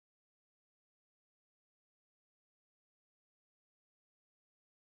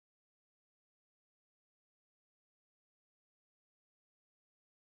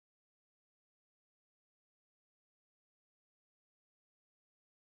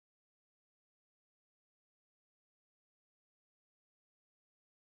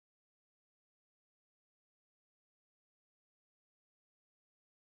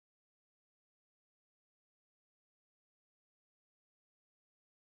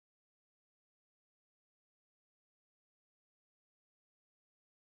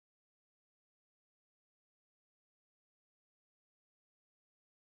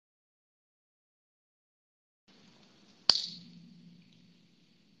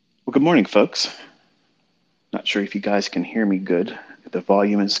Well, good morning, folks. Not sure if you guys can hear me good, if the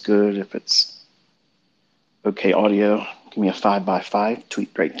volume is good, if it's okay audio. Give me a 5x5,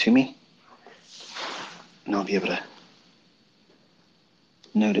 tweet right to me, and I'll be able to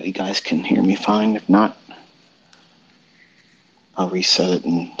know that you guys can hear me fine. If not, I'll reset it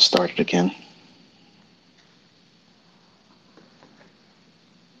and start it again.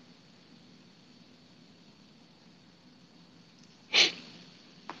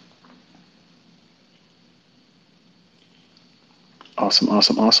 Awesome,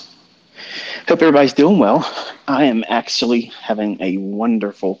 awesome, awesome. Hope everybody's doing well. I am actually having a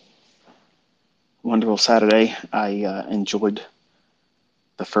wonderful, wonderful Saturday. I enjoyed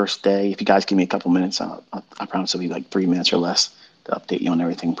the first day. If you guys give me a couple minutes, I promise it'll be like 3 minutes or less to update you on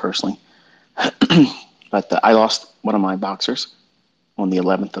everything personally. But I lost one of my boxers on the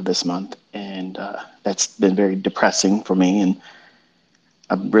 11th of this month, and that's been very depressing for me. And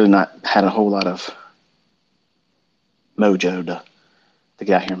I've really not had a whole lot of mojo to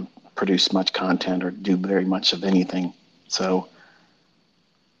get out here and produce much content or do very much of anything. So,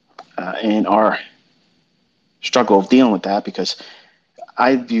 in our struggle of dealing with that, because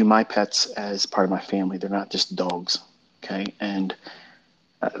I view my pets as part of my family, they're not just dogs, okay? And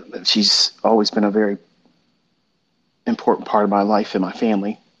she's always been a very important part of my life and my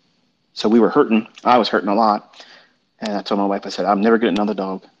family. So we were hurting. I was hurting a lot. And I told my wife, I said, I'm never getting another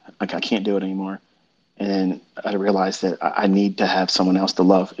dog. Like, I can't do it anymore. And I realized that I need to have someone else to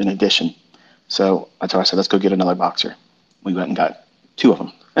love in addition. So I told her, I said, let's go get another boxer. We went and got two of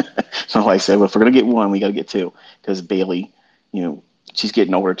them. So I said, well, if we're going to get one, we got to get two. Because Bailey, she's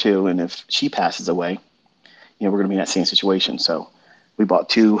getting older too. And if she passes away, we're going to be in that same situation. So we bought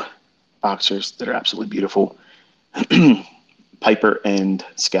two boxers that are absolutely beautiful. Piper and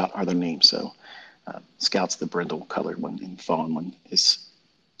Scout are their names. So Scout's the brindle colored one, and fawn one is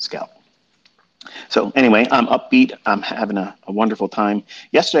Scout. So anyway, I'm upbeat. I'm having a wonderful time.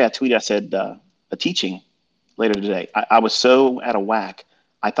 Yesterday I tweeted, I said, a teaching later today. I was so out of whack,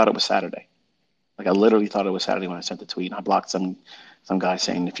 I thought it was Saturday. Like, I literally thought it was Saturday when I sent the tweet. And I blocked some guy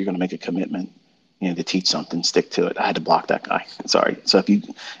saying, if you're going to make a commitment, to teach something, stick to it. I had to block that guy. Sorry. So if you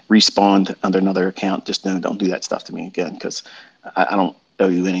respond under another account, just don't do that stuff to me again, because I don't owe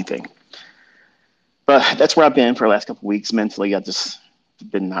you anything. But that's where I've been for the last couple of weeks. Mentally, I've just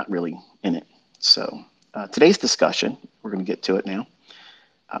been not really in it. So today's discussion, we're going to get to it now.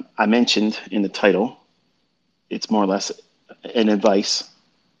 I mentioned in the title, it's more or less an advice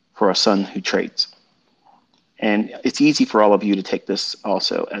for a son who trades. And it's easy for all of you to take this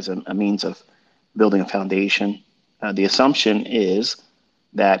also as a means of building a foundation. The assumption is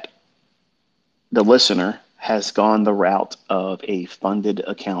that the listener has gone the route of a funded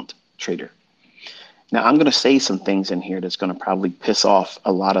account trader. Now, I'm going to say some things in here that's going to probably piss off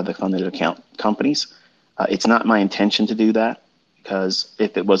a lot of the funded account companies. It's not my intention to do that, because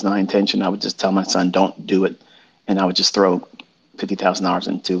if it was my intention, I would just tell my son, don't do it. And I would just throw $50,000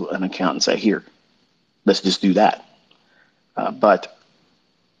 into an account and say, here, let's just do that. But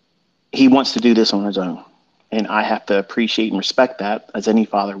he wants to do this on his own. And I have to appreciate and respect that, as any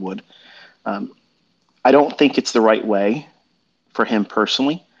father would. I don't think it's the right way for him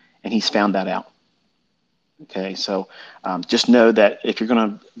personally, and he's found that out. Okay, so just know that if you're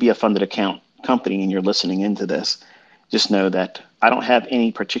going to be a funded account company and you're listening into this, just know that I don't have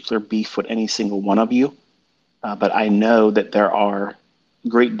any particular beef with any single one of you, but I know that there are a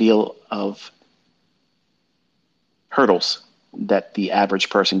great deal of hurdles that the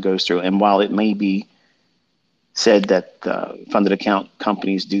average person goes through. And while it may be said that funded account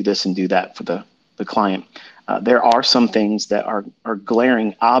companies do this and do that for the client, there are some things that are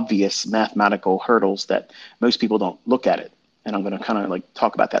glaring, obvious mathematical hurdles that most people don't look at it. And I'm going to kind of like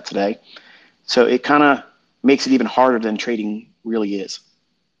talk about that today. So it kind of makes it even harder than trading really is.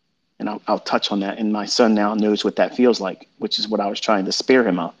 And I'll touch on that. And my son now knows what that feels like, which is what I was trying to spare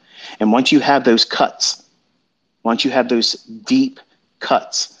him of. And once you have those cuts, once you have those deep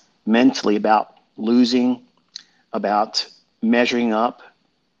cuts mentally about losing, about measuring up,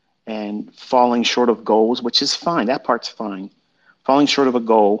 and falling short of goals, which is fine. That part's fine. Falling short of a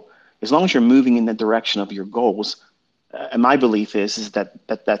goal, as long as you're moving in the direction of your goals, and my belief is that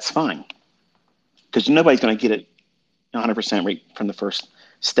that's fine. Because nobody's going to get it 100% right from the first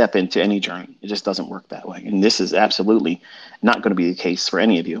step into any journey. It just doesn't work that way. And this is absolutely not going to be the case for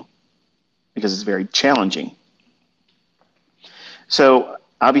any of you, because it's very challenging. So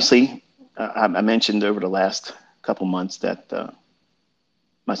obviously, I mentioned over the last couple months that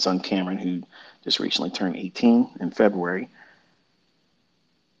my son Cameron, who just recently turned 18 in February,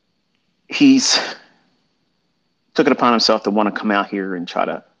 he's took it upon himself to want to come out here and try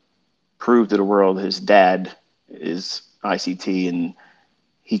to prove to the world his dad is ICT and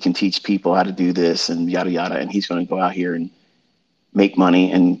he can teach people how to do this and yada yada, and he's going to go out here and make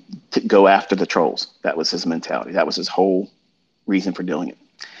money and go after the trolls. That was his mentality. That was his whole reason for doing it.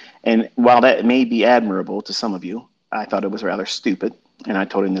 And while that may be admirable to some of you, I thought it was rather stupid. And I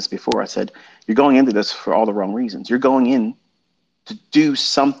told him this before. I said, you're going into this for all the wrong reasons. You're going in to do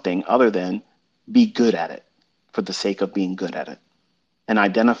something other than be good at it for the sake of being good at it, and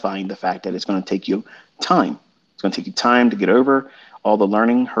identifying the fact that it's going to take you time. It's going to take you time to get over all the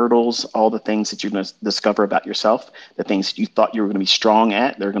learning hurdles, all the things that you're going to discover about yourself, the things that you thought you were going to be strong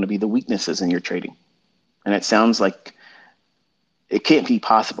at. They're going to be the weaknesses in your trading. And it sounds like it can't be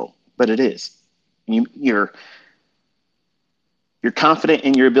possible, but it is. You're confident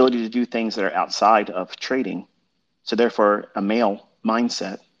in your ability to do things that are outside of trading. So therefore, a male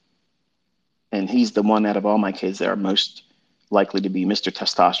mindset, and he's the one out of all my kids that are most likely to be Mr.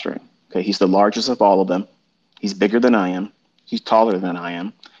 Testosterone. Okay, he's the largest of all of them. He's bigger than I am. He's taller than I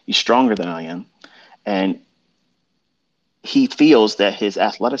am. He's stronger than I am. And he feels that his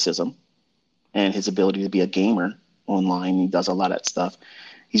athleticism and his ability to be a gamer online, he does a lot of that stuff.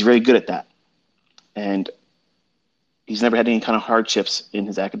 He's very good at that. And he's never had any kind of hardships in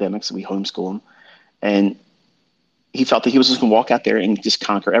his academics. We homeschool him. And he felt that he was just going to walk out there and just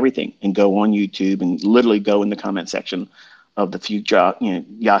conquer everything and go on YouTube and literally go in the comment section of the few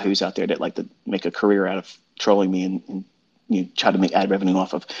yahoos out there that like to make a career out of trolling me and try to make ad revenue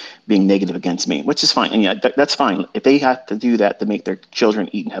off of being negative against me, which is fine. And that's fine. If they have to do that to make their children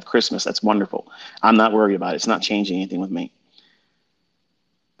eat and have Christmas, that's wonderful. I'm not worried about it. It's not changing anything with me.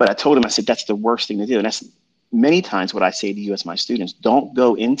 But I told him, I said, that's the worst thing to do. And that's many times what I say to you as my students: don't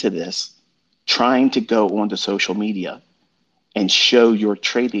go into this trying to go onto social media and show your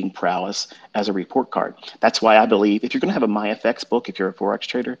trading prowess as a report card. That's why I believe if you're going to have a MyFX book, if you're a Forex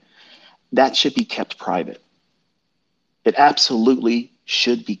trader, that should be kept private. It absolutely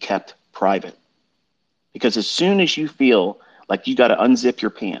should be kept private. Because as soon as you feel like you got to unzip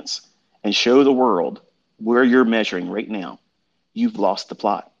your pants and show the world where you're measuring right now, you've lost the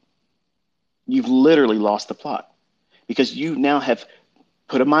plot. You've literally lost the plot, because you now have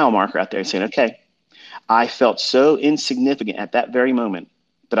put a mile marker out there and saying, okay, I felt so insignificant at that very moment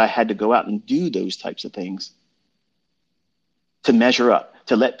that I had to go out and do those types of things to measure up,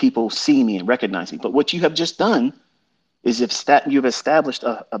 to let people see me and recognize me. But what you have just done is you've established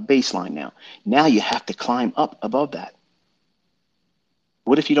a baseline now. Now you have to climb up above that.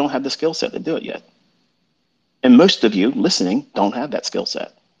 What if you don't have the skill set to do it yet? And most of you listening don't have that skill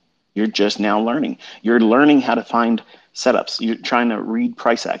set. You're just now learning. You're learning how to find setups. You're trying to read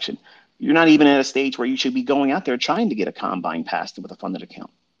price action. You're not even at a stage where you should be going out there trying to get a combine passed with a funded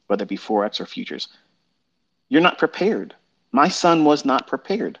account, whether it be Forex or futures. You're not prepared. My son was not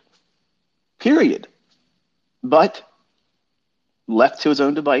prepared, period. But left to his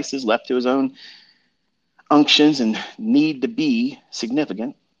own devices, left to his own unctions and need to be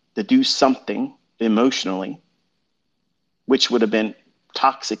significant, to do something emotionally, which would have been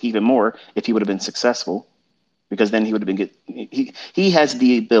toxic even more if he would have been successful, because then he would have been he has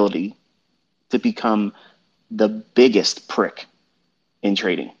the ability to become the biggest prick in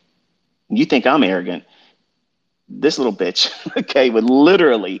trading. You think I'm arrogant? This little bitch, okay, would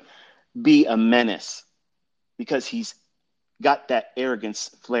literally be a menace, because he's got that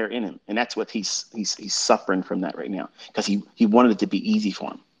arrogance flare in him, and that's what he's suffering from that right now, because he wanted it to be easy for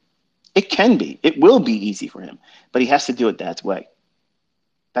him. It can be, it will be easy for him, but he has to do it that way.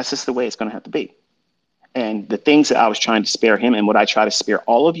 That's just the way it's going to have to be. And the things that I was trying to spare him, and what I try to spare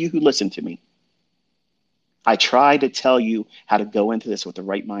all of you who listen to me, I try to tell you how to go into this with the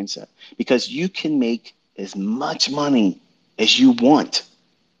right mindset, because you can make as much money as you want,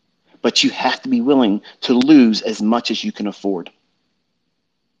 but you have to be willing to lose as much as you can afford.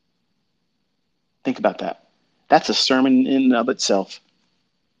 Think about that. That's a sermon in and of itself.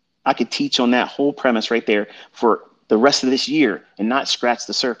 I could teach on that whole premise right there for the rest of this year and not scratch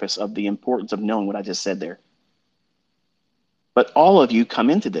the surface of the importance of knowing what I just said there. But all of you come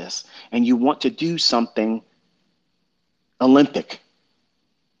into this and you want to do something Olympic.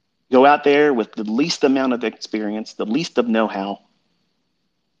 Go out there with the least amount of experience, the least of know-how,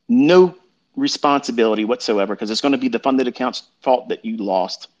 no responsibility whatsoever, because it's going to be the funded account's fault that you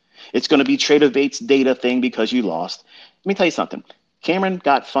lost. It's going to be TradeOvate's data thing because you lost. Let me tell you something. Cameron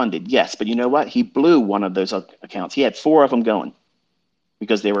got funded, yes, but you know what? He blew one of those accounts. He had 4 of them going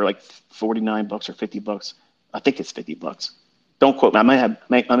because they were like $49 or $50. I think it's $50. Don't quote me. I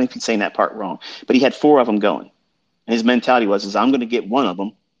might be saying that part wrong, but he had 4 of them going. And his mentality was, I'm going to get one of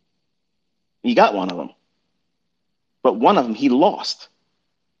them. He got one of them, but one of them he lost.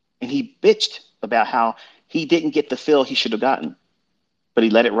 And he bitched about how he didn't get the fill he should have gotten, but he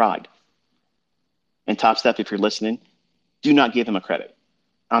let it ride. And Top Step, if you're listening, do not give him a credit.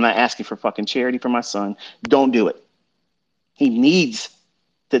 I'm not asking for fucking charity for my son. Don't do it. He needs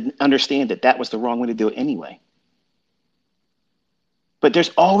to understand that that was the wrong way to do it anyway. But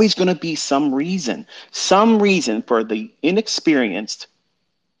there's always going to be some reason for the inexperienced,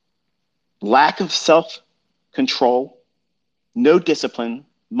 lack of self control, no discipline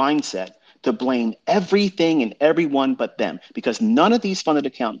mindset to blame everything and everyone but them, because none of these funded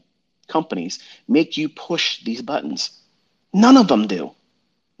account companies make you push these buttons. None of them do.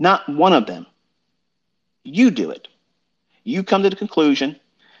 Not one of them. You do it. You come to the conclusion,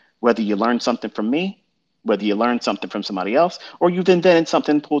 whether you learn something from me, whether you learn something from somebody else, or you've invented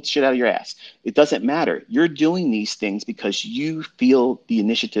something and pulled shit out of your ass. It doesn't matter. You're doing these things because you feel the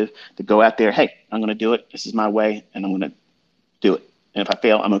initiative to go out there. Hey, I'm going to do it. This is my way, and I'm going to do it. And if I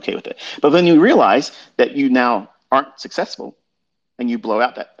fail, I'm okay with it. But when you realize that you now aren't successful and you blow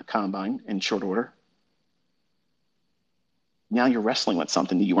out that combine in short order, now you're wrestling with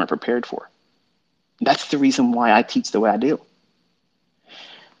something that you weren't prepared for. That's the reason why I teach the way I do.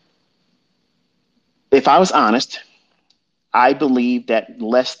 If I was honest, I believe that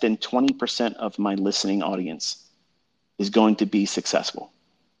less than 20% of my listening audience is going to be successful.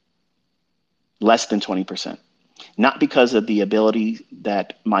 Less than 20%. Not because of the ability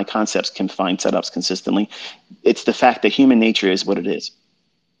that my concepts can find setups consistently. It's the fact that human nature is what it is.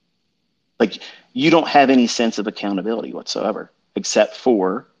 Like, you don't have any sense of accountability whatsoever, except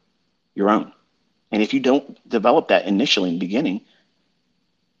for your own. And if you don't develop that initially in the beginning,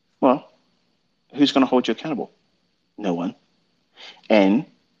 well, who's going to hold you accountable? No one. And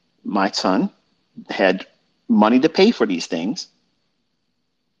my son had money to pay for these things.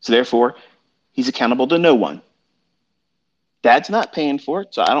 So therefore, he's accountable to no one. Dad's not paying for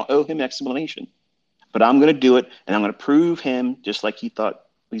it, so I don't owe him an explanation. But I'm going to do it, and I'm going to prove him just like he thought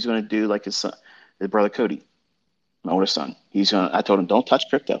he's going to do, like his son, his brother Cody, my oldest son. I told him, don't touch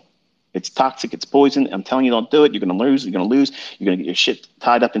crypto. It's toxic. It's poison. I'm telling you, don't do it. You're going to lose. You're going to lose. You're going to get your shit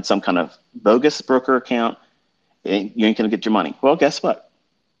tied up in some kind of bogus broker account, and you ain't going to get your money. Well, guess what?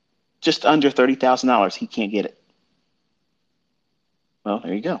 Just under $30,000, he can't get it. Well,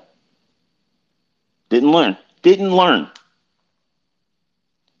 there you go. Didn't learn.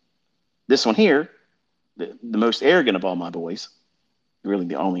 This one here, the most arrogant of all my boys, really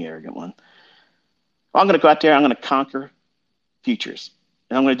the only arrogant one. I'm going to go out there. I'm going to conquer futures.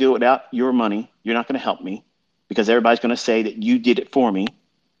 And I'm going to do it without your money. You're not going to help me because everybody's going to say that you did it for me.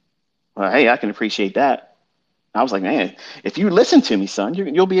 Well, hey, I can appreciate that. I was like, man, if you listen to me, son,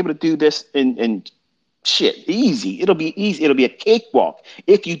 you'll be able to do this in shit easy. It'll be easy. It'll be a cakewalk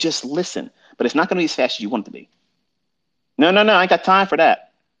if you just listen. But it's not going to be as fast as you want it to be. No, I ain't got time for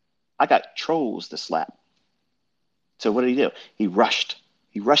that. I got trolls to slap. So what did he do? He rushed.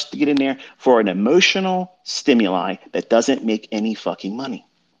 He rushed to get in there for an emotional stimuli that doesn't make any fucking money.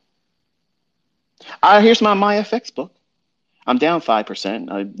 Here's my MyFX book. I'm down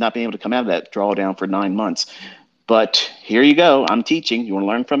 5%. I've not been able to come out of that drawdown for 9 months. But here you go. I'm teaching. You want to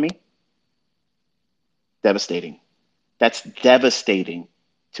learn from me? Devastating. That's devastating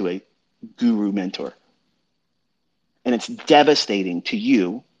to a guru mentor. And it's devastating to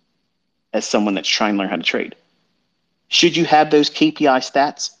you as someone that's trying to learn how to trade. Should you have those KPI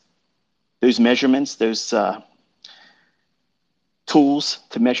stats, those measurements, those tools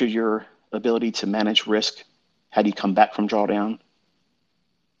to measure your ability to manage risk? How do you come back from drawdown?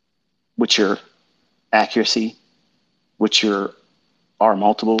 What's your accuracy? What's your R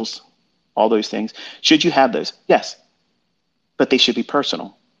multiples? All those things. Should you have those? Yes. But they should be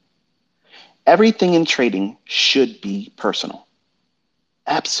personal. Everything in trading should be personal.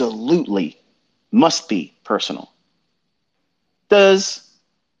 Absolutely must be personal. Does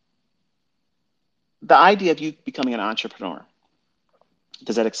the idea of you becoming an entrepreneur,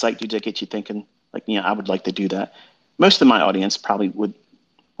 does that excite you? Does that get you thinking, like, I would like to do that? Most of my audience probably would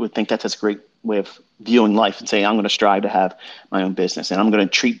think that's a great way of viewing life and say, I'm going to strive to have my own business and I'm going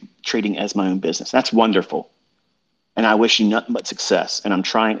to treat trading as my own business. That's wonderful. And I wish you nothing but success. And I'm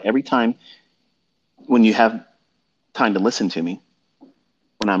trying every time when you have time to listen to me,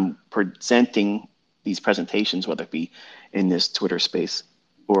 when I'm presenting these presentations, whether it be in this Twitter space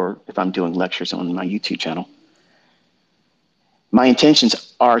or if I'm doing lectures on my YouTube channel, my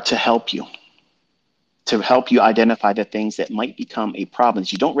intentions are to help you identify the things that might become a problem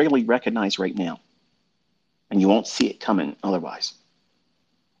that you don't really recognize right now. And you won't see it coming otherwise.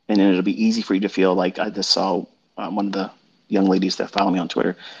 And then it'll be easy for you to feel like I just saw one of the young ladies that follow me on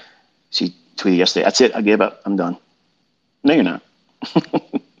Twitter. She tweeted yesterday, that's it, I gave up, I'm done. No, you're not.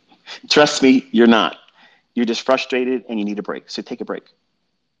 Trust me, you're not. You're just frustrated and you need a break. So take a break.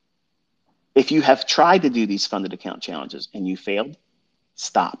 If you have tried to do these funded account challenges and you failed,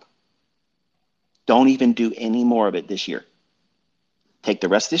 stop. Don't even do any more of it this year. Take the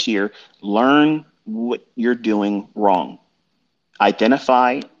rest of this year, learn what you're doing wrong.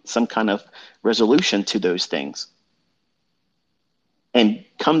 Identify some kind of resolution to those things and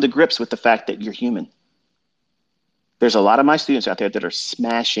come to grips with the fact that you're human. There's a lot of my students out there that are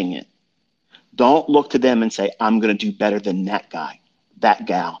smashing it. Don't look to them and say, I'm going to do better than that guy, that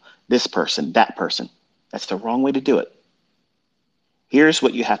gal, this person, that person. That's the wrong way to do it. Here's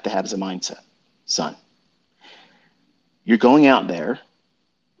what you have to have as a mindset, son. You're going out there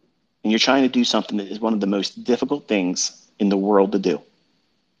and you're trying to do something that is one of the most difficult things in the world to do.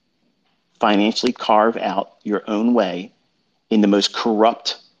 Financially carve out your own way in the most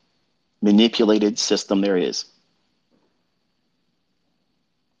corrupt, manipulated system there is.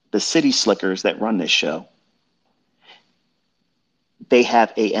 The city slickers that run this show, they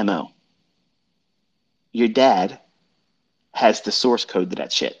have a MO. Your dad has the source code to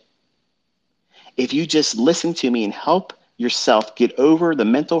that shit. If you just listen to me and help yourself get over the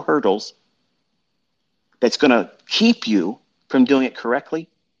mental hurdles that's going to keep you from doing it correctly,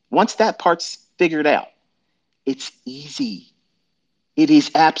 once that part's figured out, it's easy. It is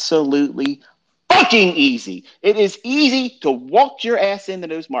absolutely fucking easy. It is easy to walk your ass into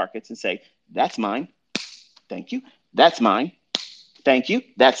those markets and say, that's mine. Thank you. That's mine. Thank you.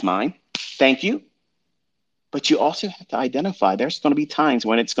 That's mine. Thank you. But you also have to identify there's going to be times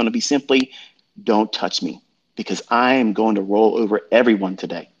when it's going to be simply, don't touch me because I am going to roll over everyone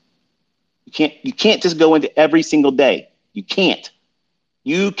today. You can't just go into every single day. You can't.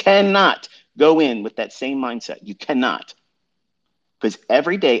 You cannot go in with that same mindset. You cannot. Because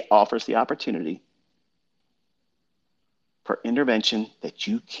every day offers the opportunity for intervention that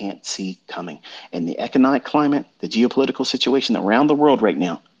you can't see coming. And the economic climate, the geopolitical situation around the world right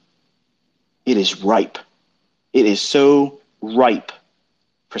now, it is ripe. It is so ripe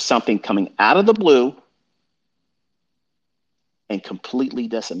for something coming out of the blue and completely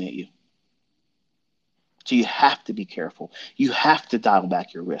decimate you. So you have to be careful. You have to dial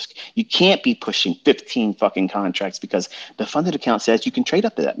back your risk. You can't be pushing 15 fucking contracts because the funded account says you can trade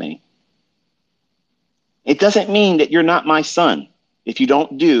up to that many. It doesn't mean that you're not my son if you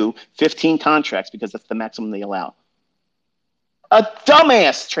don't do 15 contracts because that's the maximum they allow. A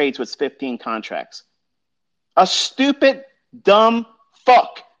dumbass trades with 15 contracts. A stupid, dumb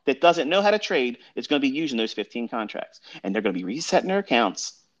fuck that doesn't know how to trade is going to be using those 15 contracts. And they're going to be resetting their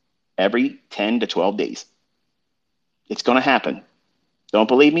accounts every 10 to 12 days. It's going to happen. Don't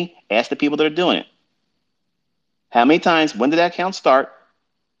believe me? Ask the people that are doing it. How many times, when did that account start?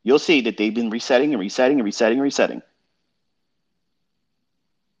 You'll see that they've been resetting and resetting and resetting and resetting.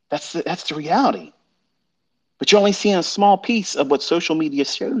 That's the reality. But you're only seeing a small piece of what social media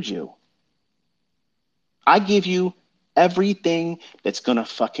shows you. I give you everything that's going to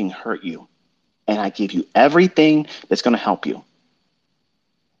fucking hurt you. And I give you everything that's going to help you.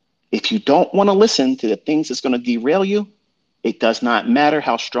 If you don't want to listen to the things that's going to derail you, it does not matter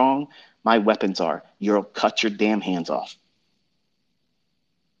how strong my weapons are. You'll cut your damn hands off.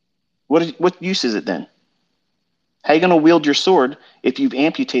 What use is it then? How are you going to wield your sword if you've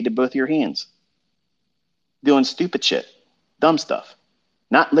amputated both your hands? Doing stupid shit, dumb stuff,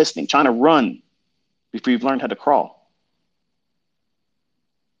 not listening, trying to run before you've learned how to crawl.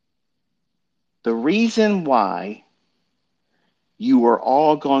 The reason why you are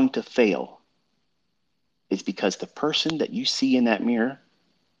all going to fail is because the person that you see in that mirror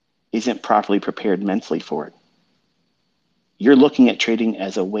isn't properly prepared mentally for it. You're looking at trading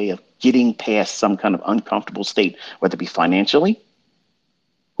as a way of getting past some kind of uncomfortable state, whether it be financially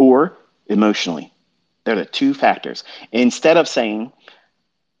or emotionally. They're the two factors. Instead of saying,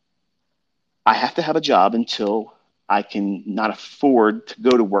 I have to have a job until I can not afford to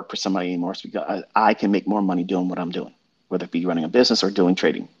go to work for somebody anymore so because I can make more money doing what I'm doing, whether it be running a business or doing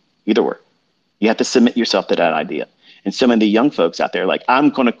trading, either or. You have to submit yourself to that idea. And some of the young folks out there, like, I'm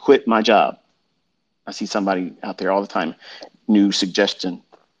going to quit my job. I see somebody out there all the time, new suggestion.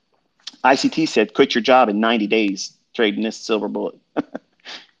 ICT said, quit your job in 90 days, trading this silver bullet.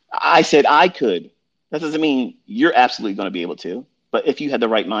 I said I could. That doesn't mean you're absolutely going to be able to. But if you had the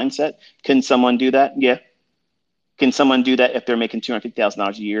right mindset, can someone do that? Yeah. Can someone do that if they're making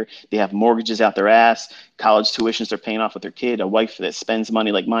 $250,000 a year? They have mortgages out their ass, college tuitions they're paying off with their kid, a wife that spends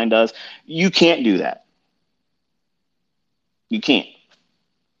money like mine does. You can't do that. You can't.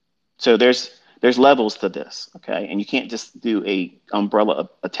 So there's levels to this, okay? And you can't just do a umbrella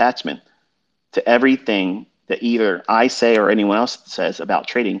attachment to everything that either I say or anyone else says about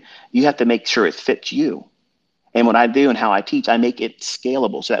trading, you have to make sure it fits you. And what I do and how I teach, I make it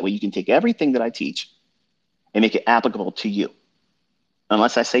scalable so that way you can take everything that I teach and make it applicable to you.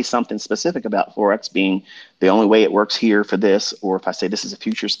 Unless I say something specific about Forex being the only way it works here for this, or if I say this is a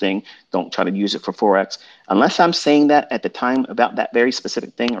futures thing, don't try to use it for Forex. Unless I'm saying that at the time about that very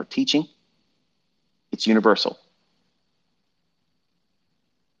specific thing or teaching, it's universal.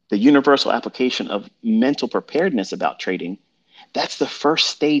 The universal application of mental preparedness about trading, that's the first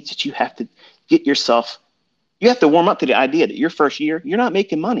stage that you have to get yourself, you have to warm up to the idea that your first year, you're not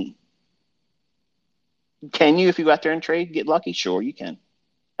making money. Can you, if you go out there and trade, get lucky? Sure, you can.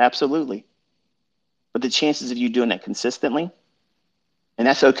 Absolutely. But the chances of you doing that consistently, and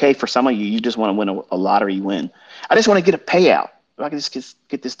that's okay for some of you, you just want to win a lottery win. I just want to get a payout. If I can just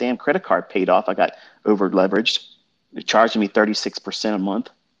get this damn credit card paid off, I got over leveraged. They're charging me 36% a month.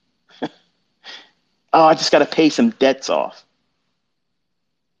 Oh, I just got to pay some debts off.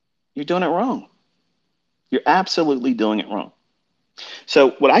 You're doing it wrong. You're absolutely doing it wrong.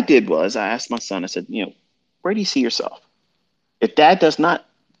 So what I did was I asked my son, I said, where do you see yourself? If dad does not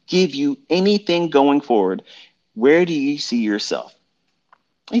give you anything going forward, where do you see yourself?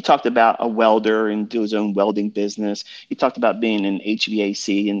 He talked about a welder and do his own welding business. He talked about being in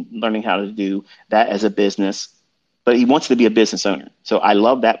HVAC and learning how to do that as a business. But he wants to be a business owner. So I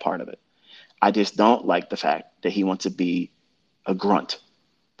love that part of it. I just don't like the fact that he wants to be a grunt.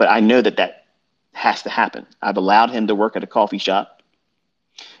 But I know that that has to happen. I've allowed him to work at a coffee shop.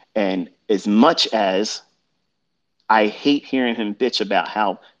 And as much as I hate hearing him bitch about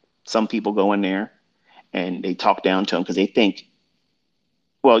how some people go in there and they talk down to him because they think,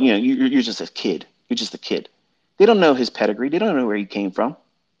 well, you're just a kid. You're just a kid. They don't know his pedigree. They don't know where he came from.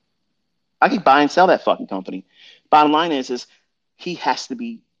 I could buy and sell that fucking company. Bottom line is he has to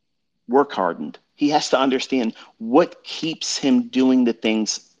be work hardened. He has to understand what keeps him doing the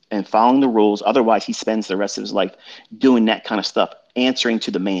things and following the rules. Otherwise, he spends the rest of his life doing that kind of stuff, answering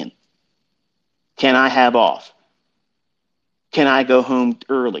to the man. Can I have off? Can I go home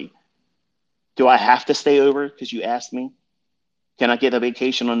early? Do I have to stay over because you asked me? Can I get a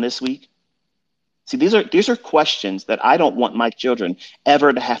vacation on this week? See, these are questions that I don't want my children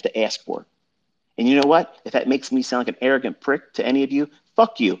ever to have to ask for. And you know what? If that makes me sound like an arrogant prick to any of you,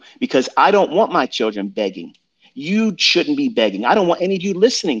 fuck you, because I don't want my children begging. You shouldn't be begging. I don't want any of you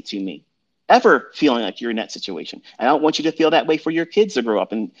listening to me ever feeling like you're in that situation. And I don't want you to feel that way for your kids to grow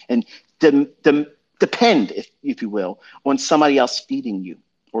up and depend, if you will, on somebody else feeding you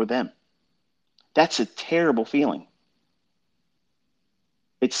or them. That's a terrible feeling.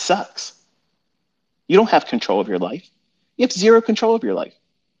 It sucks. You don't have control of your life. You have zero control of your life.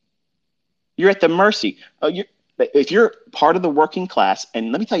 You're at the mercy. If you're part of the working class,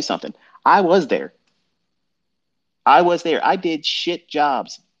 and let me tell you something, I was there. I did shit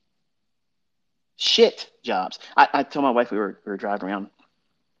jobs. Shit jobs. I told my wife we were driving around,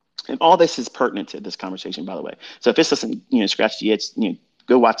 and all this is pertinent to this conversation, by the way. So if this doesn't, scratch the itch,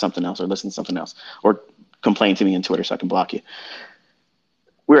 go watch something else or listen to something else or complain to me on Twitter so I can block you.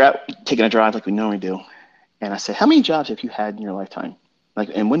 We're out taking a drive like we normally do. And I said, how many jobs have you had in your lifetime?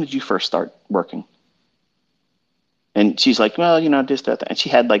 And when did you first start working? And she's like, well, this, that. And she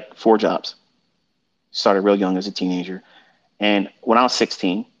had 4 jobs. Started real young as a teenager. And when I was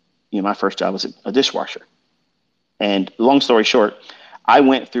 16, my first job was a dishwasher. And long story short, I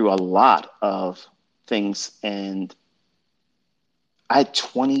went through a lot of things and I had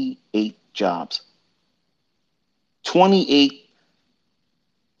 28 jobs. 28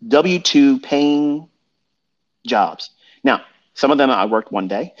 W-2 paying jobs. Now, some of them I worked one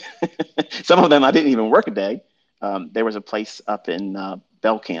day. Some of them I didn't even work a day. There was a place up in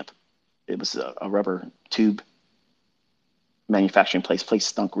Bell Camp. It was a rubber tube manufacturing place. Place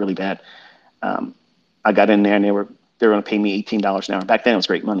stunk really bad. I got in there and they were going to pay me $18 an hour. Back then it was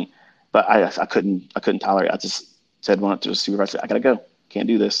great money, but I couldn't tolerate it. I just said one to the supervisor, I gotta go. Can't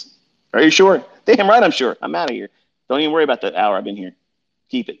do this. Are you sure? Damn right I'm sure. I'm out of here. Don't even worry about the hour I've been here.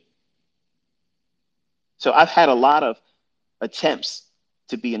 Keep it. So I've had a lot of attempts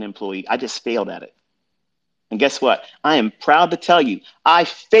to be an employee. I just failed at it. And guess what? I am proud to tell you, I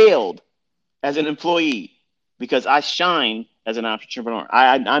failed as an employee because I shine as an entrepreneur.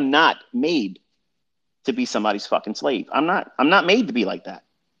 I'm not made to be somebody's fucking slave. I'm not made to be like that.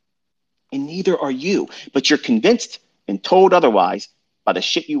 And neither are you. But you're convinced and told otherwise by the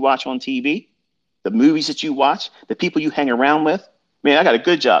shit you watch on TV, the movies that you watch, the people you hang around with. Man, I got a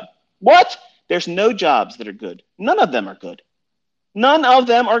good job. What? There's no jobs that are good. None of them are good. None of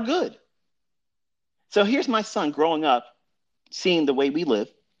them are good. So here's my son growing up, seeing the way we live,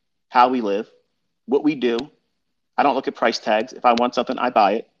 how we live, what we do, I don't look at price tags. If I want something, I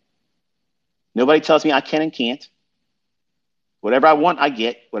buy it. Nobody tells me I can and can't. Whatever I want, I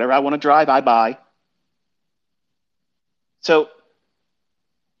get. Whatever I want to drive, I buy. So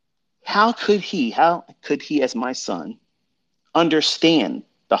how could he as my son understand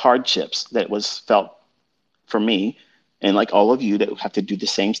the hardships that was felt for me and like all of you that have to do the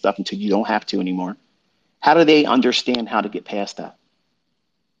same stuff until you don't have to anymore? How do they understand how to get past that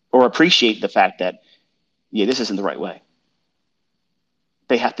or appreciate the fact that, yeah, this isn't the right way?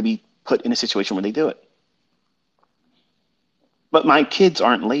 They have to be put in a situation where they do it. But my kids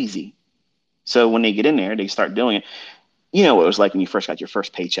aren't lazy. So when they get in there, they start doing it. You know what it was like when you first got your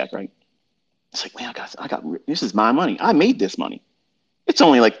first paycheck, right? It's like, man, this is my money. I made this money. It's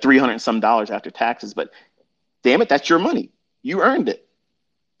only like 300 and some dollars after taxes, but damn it, that's your money. You earned it.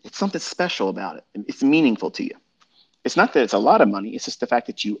 It's something special about it. It's meaningful to you. It's not that it's a lot of money. It's just the fact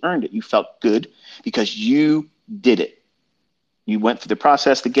that you earned it. You felt good because you did it. You went through the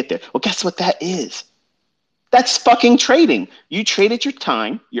process to get there. Well, guess what that is? That's fucking trading. You traded your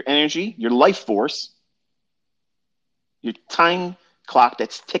time, your energy, your life force, your time clock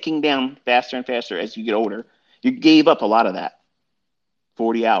that's ticking down faster and faster as you get older. You gave up a lot of that,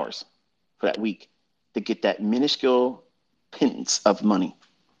 40 hours for that week to get that minuscule pittance of money.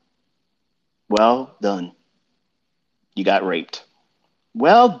 Well done. You got raped.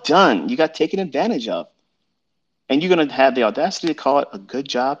 Well done. You got taken advantage of. And you're going to have the audacity to call it a good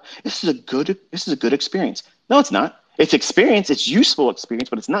job. This is a good experience. No, it's not. It's experience. It's useful experience,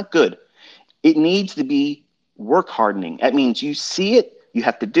 but it's not good. It needs to be work hardening. That means you see it, you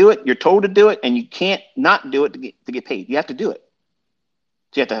have to do it, you're told to do it, and you can't not do it to get paid. You have to do it.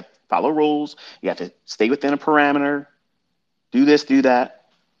 So you have to follow rules. You have to stay within a parameter, do this, do that,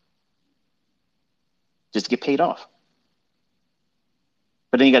 just to get paid off.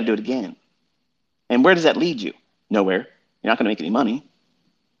 But then you got to do it again. And where does that lead you? Nowhere. You're not going to make any money.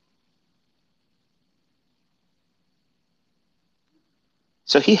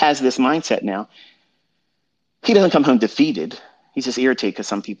 So he has this mindset now. He doesn't come home defeated. He's just irritated because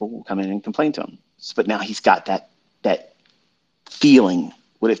some people will come in and complain to him. But now he's got that feeling,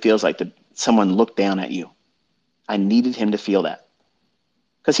 what it feels like to someone look down at you. I needed him to feel that.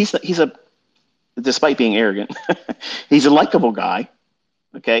 Because despite being arrogant, he's a likable guy.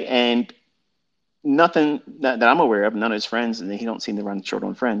 Okay. And nothing that I'm aware of, none of his friends, and he don't seem to run short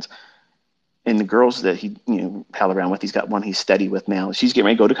on friends. And the girls that he, pal around with, he's got one he's steady with now. She's getting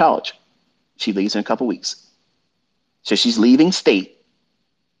ready to go to college. She leaves in a couple weeks. So she's leaving state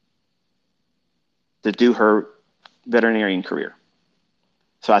to do her veterinarian career.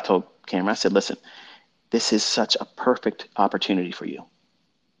 So I told Cameron, I said, listen, this is such a perfect opportunity for you.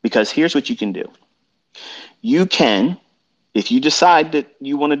 Because here's what you can do. You can, if you decide that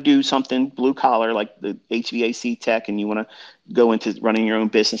you want to do something blue collar, like the HVAC tech, and you want to go into running your own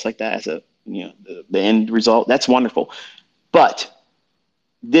business like that as a, the end result, that's wonderful. But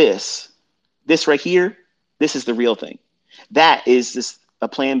this right here, this is the real thing. That is a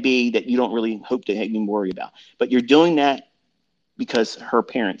plan B that you don't really hope to even worry about. But you're doing that because her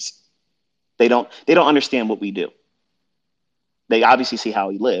parents, they don't understand what we do. They obviously see how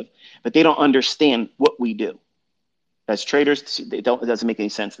we live, but they don't understand what we do. As traders, it doesn't make any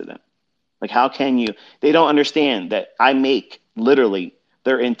sense to them. Like, how can you? They don't understand that I make literally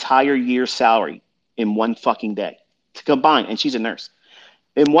their entire year's salary in one fucking day to combine. And she's a nurse.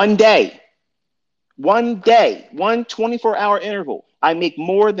 In one day, one 24-hour interval, I make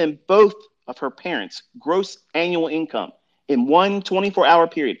more than both of her parents' gross annual income in one 24-hour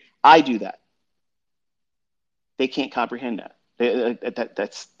period. I do that. They can't comprehend that.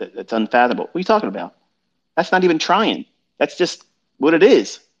 That's unfathomable. What are you talking about? That's not even trying. That's just what it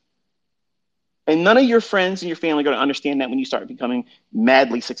is. And none of your friends and your family are going to understand that when you start becoming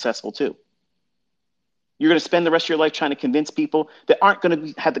madly successful too. You're going to spend the rest of your life trying to convince people that aren't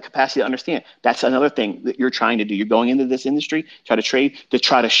going to have the capacity to understand. That's another thing that you're trying to do. You're going into this industry, try to trade, to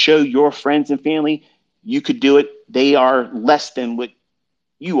try to show your friends and family you could do it. They are less than what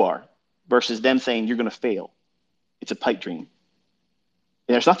you are versus them saying you're going to fail. It's a pipe dream.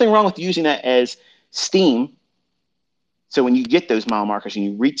 And there's nothing wrong with using that as steam. So when you get those mile markers and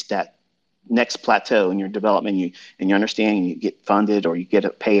you reach that next plateau in your development, and you understand, you get funded or you get a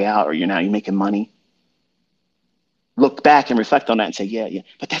payout or you're making money, look back and reflect on that and say, yeah.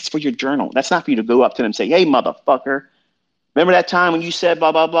 But that's for your journal. That's not for you to go up to them and say, hey, motherfucker, remember that time when you said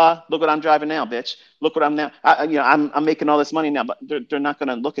blah, blah, blah? Look what I'm driving now, bitch. Look what I'm now. I'm making all this money now, but they're not going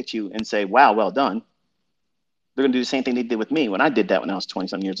to look at you and say, wow, well done. They're going to do the same thing they did with me when I did that when I was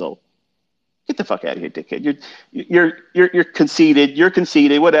 20-some years old. Get the fuck out of here, dickhead. You're conceited. You're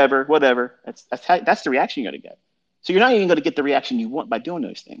conceited. Whatever. That's the reaction you're going to get. So you're not even going to get the reaction you want by doing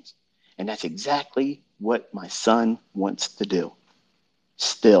those things. And that's exactly what my son wants to do.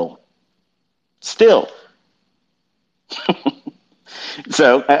 Still, still.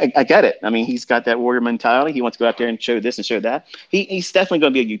 So I get it. I mean, he's got that warrior mentality. He wants to go out there and show this and show that. He's definitely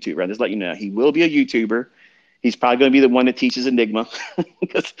going to be a YouTuber. I just let you know. He will be a YouTuber. He's probably going to be the one that teaches Enigma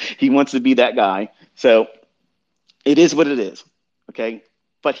because he wants to be that guy. So it is what it is. Okay.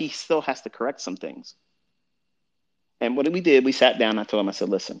 But he still has to correct some things. And what we did, we sat down. I told him, I said,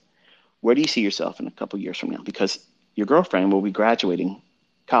 listen, where do you see yourself in a couple of years from now? Because your girlfriend will be graduating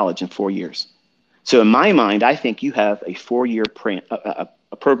college in 4 years. So in my mind, I think you have a 4 year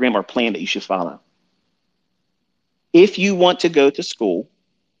a program or plan that you should follow. If you want to go to school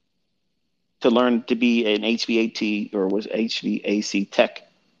to learn to be an HVAC or was HVAC tech,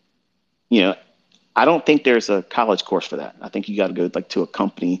 you know, I don't think there's a college course for that. I think you got to go like to a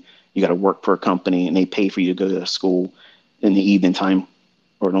company. You got to work for a company, and they pay for you to go to school in the evening time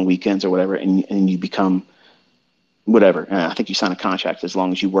or on weekends or whatever, and you become whatever. I think you sign a contract as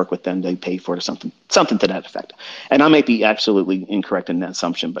long as you work with them, they pay for it or something to that effect. And I may be absolutely incorrect in that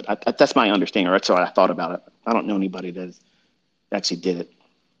assumption, but that's my understanding, or that's what I thought about it. I don't know anybody that actually did it,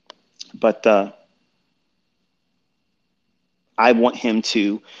 but I want him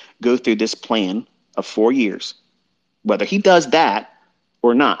to go through this plan of 4 years. Whether he does that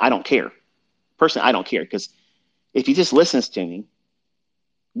or not, I don't care. Personally, I don't care because if he just listens to me,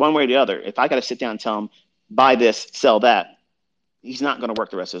 one way or the other, if I got to sit down and tell him, buy this, sell that, he's not going to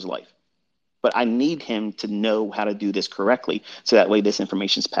work the rest of his life. But I need him to know how to do this correctly so that way this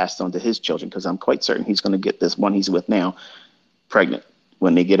information is passed on to his children because I'm quite certain he's going to get this one he's with now pregnant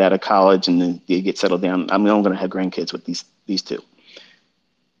when they get out of college and then they get settled down. I'm going to have grandkids with these two.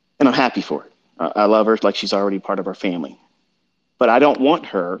 And I'm happy for it. I love her like she's already part of our family. But I don't want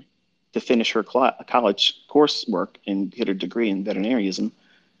her to finish her college coursework and get her degree in veterinarianism.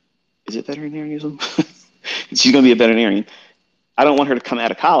 Is it veterinarianism? She's going to be a veterinarian. I don't want her to come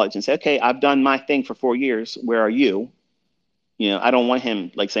out of college and say, okay, I've done my thing for 4 years. Where are you? I don't want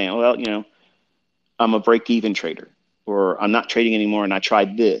him like saying, well, I'm a break even trader or I'm not trading anymore and I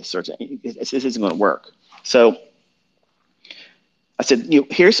tried this or this isn't going to work. So I said,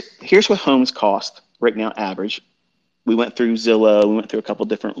 here's what homes cost right now, average. We went through Zillow. We went through a couple of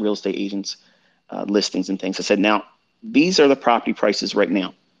different real estate agents listings and things. I said, now these are the property prices right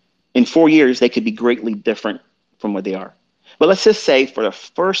now. In 4 years, they could be greatly different from what they are. But let's just say for the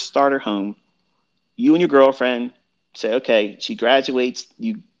first starter home, you and your girlfriend say, okay, she graduates,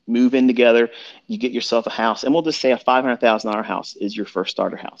 you move in together, you get yourself a house, and we'll just say a $500,000 house is your first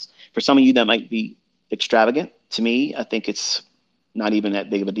starter house. For some of you, that might be extravagant. To me, I think it's not even that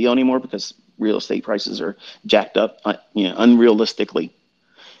big of a deal anymore because real estate prices are jacked up, unrealistically.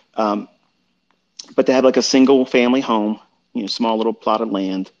 But to have like a single family home, small little plot of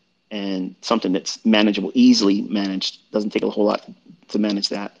land and something that's manageable, easily managed, doesn't take a whole lot to manage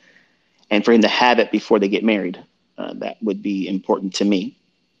that. And for him to have it before they get married, that would be important to me.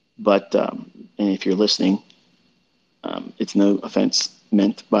 But and if you're listening, it's no offense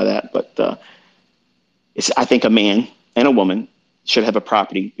meant by that, but I think a man and a woman should have a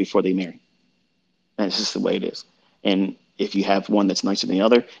property before they marry. And it's just the way it is. And if you have one that's nicer than the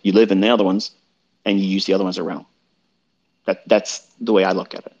other, you live in the other ones and you use the other ones around. That's the way I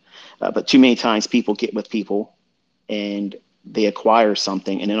look at it. But too many times people get with people and they acquire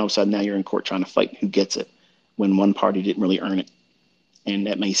something and then all of a sudden now you're in court trying to fight who gets it when one party didn't really earn it. And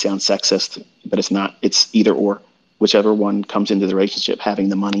that may sound sexist, but it's not. It's either or. Whichever one comes into the relationship, having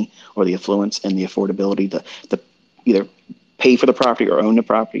the money or the affluence and the affordability to either pay for the property or own the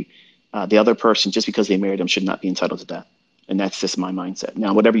property, the other person, just because they married them, should not be entitled to that. And that's just my mindset.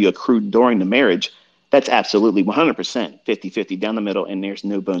 Now, whatever you accrued during the marriage, that's absolutely 100% 50-50 down the middle, and there's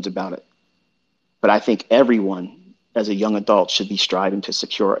no bones about it. But I think everyone, as a young adult, should be striving to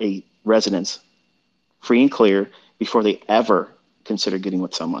secure a residence free and clear before they ever consider getting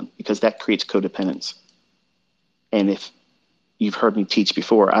with someone, because that creates codependence. And if you've heard me teach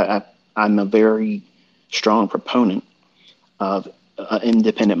before, I'm a very strong proponent of an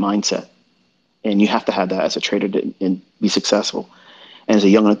independent mindset. And you have to have that as a trader to be successful. And as a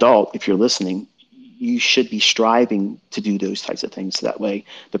young adult, if you're listening, you should be striving to do those types of things. That way,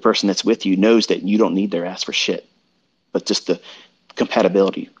 the person that's with you knows that you don't need their ass for shit, but just the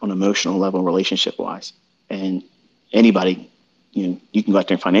compatibility on an emotional level, relationship wise. And anybody, you can go out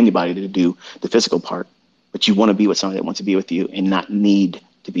there and find anybody to do the physical part, but you want to be with somebody that wants to be with you and not need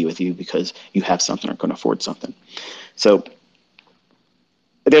to be with you because you have something or can afford something. So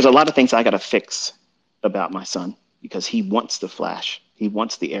there's a lot of things I got to fix about my son because he wants the flash. He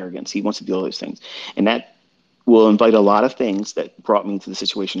wants the arrogance. He wants to do all those things. And that will invite a lot of things that brought me to the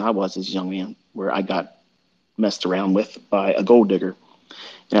situation I was as a young man, where I got messed around with by a gold digger.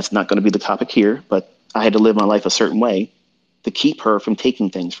 And that's not going to be the topic here, but I had to live my life a certain way to keep her from taking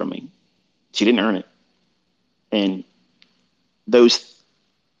things from me. She didn't earn it. And those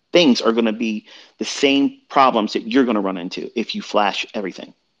things are going to be the same problems that you're going to run into if you flash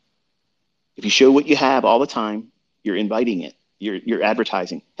everything. If you show what you have all the time, you're inviting it. You're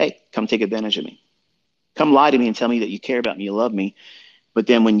advertising, hey, come take advantage of me. Come lie to me and tell me that you care about me, you love me. But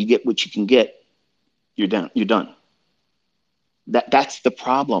then when you get what you can get, you're done. You're done. That's the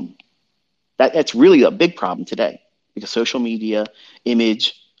problem. That's really a big problem today, because social media,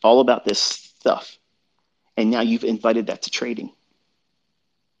 image, all about this stuff. And now you've invited that to trading.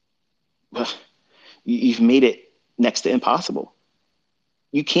 You've made it next to impossible.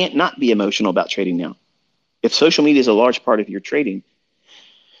 You can't not be emotional about trading now. If social media is a large part of your trading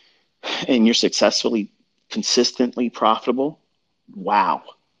and you're successfully, consistently profitable, wow,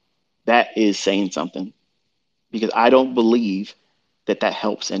 that is saying something, because I don't believe that that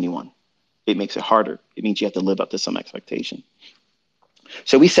helps anyone. It makes it harder. It means you have to live up to some expectation.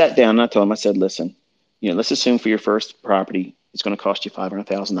 So we sat down and I told him, I said, listen, let's assume for your first property, it's going to cost you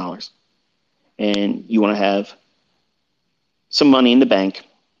 $500,000, and you want to have some money in the bank.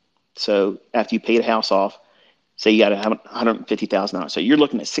 So after you pay the house off, say you got to have $150,000. So you're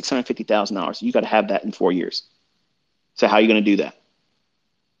looking at $650,000. You got to have that in 4 years. So how are you going to do that?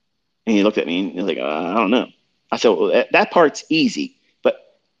 And he looked at me and he was like, I don't know. I said, well, that part's easy,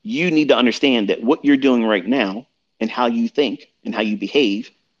 but you need to understand that what you're doing right now and how you think and how you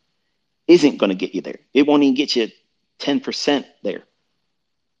behave isn't going to get you there. It won't even get you 10% there.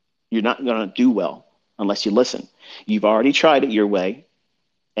 You're not going to do well unless you listen. You've already tried it your way,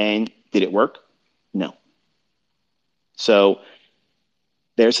 and did it work? No. So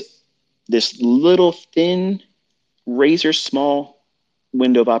there's this little thin, razor small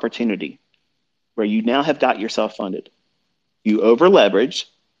window of opportunity where you now have got yourself funded. You over leveraged,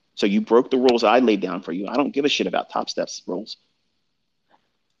 so you broke the rules I laid down for you. I don't give a shit about Top Step's rules.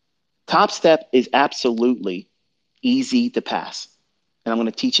 Top Step is absolutely easy to pass. And I'm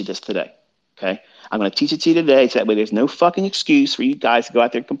going to teach you this today. Okay. I'm going to teach it to you today, so that way there's no fucking excuse for you guys to go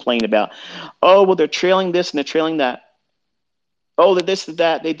out there and complain about, oh, well, they're trailing this and they're trailing that. Oh, they're this,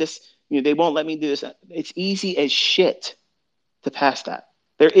 that. They just, they won't let me do this. It's easy as shit to pass that.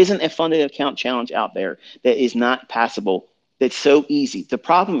 There isn't a funded account challenge out there that is not passable. That's so easy. The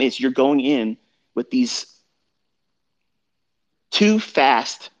problem is you're going in with these too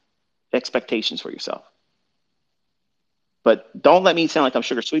fast expectations for yourself. But don't let me sound like I'm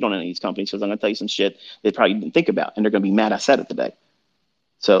sugar sweet on any of these companies, because I'm going to tell you some shit they probably didn't think about, and they're going to be mad I said it today.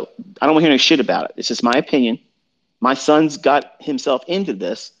 So I don't want to hear any shit about it. It's just my opinion. My son's got himself into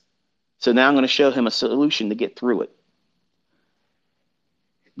this, so now I'm going to show him a solution to get through it.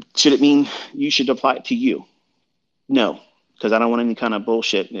 Should it mean you should apply it to you? No, because I don't want any kind of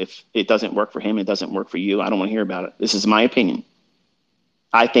bullshit. If it doesn't work for him, it doesn't work for you. I don't want to hear about it. This is my opinion.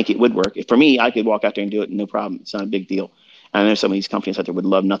 I think it would work. If for me, I could walk out there and do it, no problem. It's not a big deal. And I know some of these companies out there would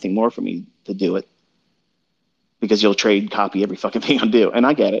love nothing more for me to do it, because you'll trade copy every fucking thing I do. And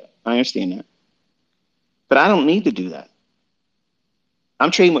I get it. I understand that. But I don't need to do that.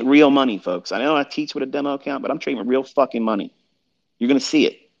 I'm trading with real money, folks. I know I teach with a demo account, but I'm trading with real fucking money. You're going to see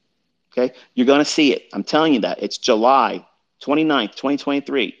it. Okay? You're going to see it. I'm telling you that. It's July 29th,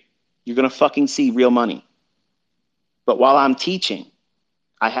 2023. You're going to fucking see real money. But while I'm teaching,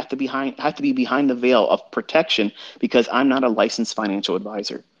 I have to be behind the veil of protection, because I'm not a licensed financial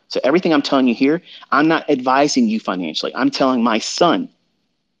advisor. So everything I'm telling you here, I'm not advising you financially. I'm telling my son,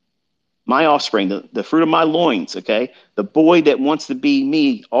 my offspring, the fruit of my loins, okay? The boy that wants to be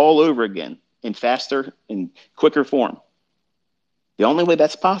me all over again in faster and quicker form. The only way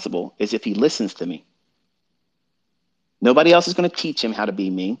that's possible is if he listens to me. Nobody else is going to teach him how to be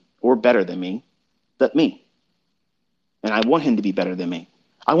me or better than me but me. And I want him to be better than me.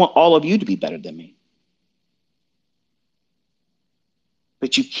 I want all of you to be better than me.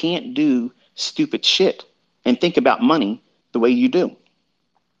 But you can't do stupid shit and think about money the way you do.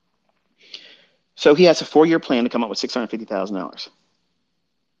 So he has a 4-year plan to come up with $650,000.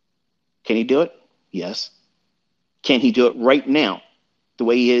 Can he do it? Yes. Can he do it right now the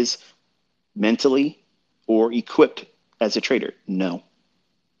way he is mentally or equipped as a trader? No.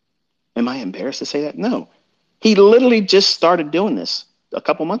 Am I embarrassed to say that? No. He literally just started doing this a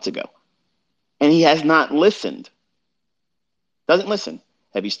couple months ago, and he has not listened. Doesn't listen.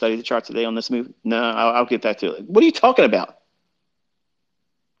 Have you studied the charts today on this move? No, I'll get that to it. What are you talking about?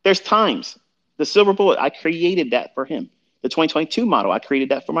 There's times. The silver bullet, I created that for him. The 2022 model, I created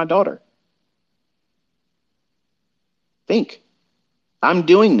that for my daughter. Think. I'm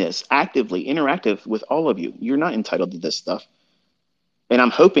doing this actively, interactive with all of you. You're not entitled to this stuff. And I'm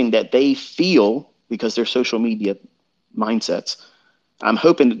hoping that they feel, because their social media mindsets, I'm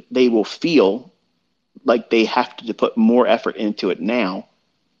hoping they will feel like they have to put more effort into it now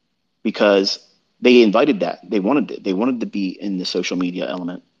because they invited that. They wanted it. They wanted to be in the social media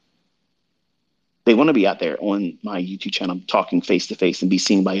element. They want to be out there on my YouTube channel talking face to face and be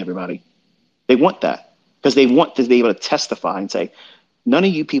seen by everybody. They want that because they want to be able to testify and say, none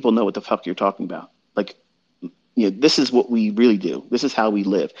of you people know what the fuck you're talking about. Like, this is what we really do. This is how we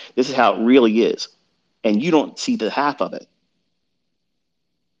live. This is how it really is. And you don't see the half of it.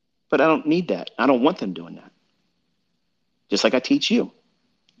 But I don't need that. I don't want them doing that. Just like I teach you.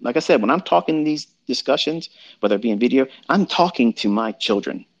 Like I said, when I'm talking these discussions, whether it be in video, I'm talking to my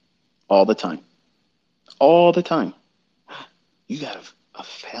children all the time. All the time. You got a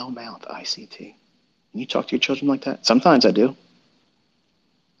foul mouth, ICT. And you talk to your children like that? Sometimes I do.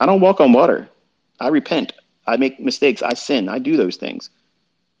 I don't walk on water. I repent. I make mistakes. I sin. I do those things.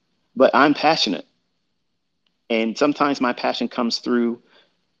 But I'm passionate. And sometimes my passion comes through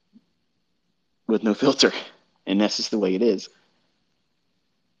with no filter. And that's just the way it is.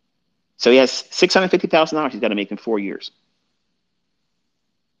 So he has $650,000 he's got to make in 4 years.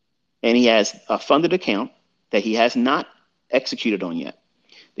 And he has a funded account that he has not executed on yet.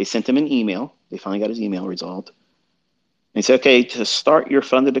 They sent him an email. They finally got his email resolved. And he said, okay, to start your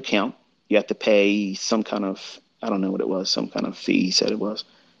funded account, you have to pay some kind of, I don't know what it was, some kind of fee, he said it was.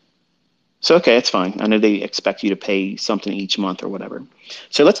 So, okay, it's fine. I know they expect you to pay something each month or whatever.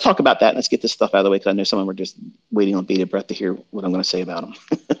 So let's talk about that. Let's get this stuff out of the way because I know some of them are just waiting on bated breath to hear what I'm going to say about them.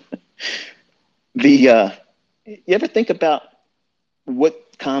 You ever think about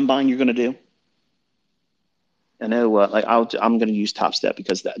what combine you're going to do? I know, I'm going to use Top Step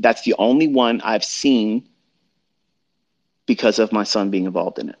because that's the only one I've seen because of my son being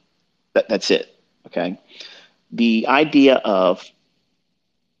involved in it. That's it. Okay. The idea of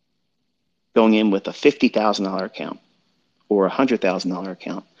going in with a $50,000 account or a $100,000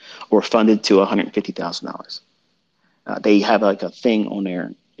 account or funded to $150,000. They have like a thing on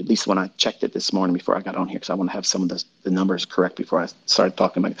there, at least when I checked it this morning before I got on here, because I want to have some of the numbers correct before I started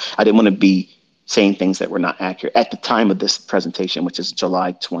talking about it. I didn't want to be saying things that were not accurate at the time of this presentation, which is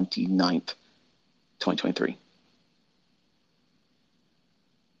July 29th, 2023.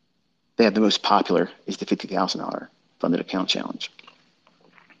 They have the most popular is the $50,000 funded account challenge.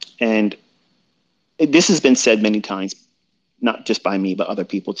 And this has been said many times, not just by me, but other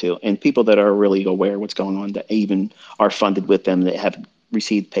people too. And people that are really aware of what's going on, that even are funded with them, that have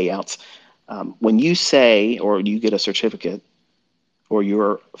received payouts. When you say, or you get a certificate, or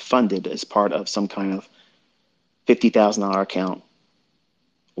you're funded as part of some kind of $50,000 account,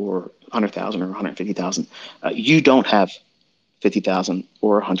 or 100,000 or 150,000, you don't have 50,000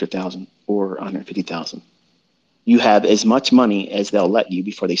 or 100,000 or 150,000. You have as much money as they'll let you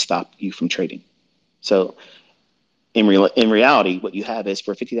before they stop you from trading. So in reality, what you have is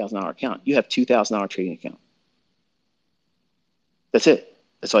for a $50,000 account, you have $2,000 trading account. That's it.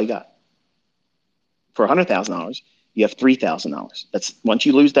 That's all you got. For $100,000, you have $3,000. That's once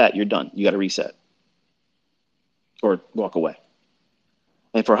you lose that, you're done. You got to reset or walk away.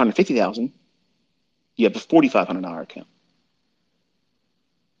 And for 150,000, you have a $4,500 account.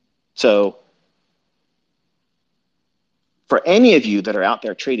 So for any of you that are out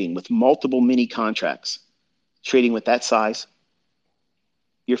there trading with multiple mini contracts, trading with that size,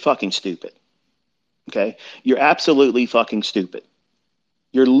 you're fucking stupid. Okay? You're absolutely fucking stupid.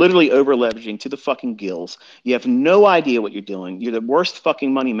 You're literally over leveraging to the fucking gills. You have no idea what you're doing. You're the worst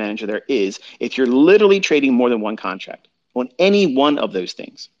fucking money manager there is if you're literally trading more than one contract on any one of those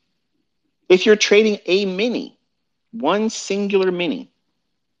things. If you're trading a mini, one singular mini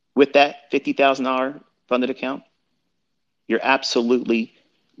with that $50,000 funded account, you're absolutely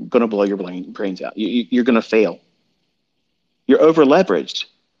going to blow your brains out. You're going to fail. You're over leveraged.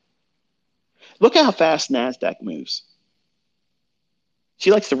 Look how fast NASDAQ moves. She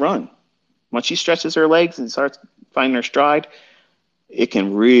likes to run. Once she stretches her legs and starts finding her stride, it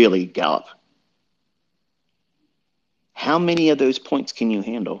can really gallop. How many of those points can you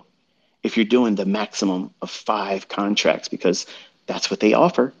handle if you're doing the maximum of 5 contracts? Because that's what they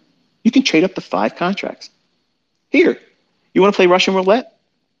offer. You can trade up to 5 contracts. Here, you want to play Russian roulette?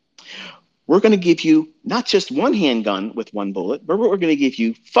 We're going to give you not just one handgun with one bullet, but we're going to give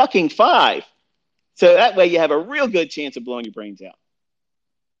you fucking 5. So that way you have a real good chance of blowing your brains out.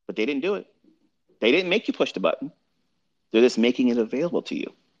 But they didn't do it. They didn't make you push the button. They're just making it available to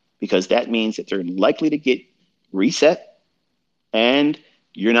you because that means that they're likely to get reset and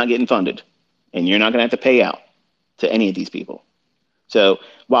you're not getting funded and you're not going to have to pay out to any of these people. So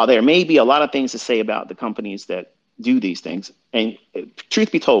while there may be a lot of things to say about the companies that do these things, and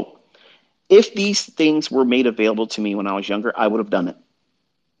truth be told, if these things were made available to me when I was younger, I would have done it.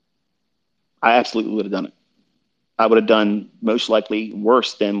 I absolutely would have done it. I would have done most likely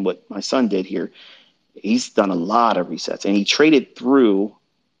worse than what my son did here. He's done a lot of resets, and he traded through.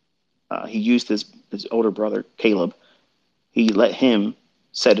 He used his older brother Caleb. He let him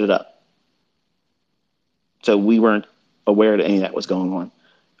set it up, so we weren't aware that any of that was going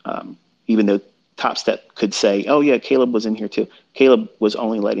on. Even though Top Step could say, "Oh yeah, Caleb was in here too." Caleb was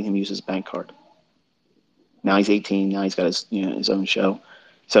only letting him use his bank card. Now he's 18. Now he's got his own show,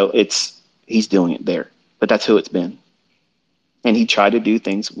 so he's doing it there. But that's who it's been. And he tried to do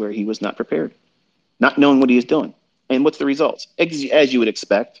things where he was not prepared, not knowing what he was doing. And what's the results? As you would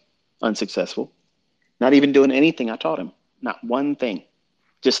expect, unsuccessful. Not even doing anything I taught him. Not one thing.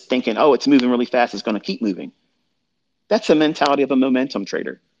 Just thinking, oh, it's moving really fast. It's going to keep moving. That's the mentality of a momentum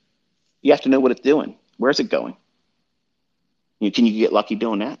trader. You have to know what it's doing. Where's it going? Can you get lucky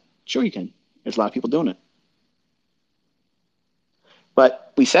doing that? Sure you can. There's a lot of people doing it.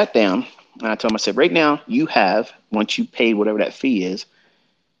 But we sat down and I told him, I said, right now you have, once you pay whatever that fee is,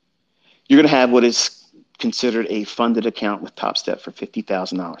 you're going to have what is considered a funded account with Top Step for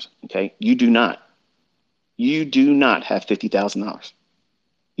 $50,000. Okay. You do not have $50,000.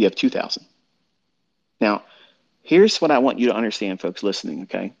 You have $2,000. Now, here's what I want you to understand, folks listening.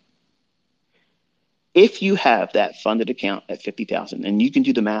 Okay. If you have that funded account at 50,000, and you can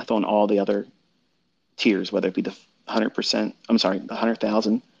do the math on all the other tiers, whether it be the 100%, I'm sorry, the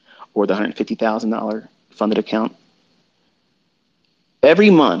 100,000 or the $150,000 funded account, every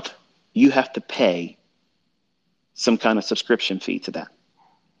month you have to pay some kind of subscription fee to that.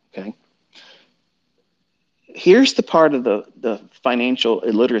 Okay. Here's the part of the financial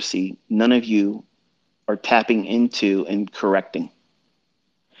illiteracy none of you are tapping into and correcting.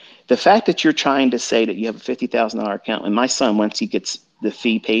 The fact that you're trying to say that you have a $50,000 account, and my son, once he gets the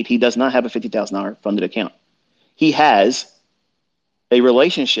fee paid, he does not have a $50,000 funded account. He has a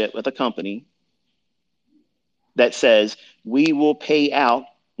relationship with a company that says we will pay out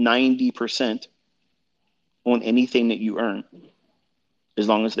 90% on anything that you earn, as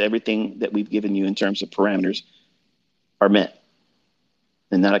long as everything that we've given you in terms of parameters are met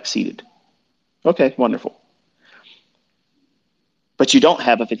and not exceeded. Okay, wonderful. But you don't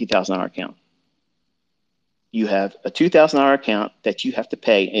have a $50,000 account. You have a $2,000 account that you have to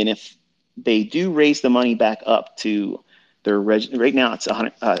pay. And if they do raise the money back up to their right now, it's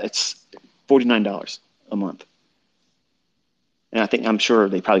it's $49 a month. And I'm sure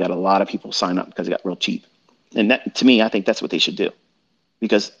they probably got a lot of people sign up because it got real cheap. And that, to me, I think that's what they should do,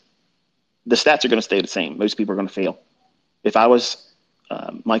 because the stats are going to stay the same. Most people are going to fail. If I was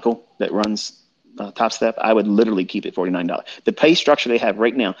Michael that runs Top Step, I would literally keep it $49. The pay structure they have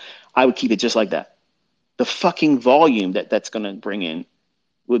right now, I would keep it just like that. The fucking volume that's going to bring in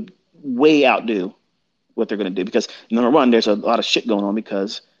would way outdo what they're going to do, because number one, there's a lot of shit going on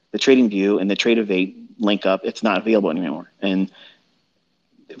because the TradingView and the Tradeovate link up, it's not available anymore. And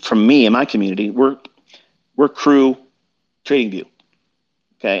from me and my community, we're crew TradingView.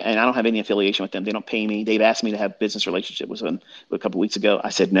 Okay. And I don't have any affiliation with them. They don't pay me. They've asked me to have business relationship with them a couple of weeks ago. I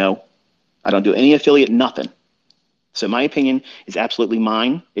said, no, I don't do any affiliate, nothing. So my opinion is absolutely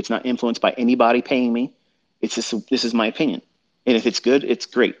mine. It's not influenced by anybody paying me. It's just, this is my opinion. And if it's good, it's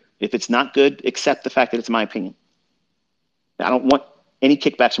great. If it's not good, accept the fact that it's my opinion. I don't want any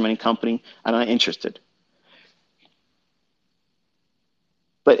kickbacks from any company. I'm not interested.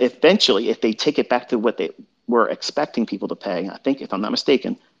 But eventually, if they take it back to what they were expecting people to pay, I think, if I'm not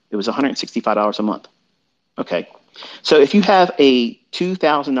mistaken, it was $165 a month. Okay. So if you have a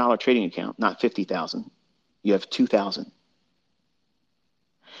 $2,000 trading account, not $50,000, you have $2,000.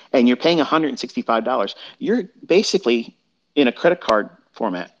 And you're paying $165, you're basically in a credit card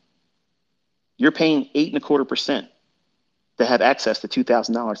format. You're paying 8.25% to have access to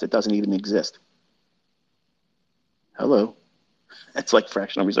 $2,000 that doesn't even exist. Hello. That's like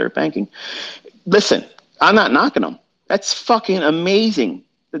fractional reserve banking. Listen, I'm not knocking them. That's fucking amazing.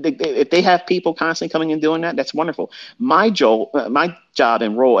 If they have people constantly coming and doing that, that's wonderful. My job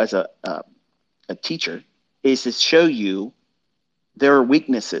and role as a teacher is to show you there are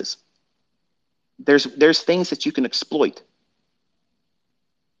weaknesses. There's things that you can exploit.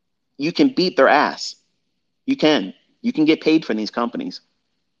 You can beat their ass. You can get paid from these companies.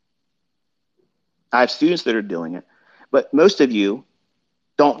 I have students that are doing it, but most of you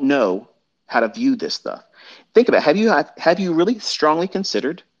don't know how to view this stuff. Think about it. Have you really strongly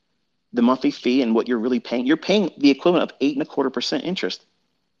considered the monthly fee and what you're really paying? You're paying the equivalent of 8.25% interest,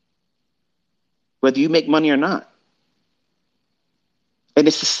 whether you make money or not. And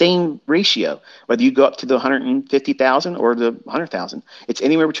it's the same ratio, whether you go up to the 150,000 or the 100,000. It's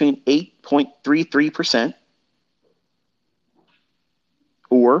anywhere between 8.33%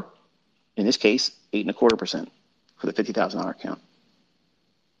 or, in this case, 8.25% for the $50,000 account.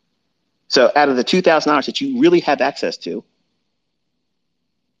 So out of the $2,000 that you really have access to,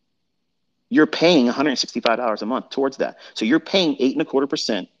 you're paying $165 a month towards that. So you're paying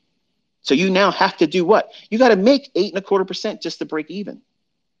 8.25%. So you now have to do what? You got to make 8.25% just to break even.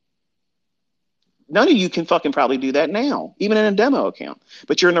 None of you can fucking probably do that now, even in a demo account.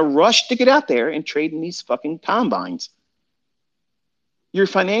 But you're in a rush to get out there and trade in these fucking combines. You're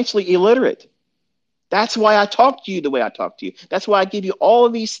financially illiterate. That's why I talk to you the way I talk to you. That's why I give you all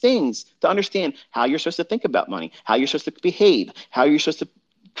of these things to understand how you're supposed to think about money, how you're supposed to behave, how you're supposed to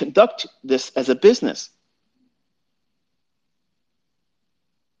conduct this as a business.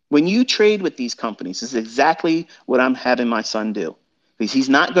 When you trade with these companies, this is exactly what I'm having my son do. Because he's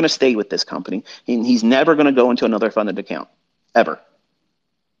not going to stay with this company, and he's never going to go into another funded account, ever.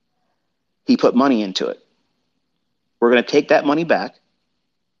 He put money into it. We're going to take that money back.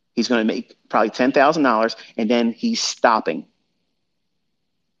 He's going to make probably $10,000, and then he's stopping.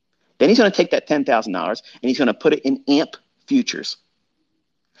 Then he's going to take that $10,000 and he's going to put it in AMP futures.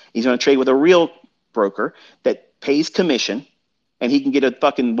 He's going to trade with a real broker that pays commission, and he can get a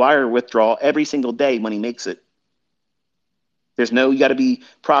fucking wire withdrawal every single day when he makes it. There's no, you got to be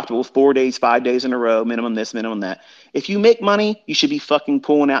profitable 4 days, 5 days in a row, minimum this, minimum that. If you make money, you should be fucking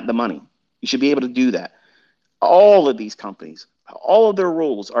pulling out the money. You should be able to do that. All of these companies, all of their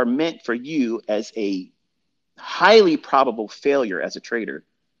rules are meant for you as a highly probable failure as a trader.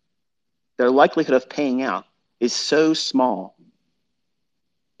 Their likelihood of paying out is so small.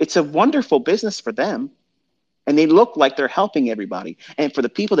 It's a wonderful business for them. And they look like they're helping everybody. And for the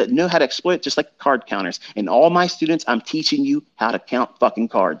people that know how to exploit, just like card counters. And all my students, I'm teaching you how to count fucking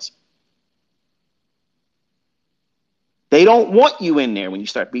cards. They don't want you in there when you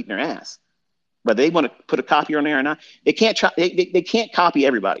start beating their ass. Whether they want to put a copy on there or not, they can't try, they can't copy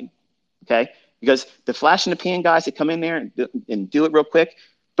everybody. Okay? Because the flash in the pan guys that come in there and do it real quick,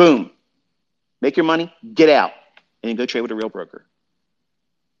 boom, make your money, get out, and then go trade with a real broker.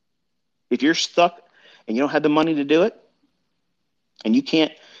 If you're stuck and you don't have the money to do it, and you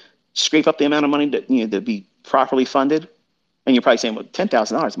can't scrape up the amount of money to be properly funded, and you're probably saying, well,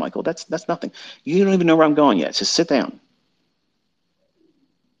 $10,000, Michael, that's nothing. You don't even know where I'm going yet. Just sit down.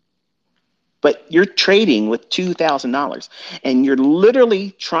 But you're trading with $2,000, and you're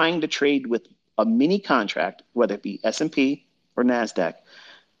literally trying to trade with a mini contract, whether it be S&P or NASDAQ.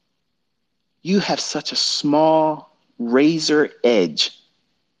 You have such a small razor edge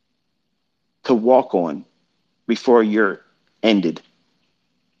to walk on before you're ended,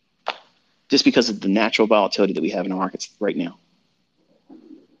 just because of the natural volatility that we have in the markets right now.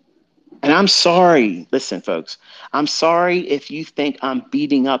 And I'm sorry, listen, folks, I'm sorry if you think I'm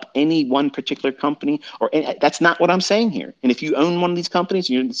beating up any one particular company, that's not what I'm saying here. And if you own one of these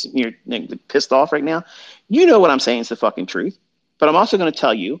companies and you're pissed off right now, you know what I'm saying is the fucking truth. But I'm also going to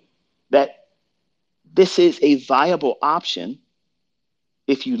tell you that this is a viable option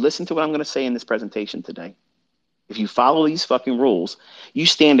if you listen to what I'm going to say in this presentation today. If you follow these fucking rules, you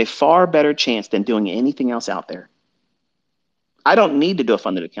stand a far better chance than doing anything else out there. I don't need to do a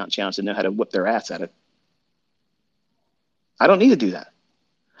funded account challenge to know how to whip their ass at it. I don't need to do that.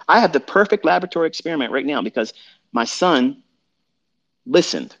 I have the perfect laboratory experiment right now because my son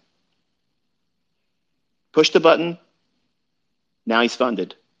listened, pushed the button, now he's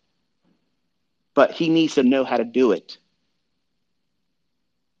funded. But he needs to know how to do it.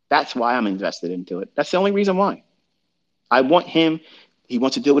 That's why I'm invested into it. That's the only reason why. I want him, he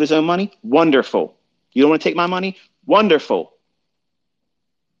wants to do it with his own money? Wonderful. You don't want to take my money? Wonderful.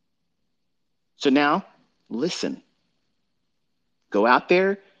 So now, listen. Go out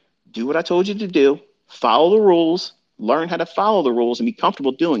there, do what I told you to do, follow the rules, learn how to follow the rules and be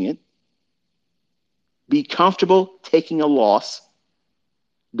comfortable doing it. Be comfortable taking a loss.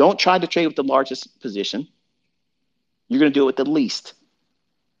 Don't try to trade with the largest position. You're going to do it with the least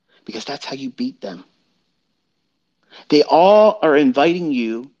because that's how you beat them. They all are inviting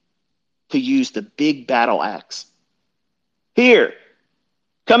you to use the big battle axe. Here,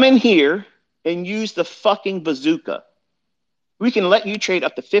 come in here and use the fucking bazooka. We can let you trade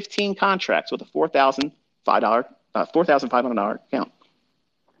up to 15 contracts with a $4,500 account.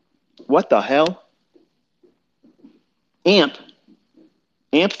 What the hell? AMP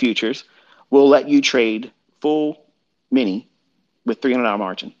futures will let you trade full mini with $300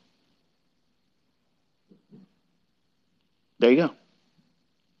 margin. There you go.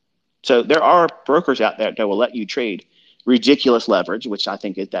 So there are brokers out there that will let you trade ridiculous leverage, which I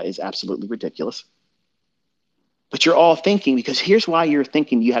think that is absolutely ridiculous. But you're all thinking, because here's why you're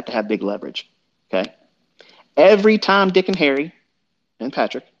thinking you have to have big leverage. Okay. Every time Dick and Harry and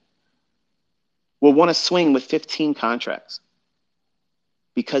Patrick will want to swing with 15 contracts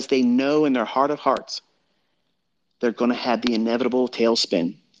because they know in their heart of hearts they're going to have the inevitable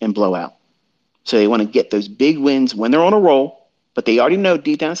tailspin and blowout. So they want to get those big wins when they're on a roll, but they already know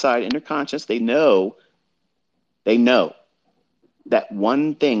deep down inside in their conscience, they know that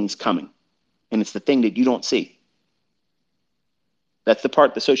one thing's coming, and it's the thing that you don't see. That's the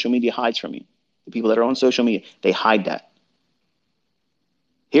part that social media hides from you. The people that are on social media, they hide that.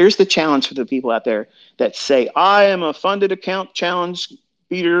 Here's the challenge for the people out there that say, I am a funded account challenge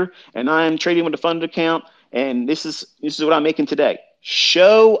beater, and I am trading with a funded account, and this is what I'm making today.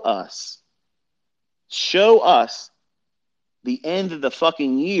 Show us the end of the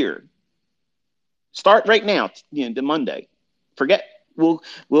fucking year. Start right now, the Monday. Forget, we'll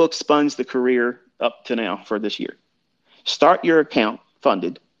expunge the career up to now for this year. Start your account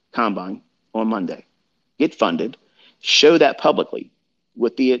funded combine on Monday. Get funded. Show that publicly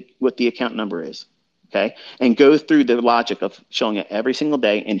what the account number is. Okay. And go through the logic of showing it every single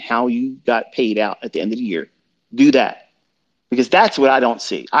day and how you got paid out at the end of the year. Do that. Because that's what I don't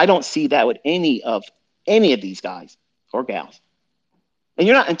see. I don't see that with any of these guys or gals. And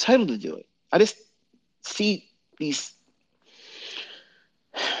you're not entitled to do it. I just see these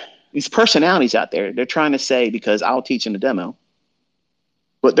personalities out there. They're trying to say, because I'll teach in the demo,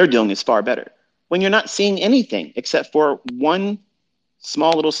 what they're doing is far better. When you're not seeing anything except for one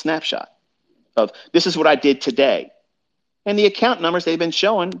small little snapshot of this is what I did today. And the account numbers they've been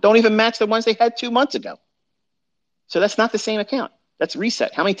showing don't even match the ones they had 2 months ago. So that's not the same account. That's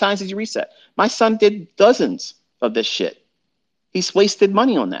reset. How many times did you reset? My son did dozens of this shit. He's wasted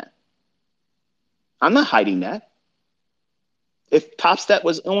money on that. I'm not hiding that. If Top Step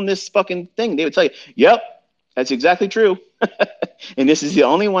was on this fucking thing, they would tell you, yep, that's exactly true. And this is the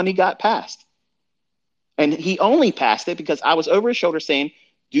only one he got past. And he only passed it because I was over his shoulder saying,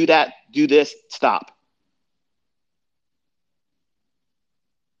 do that, do this, stop.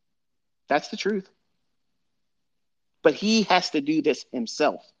 That's the truth. But he has to do this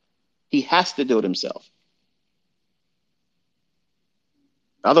himself. He has to do it himself.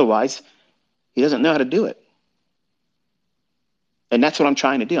 Otherwise, he doesn't know how to do it. And that's what I'm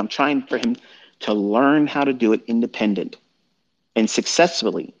trying to do. I'm trying for him to learn how to do it independent and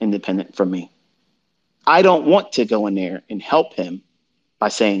successfully independent from me. I don't want to go in there and help him by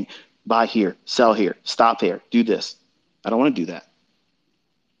saying, buy here, sell here, stop here, do this. I don't want to do that.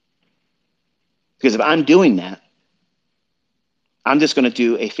 Because if I'm doing that, I'm just going to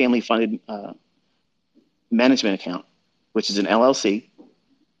do a family funded management account, which is an LLC.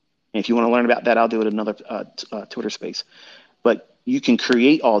 And if you want to learn about that, I'll do it in another Twitter space. But you can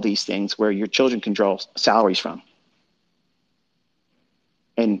create all these things where your children can draw salaries from.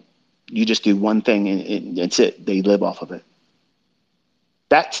 And you just do one thing and that's it. They live off of it.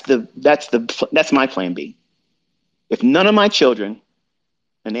 That's my plan B. If none of my children,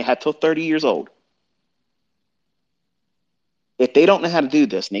 and they have till 30 years old, if they don't know how to do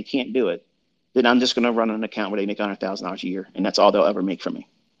this and they can't do it, then I'm just going to run an account where they make $100,000 a year, and that's all they'll ever make from me.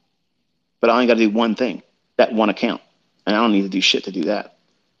 But I only got to do one thing, that one account, and I don't need to do shit to do that.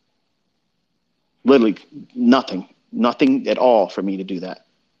 Literally nothing at all for me to do that.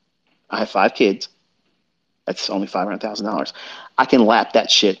 I have 5 kids. That's only $500,000. I can lap that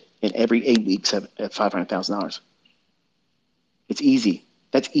shit in every 8 weeks at $500,000. It's easy.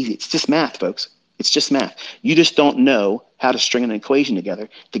 That's easy. It's just math, folks. It's just math. You just don't know how to string an equation together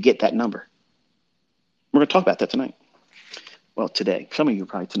to get that number. We're going to talk about that tonight. Well, today. Some of you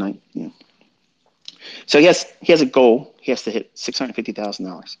probably tonight. Yeah. So he has a goal. He has to hit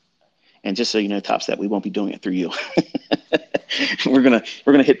 $650,000. And just so you know, Top Step, we won't be doing it through you. we're gonna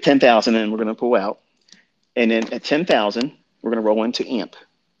hit 10,000 and we're gonna pull out. And then at 10,000, we're gonna roll into AMP.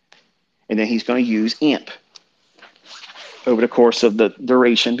 And then he's gonna use AMP over the course of the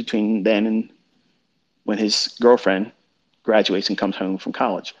duration between then and when his girlfriend graduates and comes home from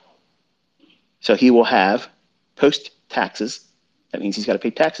college. So he will have post taxes. That means he's got to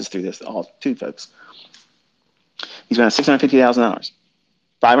pay taxes through this, all too, folks. He's going to have $650,000.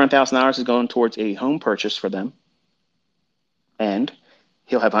 $500,000 is going towards a home purchase for them, and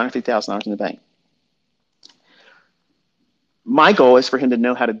he'll have $150,000 in the bank. My goal is for him to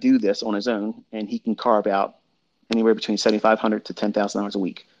know how to do this on his own, and he can carve out anywhere between $7,500 to $10,000 a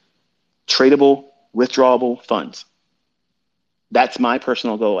week. Tradable, withdrawable funds. That's my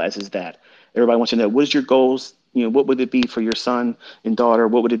personal goal, as is that. Everybody wants to know, what is your goals? What would it be for your son and daughter?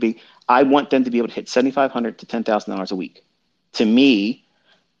 What would it be? I want them to be able to hit $7,500 to $10,000 a week. To me,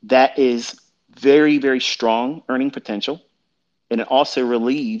 that is very, very strong earning potential. And it also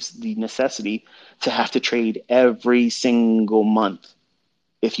relieves the necessity to have to trade every single month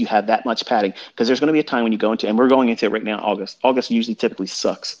if you have that much padding. Because there's going to be a time when you go into, and we're going into it right now, August. August usually typically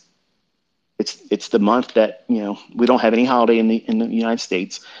sucks. It's the month that, we don't have any holiday in the United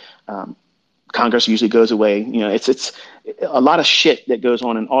States. Congress usually goes away. It's a lot of shit that goes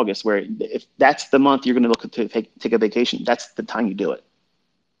on in August. Where if that's the month you're going to look to take a vacation, that's the time you do it.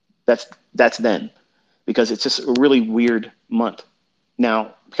 That's then, because it's just a really weird month.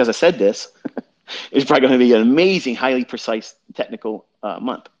 Now, because I said this, it's probably going to be an amazing, highly precise technical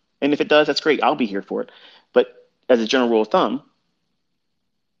month. And if it does, that's great. I'll be here for it. But as a general rule of thumb,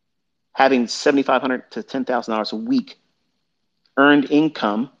 having $7,500 to $10,000 a week earned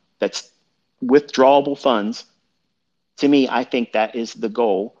income that's withdrawable funds, to me, I think that is the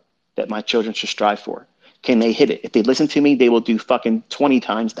goal that my children should strive for. Can they hit it? If they listen to me, they will do fucking 20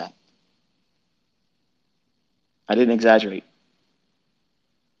 times that. I didn't exaggerate.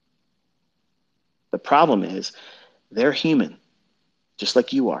 The problem is they're human, just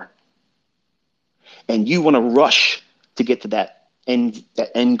like you are. And you want to rush to get to that end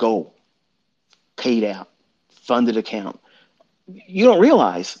goal, paid out, funded account. You don't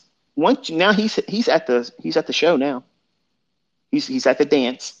realize now he's at the show now. He's at the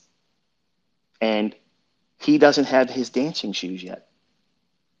dance, and he doesn't have his dancing shoes yet.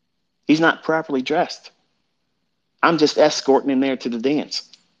 He's not properly dressed. I'm just escorting him there to the dance.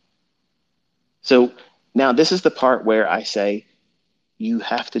 So now this is the part where I say, you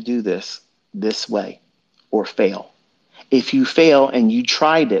have to do this way or fail. If you fail and you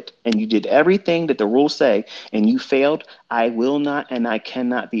tried it and you did everything that the rules say and you failed, I will not and I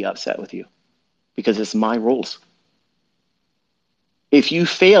cannot be upset with you because it's my rules. If you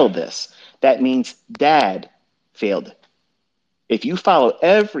fail this, that means dad failed it. If you follow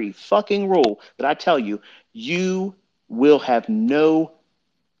every fucking rule that I tell you, you will have no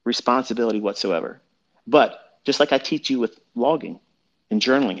responsibility whatsoever. But just like I teach you with logging and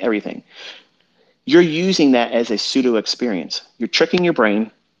journaling, everything, you're using that as a pseudo experience. You're tricking your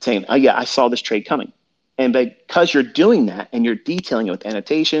brain saying, oh yeah, I saw this trade coming. And because you're doing that and you're detailing it with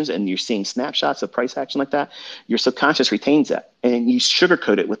annotations and you're seeing snapshots of price action like that, your subconscious retains that and you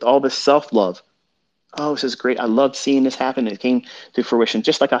sugarcoat it with all this self-love. Oh, this is great. I loved seeing this happen. It came to fruition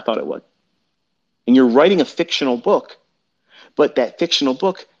just like I thought it would. And you're writing a fictional book, but that fictional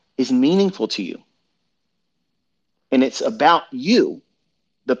book is meaningful to you. And it's about you,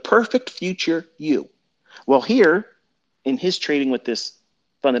 the perfect future you. Well, here in his trading with this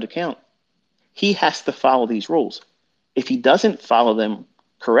funded account, he has to follow these rules. If he doesn't follow them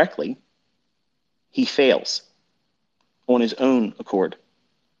correctly, he fails on his own accord.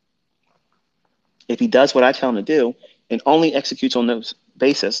 If he does what I tell him to do and only executes on those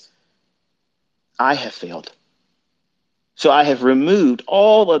basis, I have failed. So I have removed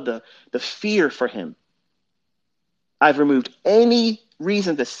all of the fear for him. I've removed any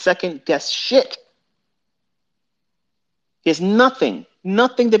reason to second guess shit. He has nothing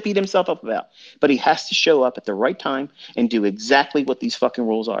to beat himself up about. But he has to show up at the right time and do exactly what these fucking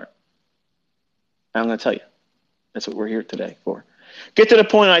rules are. I'm going to tell you. That's what we're here today for. Get to the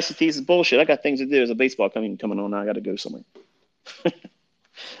point, ICTs is bullshit. I got things to do. There's a baseball coming on. I got to go somewhere.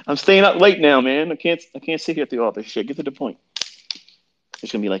 I'm staying up late now, man. I can't sit here through all this shit. Get to the point.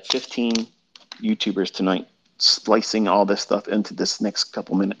 There's going to be like 15 YouTubers tonight splicing all this stuff into this next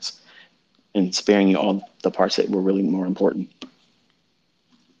couple minutes and sparing you all the parts that were really more important.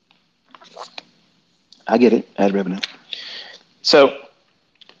 I get it. Ad revenue. So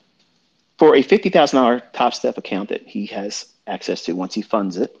for a $50,000 Top Step account that he has access to once he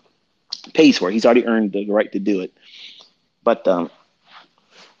funds it, pays for it. He's already earned the right to do it. But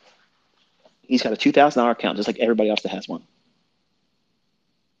he's got a $2,000 account just like everybody else that has one.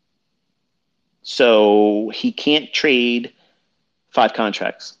 So he can't trade 5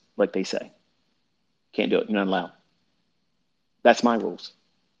 contracts like they say. Can't do it. You're not allowed. That's my rules.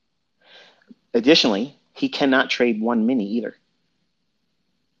 Additionally, he cannot trade 1 mini either.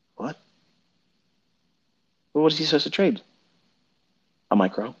 What? Well, what is he supposed to trade? A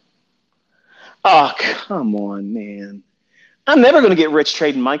micro. Oh, come on, man. I'm never going to get rich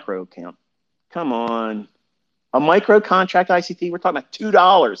trading micro account. Come on. A micro contract ICT, we're talking about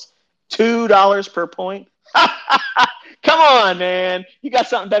 $2. $2 per point. Come on, man. You got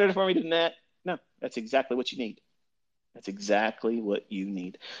something better for me than that? No, that's exactly what you need. That's exactly what you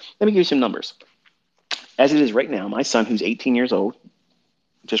need. Let me give you some numbers. As it is right now, my son, who's 18 years old,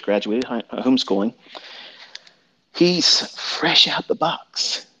 just graduated homeschooling, he's fresh out the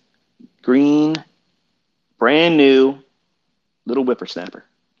box green, brand new little whippersnapper.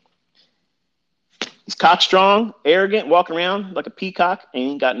 He's cock strong, arrogant, walking around like a peacock, and he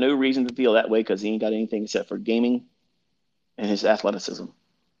ain't got no reason to feel that way because he ain't got anything except for gaming and his athleticism.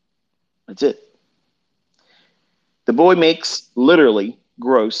 That's it. The boy makes literally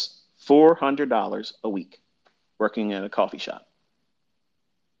gross $400 a week working at a coffee shop.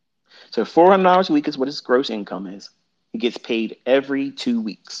 So $400 a week is what his gross income is. He gets paid every 2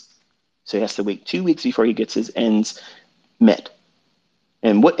 weeks. So he has to wait 2 weeks before he gets his ends met.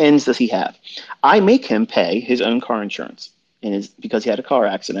 And what ends does he have? I make him pay his own car insurance. And because he had a car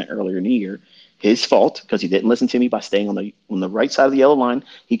accident earlier in the year, his fault, because he didn't listen to me by staying on the right side of the yellow line,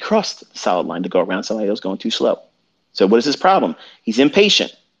 he crossed the solid line to go around somebody that was going too slow. So what is his problem? He's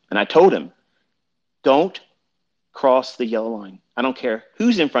impatient. And I told him, don't cross the yellow line. I don't care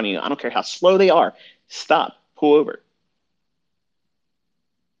who's in front of you. I don't care how slow they are. Stop. Pull over.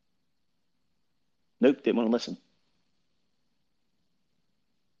 Nope, didn't want to listen.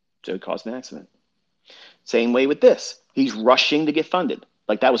 So it caused an accident. Same way with this. He's rushing to get funded.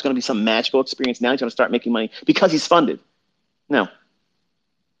 Like that was going to be some magical experience. Now he's going to start making money because he's funded. No.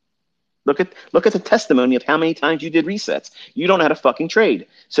 Look at the testimony of how many times you did resets. You don't know how to fucking trade.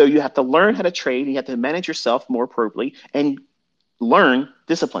 So you have to learn how to trade. You have to manage yourself more appropriately and learn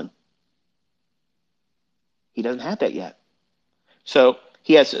discipline. He doesn't have that yet. So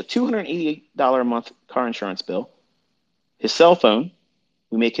he has a $288 a month car insurance bill. His cell phone,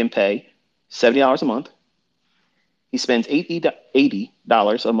 we make him pay $70 a month. He spends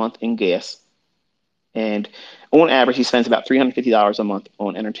 $80 a month in gas. And on average, he spends about $350 a month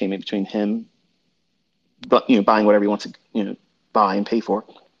on entertainment between him, but buying whatever he wants to buy and pay for.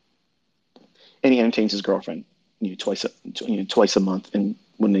 And he entertains his girlfriend twice a month, and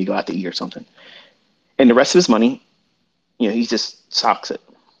when they go out to eat or something. And the rest of his money, he just socks it.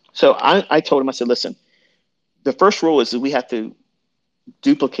 So I told him, I said, listen, the first rule is that we have to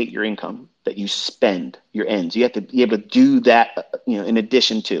duplicate your income that you spend, your ends. You have to be able to do that, in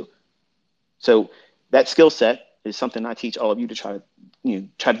addition to. So that skill set is something I teach all of you to try to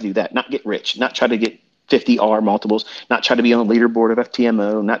do that, not get rich, not try to get 50 R multiples, not try to be on the leaderboard of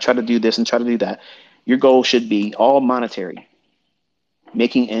FTMO, not try to do this and try to do that. Your goal should be all monetary,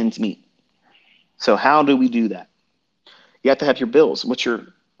 making ends meet. So how do we do that? You have to have your bills. What's your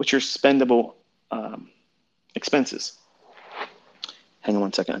spendable expenses? Hang on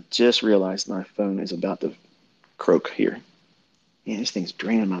one second. I just realized my phone is about to croak here. Man, this thing's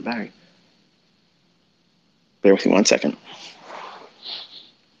draining my battery. Bear with me 1 second.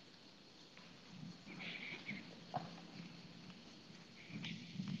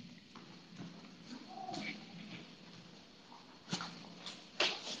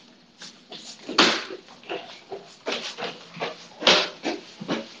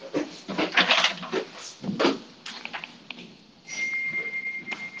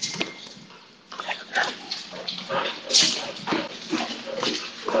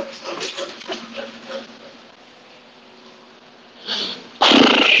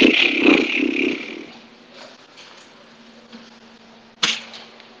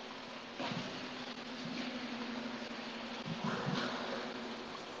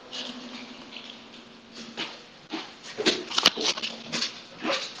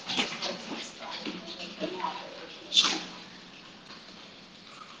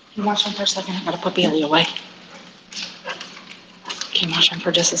 Can you watch him for a second? I gotta put Bailey away. Can you watch him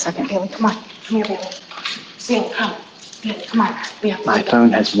for just a second? Bailey, come on. Come here, Bailey. Bailey, come. Bailey, come on. My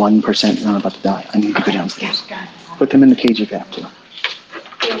phone has 1%, and I'm about to die. I need to go downstairs. Put them in the cage if you have to.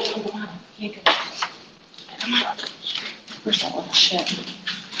 Bailey, come on. Come on. Where's that little shit?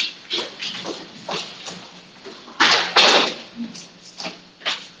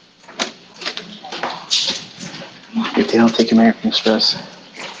 If they don't take American Express,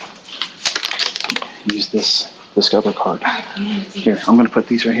 use this Discover card. Here, I'm going to put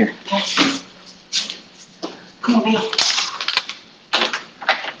these right here. Come on, Bailey.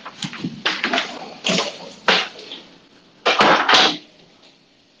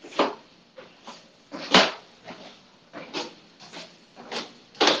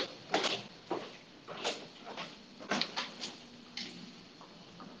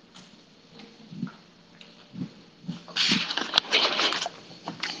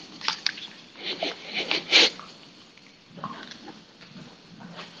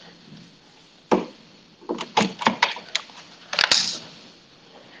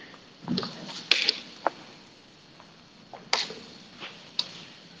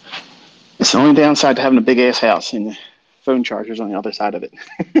 It's the only downside to having a big ass house, and the phone charger's on the other side of it.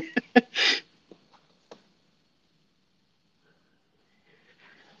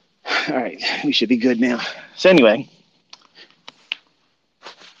 All we should be good now. So anyway,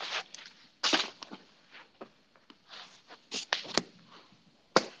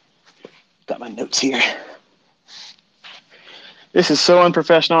 got my notes here. This is so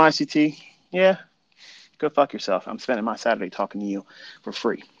unprofessional, ICT. Yeah, go fuck yourself. I'm spending my Saturday talking to you for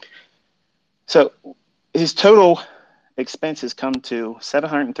free. So his total expenses come to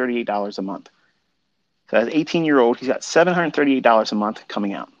 $738 a month. So as an 18-year-old, he's got $738 a month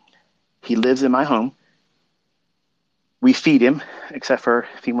coming out. He lives in my home. We feed him, except for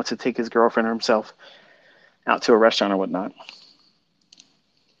if he wants to take his girlfriend or himself out to a restaurant or whatnot.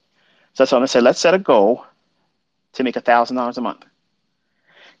 So that's what I'm going to say. Let's set a goal to make $1,000 a month.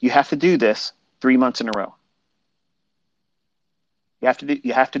 You have to do this 3 months in a row. You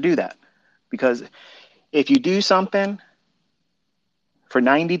have to do that, because if you do something for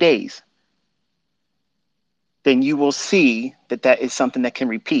 90 days, then you will see that that is something that can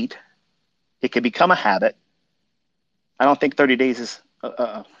repeat. It can become a habit. I don't think 30 days is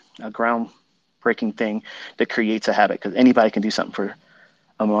a groundbreaking thing that creates a habit, because anybody can do something for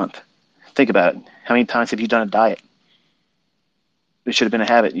a month. Think about it. How many times have you done a diet? It should have been a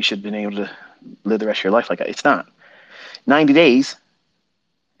habit. You should have been able to live the rest of your life like that. It's not. 90 days,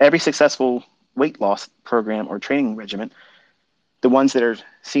 every successful weight loss program or training regimen, the ones that are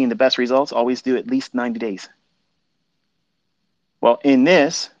seeing the best results always do at least 90 days. Well, in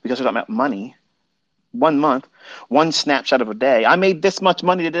this, because we're talking about money, 1 month, one snapshot of a day, I made this much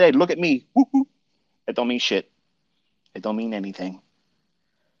money today. Look at me. Woo-hoo. It don't mean shit. It don't mean anything.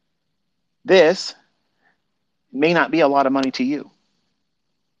 This may not be a lot of money to you.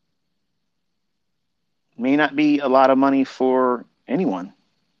 It may not be a lot of money for anyone.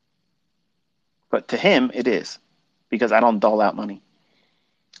 But to him, it is, because I don't dole out money.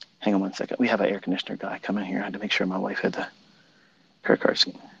 Hang on 1 second. We have an air conditioner guy come in here. I had to make sure my wife had the credit card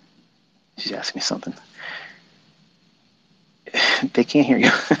scheme. She's asking me something. They can't hear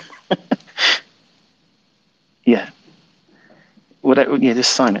you. Yeah. Yeah,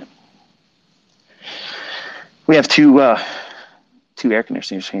 just sign it. We have two air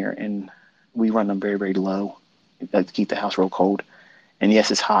conditioners here, and we run them very, very low to keep the house real cold. And yes,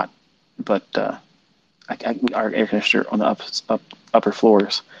 it's hot, but our air conditioner on the upper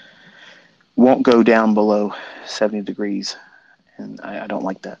floors won't go down below 70 degrees, and I don't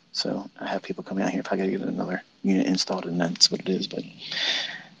like that. So I have people coming out here if I got to get another unit installed, and that's what it is. But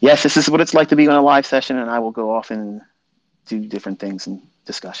yes, this is what it's like to be on a live session, and I will go off and do different things and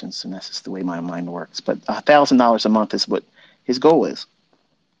discussions, and that's just the way my mind works. But $1,000 a month is what his goal is.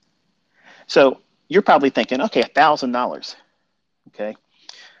 So you're probably thinking, okay, $1,000. Okay.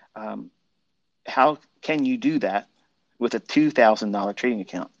 How can you do that with a $2,000 trading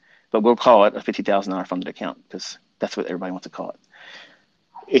account? But we'll call it a $50,000 funded account, because that's what everybody wants to call it.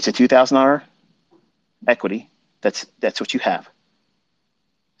 It's a $2,000 equity. That's what you have.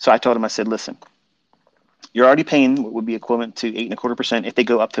 So I told him, I said, listen, you're already paying what would be equivalent to 8.25% if they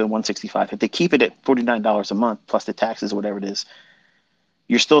go up to 165. If they keep it at $49 a month plus the taxes or whatever it is,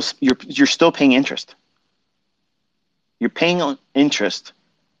 you're still paying interest. You're paying on interest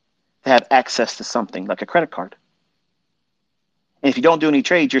to have access to something like a credit card. And if you don't do any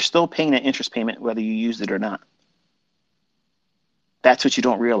trades, you're still paying an interest payment whether you use it or not. That's what you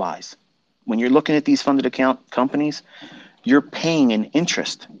don't realize. When you're looking at these funded account companies, you're paying an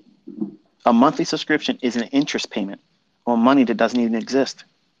interest. A monthly subscription is an interest payment on money that doesn't even exist.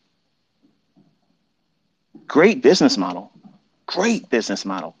 Great business model. Great business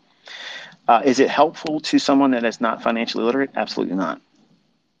model. Is it helpful to someone that is not financially literate? Absolutely not.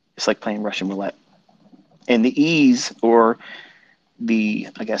 It's like playing Russian roulette. And the ease, or the,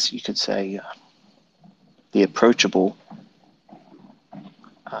 I guess you could say, the approachable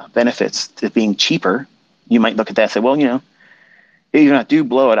benefits to being cheaper, you might look at that and say, well, even if I do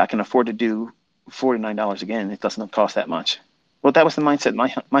blow it, I can afford to do $49 again. It doesn't cost that much. Well, that was the mindset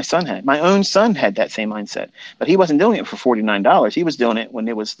my son had. My own son had that same mindset, but he wasn't doing it for $49. He was doing it when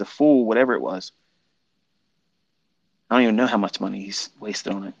it was the full whatever it was. I don't even know how much money he's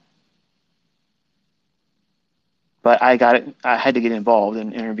wasted on it. But I had to get involved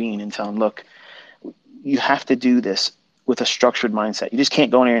and intervene and tell him, look, you have to do this with a structured mindset. You just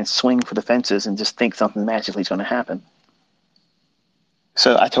can't go in there and swing for the fences and just think something magically is going to happen.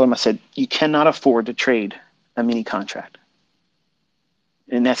 So I told him, I said, you cannot afford to trade a mini contract.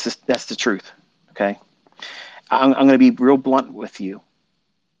 And that's the truth, okay? I'm going to be real blunt with you.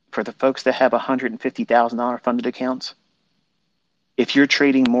 For the folks that have $150,000 funded accounts, if you're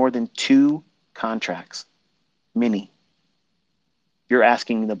trading more than 2 contracts, mini, you're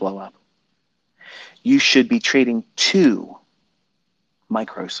asking to blow up. You should be trading 2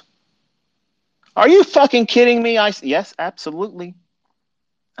 micros. Are you fucking kidding me? Yes, absolutely.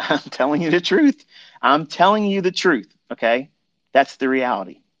 I'm telling you the truth. I'm telling you the truth. Okay. That's the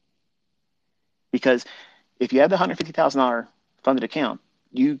reality. Because if you have the $150,000 funded account,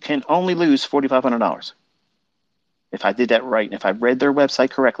 you can only lose $4,500. If I did that right, and if I read their website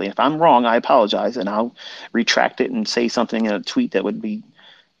correctly, if I'm wrong, I apologize and I'll retract it and say something in a tweet that would be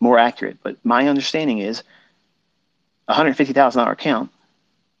more accurate. But my understanding is a $150,000 account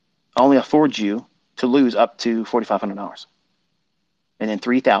only affords you to lose up to $4,500, and then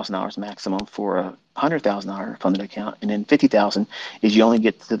 $3,000 maximum for a $100,000 funded account, and then $50,000 is you only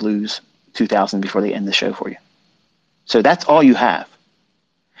get to lose $2,000 before they end the show for you. So that's all you have.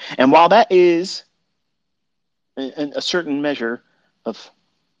 And while that is a certain measure of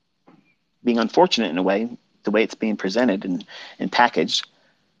being unfortunate in a way, the way it's being presented and packaged,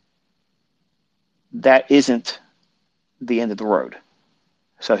 that isn't the end of the road.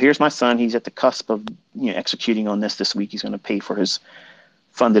 So here's my son. He's at the cusp of executing on this week. He's going to pay for his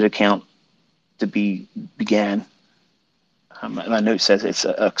funded account to be began. My note says it's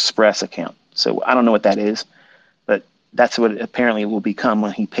an express account. So I don't know what that is, but that's what it apparently will become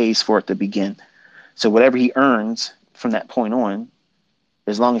when he pays for it to begin. So whatever he earns from that point on,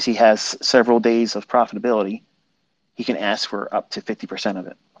 as long as he has several days of profitability, he can ask for up to 50% of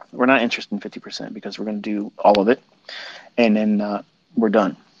it. We're not interested in 50% because we're going to do all of it, and then we're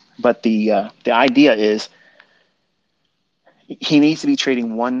done. But the idea is he needs to be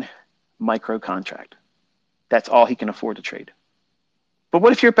trading one micro contract. That's all he can afford to trade. But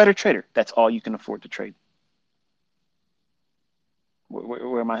what if you're a better trader? That's all you can afford to trade.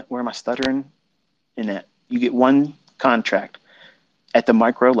 Where am I stuttering in that? You get one contract at the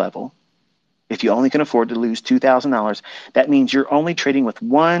micro level. If you only can afford to lose $2,000, that means you're only trading with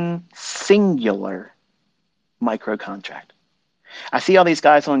one singular micro contract. I see all these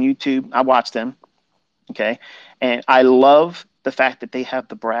guys on YouTube. I watch them, okay? And I love the fact that they have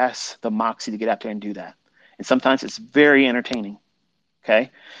the brass, the moxie to get out there and do that. And sometimes it's very entertaining, okay?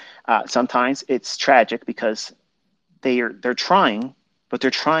 Sometimes it's tragic because they're trying, but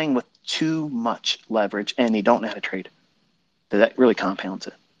they're trying with too much leverage and they don't know how to trade. That really compounds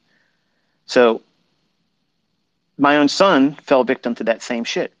it. So my own son fell victim to that same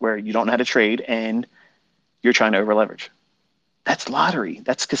shit where you don't know how to trade and you're trying to over leverage. That's lottery.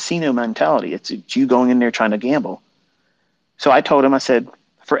 That's casino mentality. It's you going in there trying to gamble. So I told him, I said,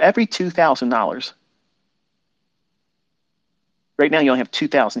 for every $2,000, right now you only have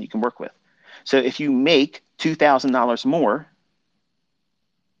 $2,000 you can work with. So if you make $2,000 more,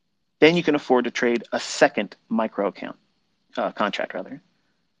 then you can afford to trade a second micro account, contract rather.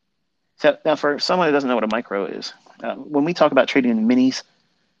 So now for someone who doesn't know what a micro is, when we talk about trading in minis,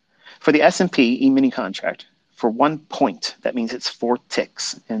 for the S&P E-mini contract, for 1 point, that means it's 4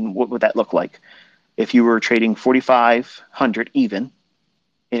 ticks. And what would that look like? If you were trading 4,500 even,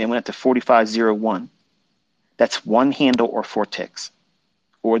 and it went up to 4,501, that's one handle or 4 ticks,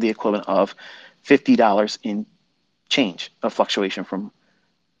 or the equivalent of $50 in change of fluctuation from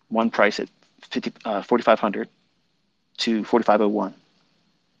one price at 4,500 to 4,501.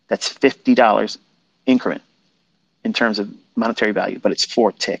 That's $50 increment in terms of monetary value, but it's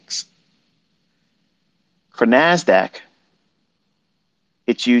 4 ticks. For NASDAQ,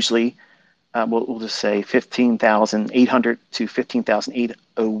 it's usually, we'll just say 15,800 to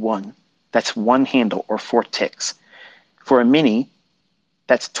 15,801. That's one handle or 4 ticks. For a mini,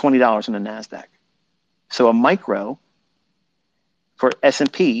 that's $20 in the NASDAQ. So a micro, for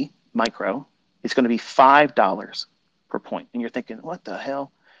S&P micro, it's going to be $5 per point. And you're thinking, what the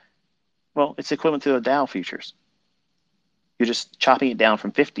hell? Well, it's equivalent to the Dow futures. You're just chopping it down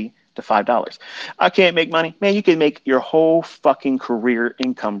from 50 to $5. I can't make money. Man, you can make your whole fucking career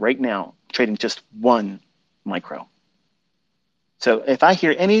income right now trading just one micro. So if I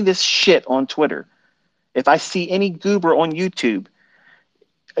hear any of this shit on Twitter, if I see any goober on YouTube,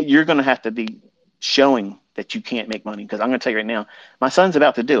 you're going to have to be showing that you can't make money, because I'm going to tell you right now, my son's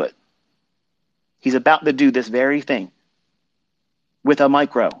about to do it. He's about to do this very thing with a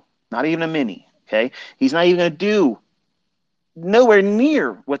micro, not even a mini, okay? He's not even going to do nowhere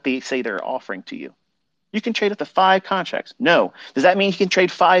near what they say they're offering to you. You can trade up to 5 contracts. No. Does that mean he can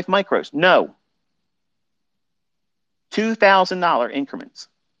trade 5 micros? No. $2,000 increments.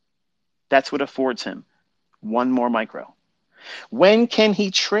 That's what affords him one more micro. When can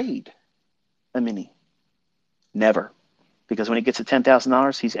he trade a mini? Never. Because when he gets to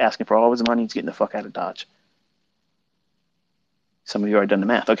 $10,000, he's asking for all his money. He's getting the fuck out of Dodge. Some of you already done the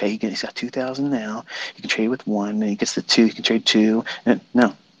math. Okay, he's got 2,000 now. He can trade with 1. And he gets to 2. He can trade 2.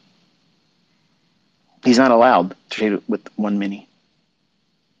 No. He's not allowed to trade with 1 mini.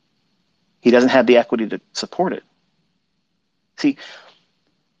 He doesn't have the equity to support it. See,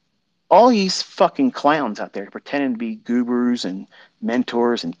 all these fucking clowns out there pretending to be gurus and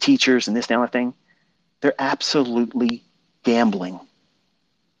mentors and teachers and this and that thing, they're absolutely gambling.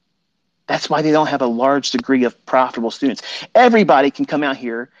 That's why they don't have a large degree of profitable students. Everybody can come out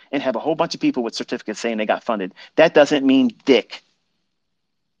here and have a whole bunch of people with certificates saying they got funded. That doesn't mean dick.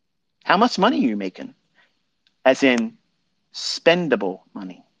 How much money are you making? As in spendable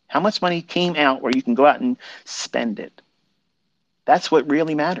money. How much money came out where you can go out and spend it? That's what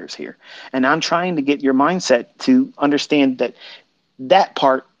really matters here. And I'm trying to get your mindset to understand that that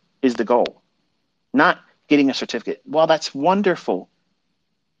part is the goal, not getting a certificate. While that's wonderful,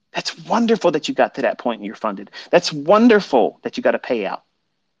 that you got to that point and you're funded. That's wonderful that you got a payout.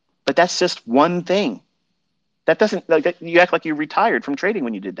 But that's just one thing. That doesn't, like, you act like you retired from trading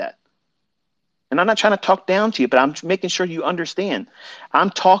when you did that. And I'm not trying to talk down to you, but I'm making sure you understand. I'm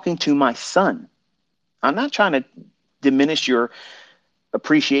talking to my son. I'm not trying to diminish your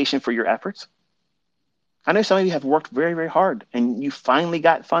appreciation for your efforts. I know some of you have worked very, very hard and you finally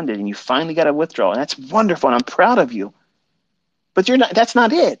got funded and you finally got a withdrawal. And that's wonderful. And I'm proud of you. But that's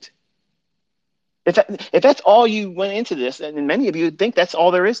not it. If that's all you went into this, and many of you think that's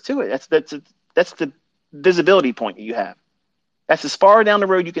all there is to it, that's the visibility point that you have. That's as far down the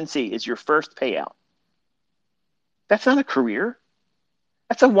road you can see is your first payout. That's not a career.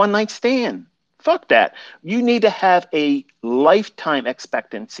 That's a one-night stand. Fuck that. You need to have a lifetime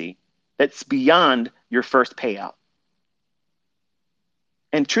expectancy that's beyond your first payout.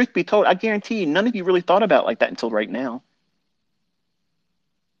 And truth be told, I guarantee you, none of you really thought about it like that until right now.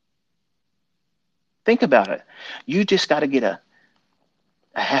 Think about it. You just got to get a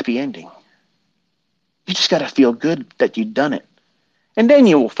happy ending. You just got to feel good that you've done it. And then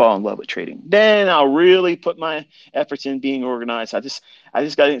you will fall in love with trading. Then I'll really put my efforts in being organized. I just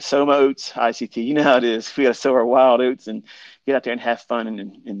got to sow my oats, ICT. You know how it is. We got to sow our wild oats and get out there and have fun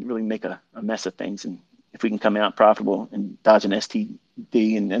and really make a mess of things. And if we can come out profitable and dodge an STD,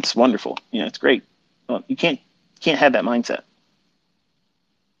 and it's wonderful. It's great. Well, you can't have that mindset.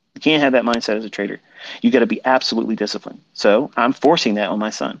 You can't have that mindset as a trader. You got to be absolutely disciplined. So I'm forcing that on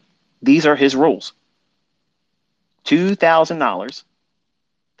my son. These are his rules. $2,000.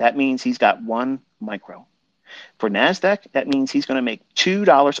 That means he's got one micro. For NASDAQ, that means he's going to make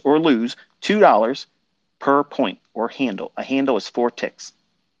 $2 or lose $2 per point or handle. A handle is 4 ticks.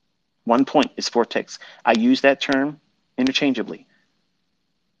 1 point is 4 ticks. I use that term interchangeably.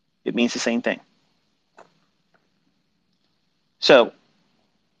 It means the same thing. So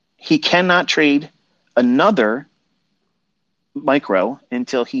he cannot trade another micro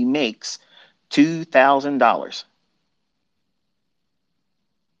until he makes $2,000.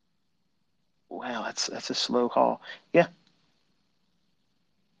 Wow, that's a slow haul. Yeah.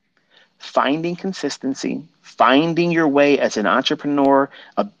 Finding consistency, finding your way as an entrepreneur,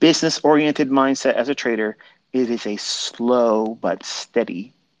 a business-oriented mindset as a trader, it is a slow but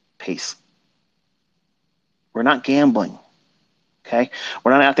steady pace. We're not gambling, okay?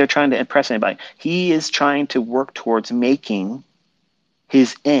 We're not out there trying to impress anybody. He is trying to work towards making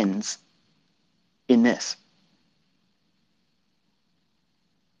his ends in this.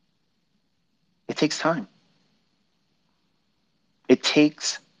 It takes time. It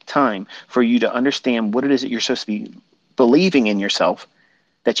takes time for you to understand what it is that you're supposed to be believing in yourself,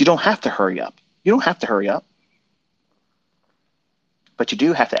 that you don't have to hurry up. You don't have to hurry up. But you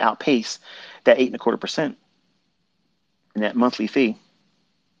do have to outpace that 8.25% in that monthly fee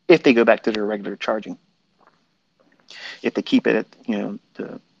if they go back to their regular charging. If they keep it at,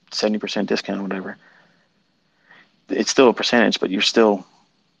 the 70% discount or whatever, it's still a percentage, but you're still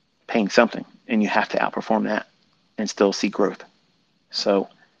paying something, and you have to outperform that and still see growth. So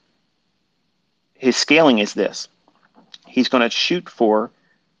his scaling is this. He's going to shoot for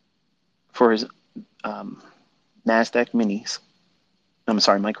his NASDAQ minis. I'm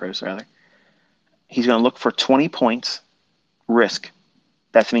sorry, micros rather. He's going to look for 20 points risk.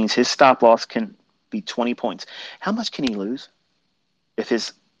 That means his stop loss can be 20 points. How much can he lose if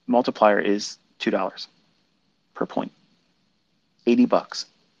his multiplier is $2 per point? $80.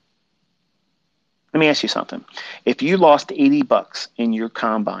 Let me ask you something. If you lost $80 in your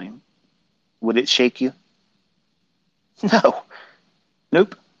combine, would it shake you? No.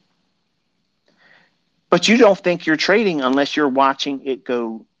 Nope. But you don't think you're trading unless you're watching it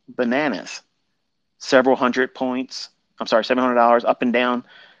go bananas. Several hundred points. I'm sorry, $700 up and down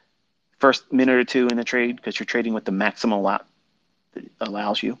first minute or two in the trade because you're trading with the maximum lot that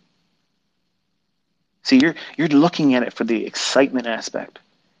allows you. See, you're looking at it for the excitement aspect.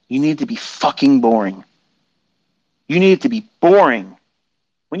 You need to be fucking boring. You need it to be boring.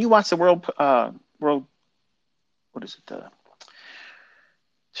 When you watch the world, what is it?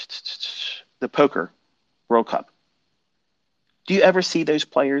 The poker World Cup. Do you ever see those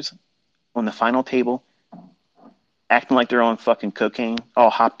players on the final table acting like they're on fucking cocaine, all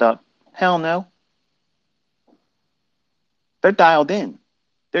hopped up? Hell no. They're dialed in.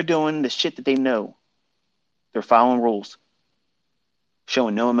 They're doing the shit that they know. They're following rules,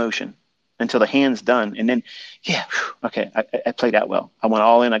 showing no emotion until the hand's done. And then, yeah, okay, I played out well. I went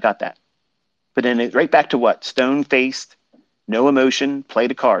all in. I got that. But then right back to what? Stone-faced, no emotion, play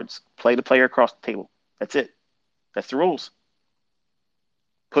the cards, play the player across the table. That's it. That's the rules.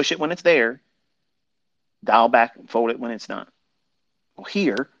 Push it when it's there, dial back and fold it when it's not. Well,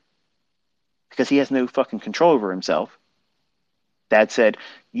 here, because he has no fucking control over himself, Dad said,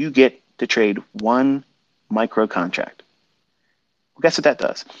 you get to trade one micro contract. Well, guess what that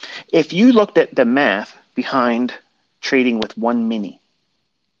does? If you looked at the math behind trading with one mini,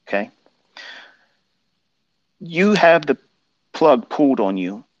 okay, you have the plug pulled on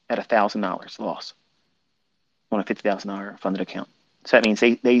you at $1,000 loss on a $50,000 funded account. So that means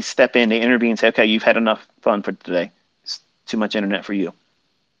they step in, they intervene and say, okay, you've had enough fun for today. It's too much internet for you.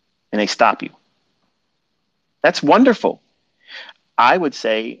 And they stop you. That's wonderful. I would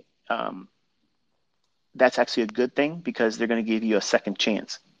say that's actually a good thing because they're going to give you a second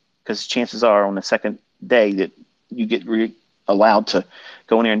chance. Because chances are on the second day that you get allowed to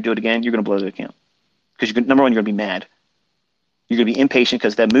go in there and do it again, you're going to blow the account. Because number one, you're going to be mad. You're going to be impatient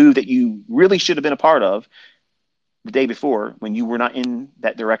because that move that you really should have been a part of the day before when you were not in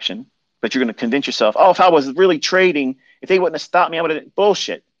that direction, but you're going to convince yourself, oh, if I was really trading, if they wouldn't have stopped me, I would have,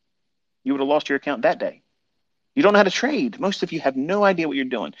 bullshit. You would have lost your account that day. You don't know how to trade. Most of you have no idea what you're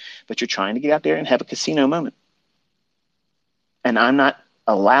doing, but you're trying to get out there and have a casino moment. And I'm not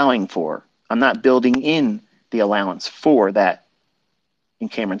I'm not building in the allowance for that in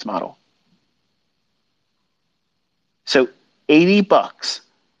Cameron's model. So $80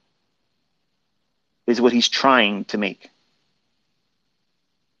 is what he's trying to make.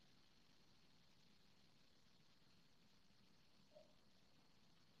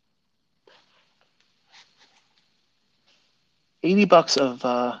 $80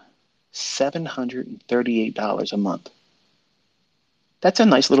 of $738 a month. That's a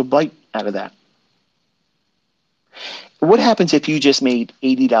nice little bite out of that. What happens if you just made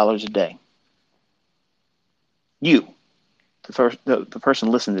 $80 a day? You, the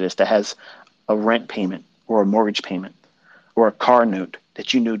person listening to this that has a rent payment or a mortgage payment or a car note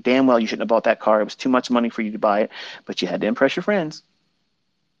that you knew damn well you shouldn't have bought that car. It was too much money for you to buy it, but you had to impress your friends.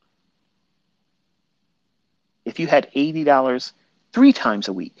 If you had $80 3 times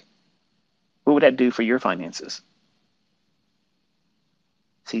a week, what would that do for your finances?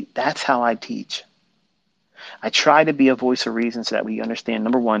 See, that's how I teach. I try to be a voice of reason so that we understand,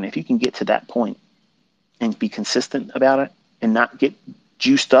 number one, if you can get to that point and be consistent about it and not get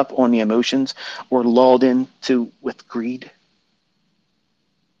juiced up on the emotions or lulled into with greed.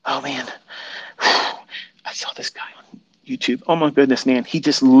 Oh, man, I saw this guy on YouTube. Oh, my goodness, man. He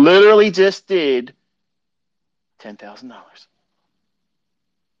just literally just did $10,000.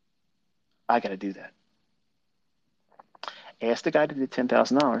 I got to do that. Ask the guy that did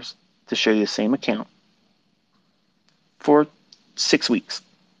 $10,000 to show you the same account for 6 weeks.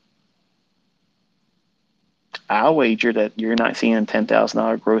 I'll wager that you're not seeing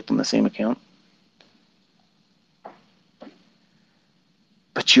 $10,000 growth on the same account.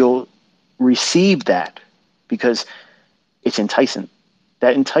 But you'll receive that because it's enticing.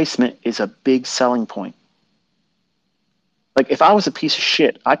 That enticement is a big selling point. Like if I was a piece of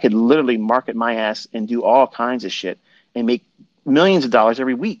shit, I could literally market my ass and do all kinds of shit and make millions of dollars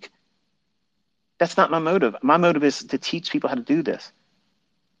every week. That's not my motive. My motive is to teach people how to do this.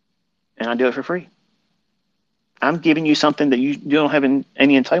 And I do it for free. I'm giving you something that you don't have any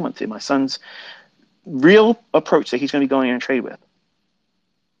entitlement to. My son's real approach that he's going to be going in and trade with.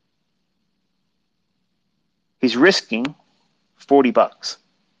 He's risking $40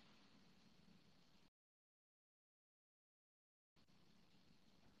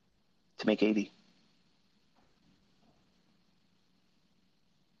 to make 80.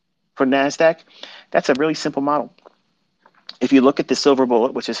 For NASDAQ, that's a really simple model. If you look at the silver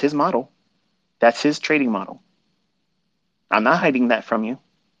bullet, which is his model, that's his trading model. I'm not hiding that from you.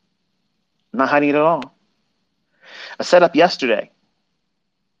 I'm not hiding it at all. I set up yesterday.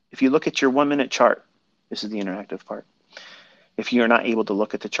 If you look at your 1 minute chart, this is the interactive part. If you're not able to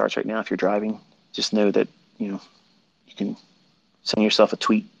look at the charts right now, if you're driving, just know that you can send yourself a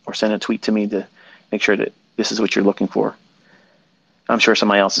tweet or send a tweet to me to make sure that this is what you're looking for. I'm sure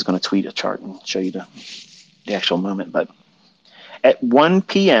somebody else is going to tweet a chart and show you the actual moment. But At 1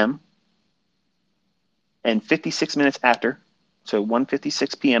 p.m. and 56 minutes after, so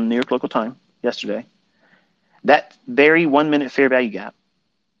 1:56 p.m. New York local time yesterday, that very 1 minute fair value gap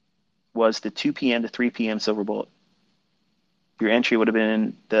was the 2 p.m. to 3 p.m. silver bullet. Your entry would have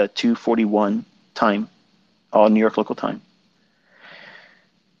been the 2:41 time, all New York local time.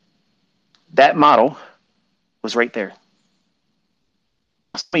 That model was right there.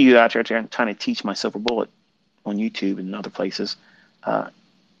 Some of you out there trying to teach my silver bullet on YouTube and other places,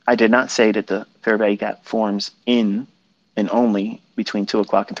 I did not say that the fair value gap forms in and only between 2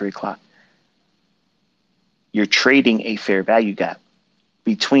 o'clock and 3 o'clock. You're trading a fair value gap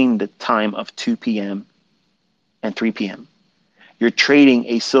between the time of 2 p.m. and 3 p.m. You're trading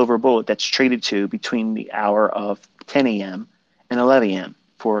a silver bullet that's traded to between the hour of 10 a.m. and 11 a.m.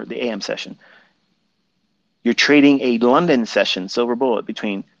 for the AM session. You're trading a London session silver bullet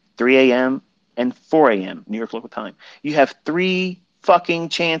between 3 a.m. and 4 a.m. New York local time. You have 3 fucking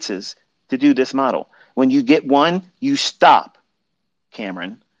chances to do this model. When you get one, you stop,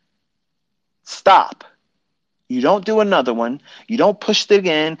 Cameron. Stop. You don't do another one. You don't push it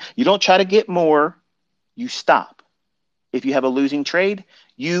again. You don't try to get more. You stop. If you have a losing trade,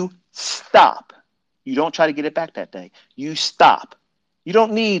 you stop. You don't try to get it back that day. You stop. You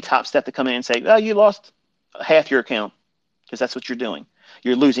don't need Top Step to come in and say, oh, you lost half your account, because that's what you're doing.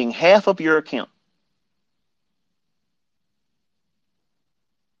 You're losing half of your account.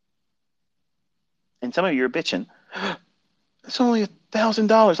 And some of you are bitching. It's only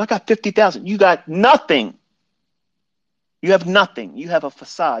 $1,000. I got 50,000. You got nothing. You have nothing. You have a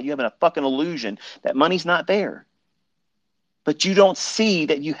facade. You have a fucking illusion that money's not there. But you don't see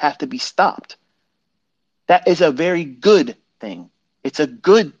that you have to be stopped. That is a very good thing. It's a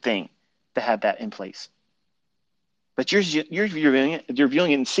good thing to have that in place. But you're viewing it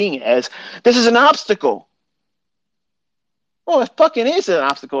and seeing it as, this is an obstacle. Well, it fucking is an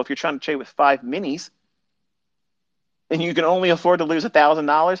obstacle if you're trying to trade with 5 minis and you can only afford to lose $1,000.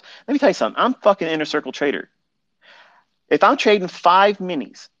 Let me tell you something. I'm fucking inner circle trader. If I'm trading 5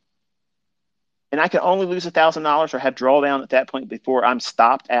 minis and I can only lose $1,000 or have drawdown at that point before I'm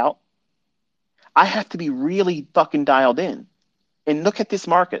stopped out, I have to be really fucking dialed in. And look at this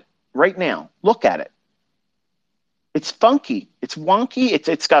market right now. Look at it. It's funky. It's wonky.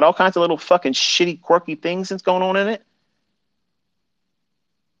 It's got all kinds of little fucking shitty, quirky things that's going on in it.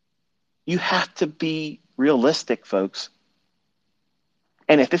 You have to be realistic, folks.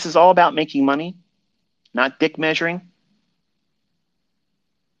 And if this is all about making money, not dick measuring,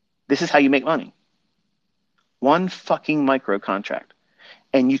 this is how you make money. One fucking micro contract.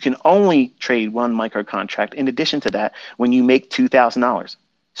 And you can only trade one micro contract in addition to that when you make $2,000.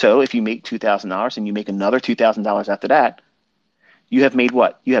 So if you make $2,000 and you make another $2,000 after that, you have made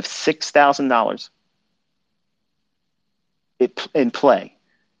what? You have $6,000 in play.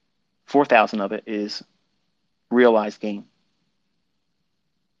 4,000 of it is realized gain.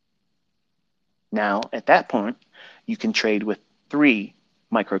 Now, at that point, you can trade with 3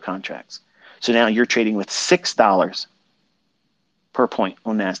 micro contracts. So now you're trading with $6 per point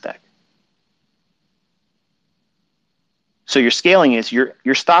on NASDAQ. So your scaling is your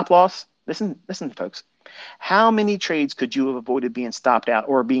stop loss. Listen, folks. How many trades could you have avoided being stopped out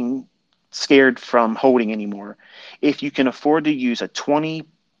or being scared from holding anymore if you can afford to use a 20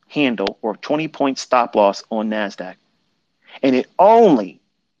 handle or 20 point stop loss on NASDAQ? And it only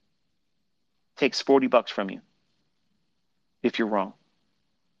takes $40 from you if you're wrong.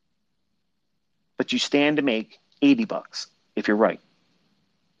 But you stand to make $80 if you're right.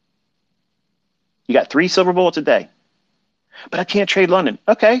 You got 3 silver bullets a day. But I can't trade London.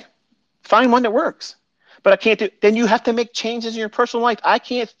 Okay, find one that works. But I can't do, then you have to make changes in your personal life. I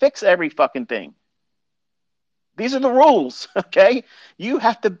can't fix every fucking thing. These are the rules, okay? You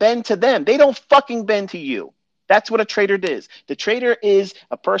have to bend to them. They don't fucking bend to you. That's what a trader is. The trader is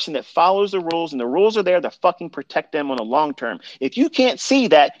a person that follows the rules, and the rules are there to fucking protect them on the long term. If you can't see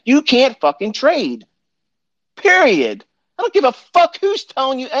that, you can't fucking trade. Period. I don't give a fuck who's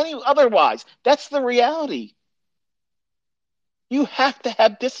telling you any otherwise. That's the reality. You have to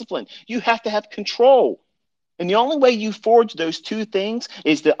have discipline. You have to have control. And the only way you forge those 2 things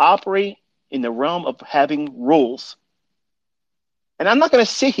is to operate in the realm of having rules. And I'm not going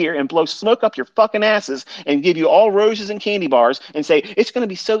to sit here and blow smoke up your fucking asses and give you all roses and candy bars and say, it's going to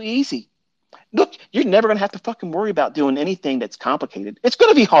be so easy. Look, you're never going to have to fucking worry about doing anything that's complicated. It's going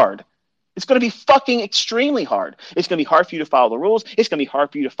to be hard. It's going to be fucking extremely hard. It's going to be hard for you to follow the rules. It's going to be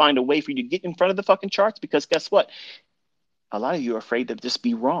hard for you to find a way for you to get in front of the fucking charts, because guess what? A lot of you are afraid to just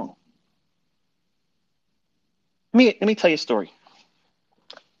be wrong. Let me tell you a story.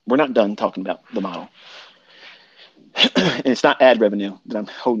 We're not done talking about the model. And it's not ad revenue that I'm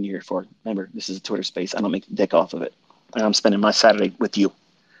holding you here for. Remember, this is a Twitter space. I don't make a dick off of it. And I'm spending my Saturday with you.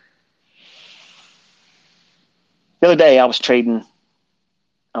 The other day I was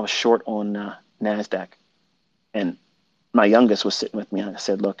short on NASDAQ, and my youngest was sitting with me, and I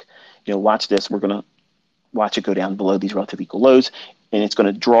said, look, watch this. We're going to watch it go down below these relative equal lows, and it's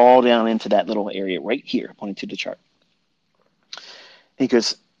going to draw down into that little area right here, pointing to the chart. He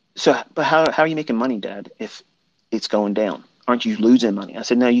goes, but how are you making money, Dad, if it's going down? Aren't you losing money? I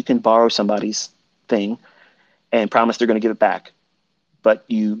said, no, you can borrow somebody's thing and promise they're going to give it back, but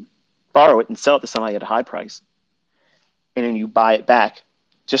you borrow it and sell it to somebody at a high price, and then you buy it back,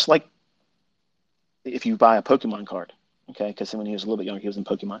 just like if you buy a Pokemon card, okay? Because when he was a little bit younger, he was in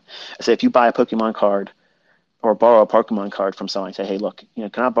Pokemon. I said, if you buy a Pokemon card or borrow a Pokemon card from somebody, say, hey, look,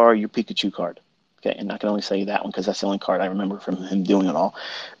 can I borrow your Pikachu card? Okay, and I can only say that one because that's the only card I remember from him doing it all.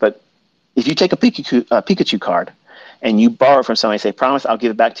 But if you take a Pikachu card and you borrow it from somebody, say, promise I'll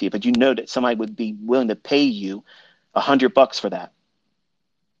give it back to you, but you know that somebody would be willing to pay you $100 for that.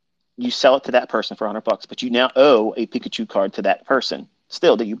 You sell it to that person for $100, but you now owe a Pikachu card to that person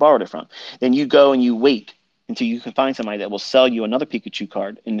still that you borrowed it from. Then you go and you wait until you can find somebody that will sell you another Pikachu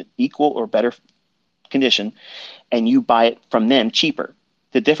card in equal or better condition, and you buy it from them cheaper.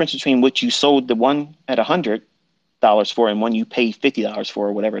 The difference between what you sold the one at $100 for and one you pay $50 for,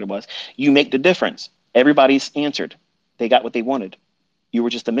 or whatever it was, you make the difference. Everybody's answered. They got what they wanted. You were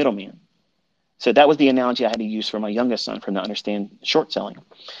just a middleman. So that was the analogy I had to use for my youngest son for him to understand short selling.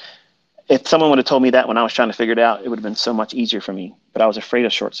 If someone would have told me that when I was trying to figure it out, it would have been so much easier for me. But I was afraid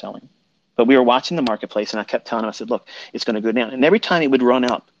of short selling. But we were watching the marketplace, and I kept telling him, I said, look, it's going to go down. And every time it would run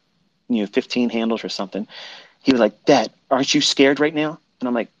out, 15 handles or something, he was like, Dad, aren't you scared right now? And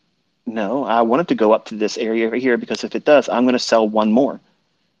I'm like, no, I want it to go up to this area right here, because if it does, I'm going to sell one more.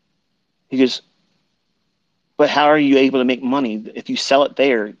 He goes, but how are you able to make money? If you sell it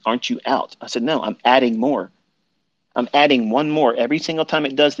there, aren't you out? I said, no, I'm adding more. I'm adding one more. Every single time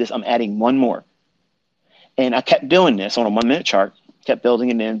it does this, I'm adding one more. And I kept doing this on a 1 minute chart, kept building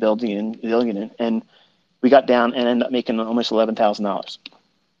it in, building it in, building it in. And we got down and ended up making almost $11,000.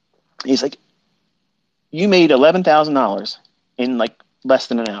 He's like, you made $11,000 in like less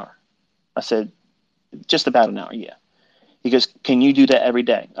than an hour. I said, just about an hour, yeah. He goes, can you do that every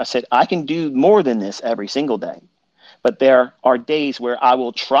day? I said, I can do more than this every single day. But there are days where I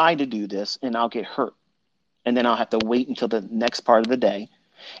will try to do this and I'll get hurt. And then I'll have to wait until the next part of the day.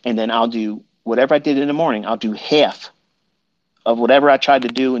 And then I'll do whatever I did in the morning. I'll do half of whatever I tried to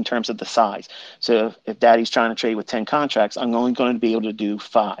do in terms of the size. So if Daddy's trying to trade with 10 contracts, I'm only going to be able to do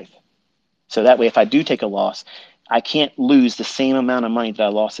 5. So that way, if I do take a loss, I can't lose the same amount of money that I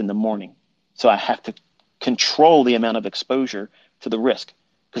lost in the morning. So I have to control the amount of exposure to the risk.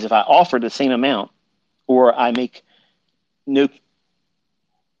 Because if I offer the same amount, or I make no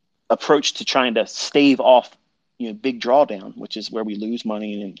approach to trying to stave off big drawdown, which is where we lose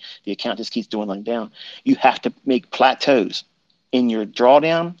money and the account just keeps dwindling down, you have to make plateaus in your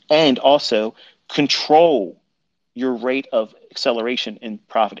drawdown and also control your rate of acceleration in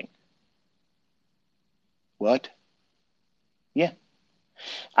profiting. What? Yeah.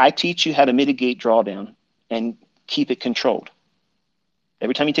 I teach you how to mitigate drawdown and keep it controlled.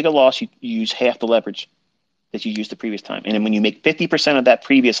 Every time you take a loss, you use half the leverage that you used the previous time. And then when you make 50% of that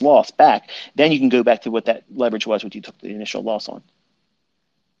previous loss back, then you can go back to what that leverage was, what you took the initial loss on.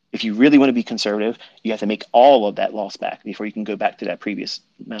 If you really want to be conservative, you have to make all of that loss back before you can go back to that previous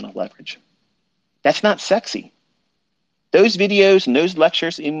amount of leverage. That's not sexy. Those videos and those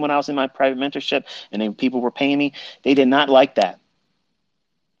lectures, even when I was in my private mentorship and then people were paying me, they did not like that.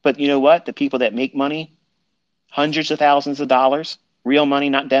 But you know what? The people that make money, hundreds of thousands of dollars, real money,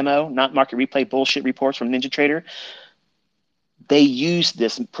 not demo, not market replay bullshit reports from NinjaTrader, they use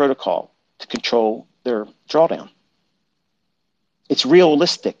this protocol to control their drawdown. It's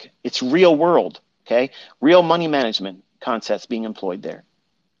realistic. It's real world, okay? Real money management concepts being employed there.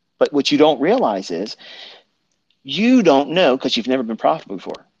 But what you don't realize is you don't know, because you've never been profitable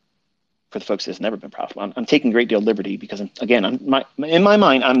before. For the folks that's never been profitable, I'm taking a great deal of liberty because, in my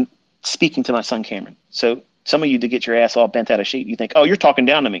mind, I'm speaking to my son, Cameron. So some of you, to get your ass all bent out of shape, you think, oh, you're talking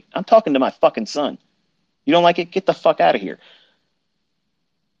down to me. I'm talking to my fucking son. You don't like it? Get the fuck out of here.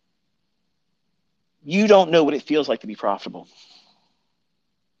 You don't know what it feels like to be profitable.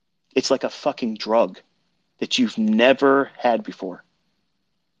 It's like a fucking drug that you've never had before.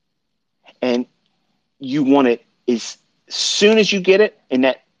 And you want it as soon as you get it, in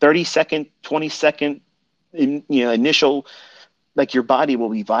that 30-second, 20-second initial, like your body will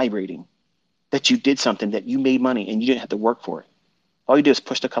be vibrating that you did something, that you made money and you didn't have to work for it. All you do is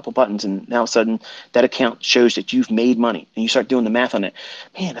push a couple buttons, and now all of a sudden that account shows that you've made money, and you start doing the math on it.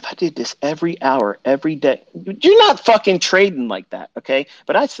 Man, if I did this every hour, every day, you're not fucking trading like that, okay?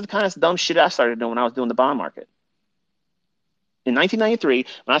 But that's the kind of dumb shit I started doing when I was doing the bond market. In 1993,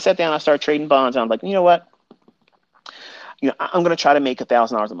 when I sat down, I started trading bonds. And I'm like, you know what? I'm going to try to make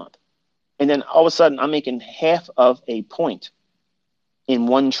 $1,000 a month. And then all of a sudden, I'm making half of a point in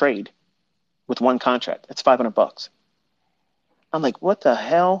one trade with one contract. That's $500. I'm like, what the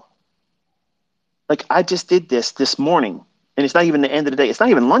hell? Like, I just did this morning, and it's not even the end of the day. It's not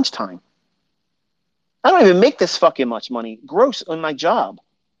even lunchtime. I don't even make this fucking much money gross on my job.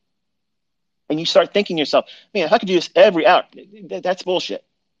 And you start thinking to yourself, man, if I could do this every hour, that's bullshit.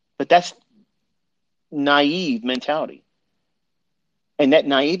 But that's naive mentality. And that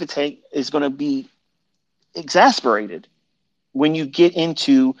naivete is going to be exasperated when you get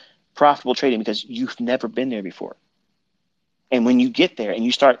into profitable trading because you've never been there before. And when you get there and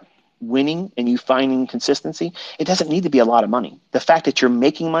you start winning and you finding consistency, it doesn't need to be a lot of money. The fact that you're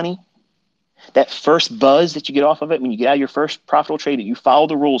making money, that first buzz that you get off of it when you get out of your first profitable trade that you follow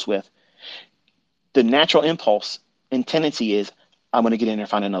the rules with, the natural impulse and tendency is, I'm going to get in there and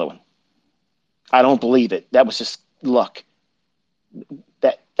find another one. I don't believe it. That was just luck.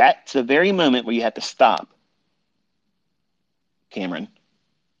 That's the very moment where you have to stop, Cameron.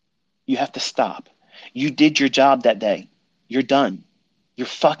 You have to stop. You did your job that day. You're done. You're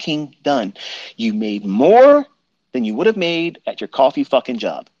fucking done. You made more than you would have made at your coffee fucking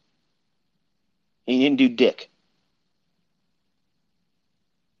job. And you didn't do dick.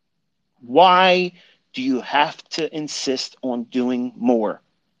 Why do you have to insist on doing more?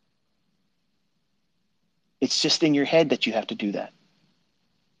 It's just in your head that you have to do that.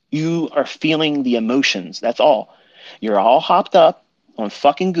 You are feeling the emotions. That's all. You're all hopped up on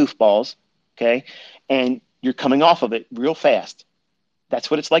fucking goofballs, okay? And you're coming off of it real fast.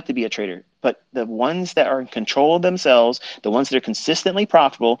 That's what it's like to be a trader. But the ones that are in control of themselves, the ones that are consistently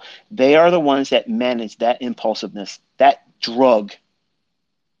profitable, they are the ones that manage that impulsiveness, that drug,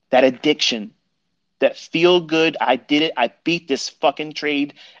 that addiction, that feel good. I did it. I beat this fucking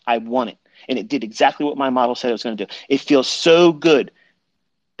trade. I won it. And it did exactly what my model said it was going to do. It feels so good.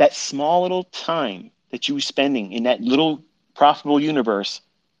 That small little time that you were spending in that little profitable universe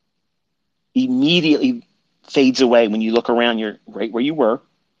immediately fades away when you look around. You're right where you were.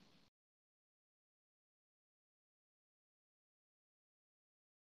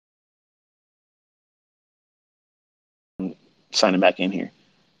 Signing back in here.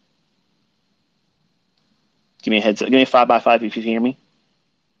 Give me a heads up. Give me a 5x5 if you hear me.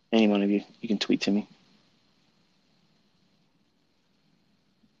 Any one of you, you can tweet to me.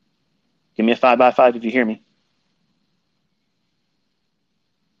 Give me a 5x5 if you hear me.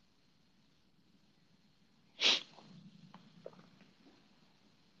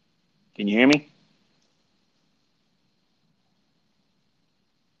 Can you hear me?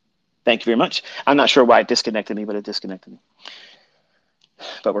 Thank you very much. I'm not sure why it disconnected me, but it disconnected me.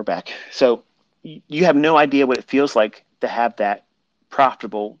 But we're back. So you have no idea what it feels like to have that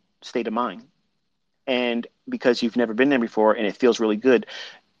profitable state of mind. And because you've never been there before and it feels really good,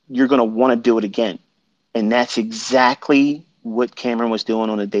 you're going to want to do it again. And that's exactly what Cameron was doing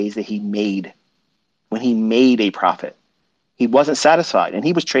on the days that he made, when he made a profit. He wasn't satisfied, and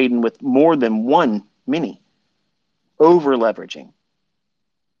he was trading with more than one mini, over leveraging.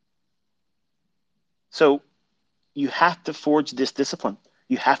 So you have to forge this discipline.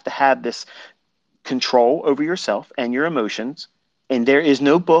 You have to have this control over yourself and your emotions. And there is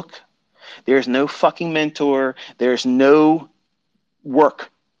no book, there's no fucking mentor, there's no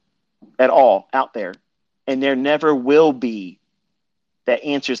work at all out there. And there never will be that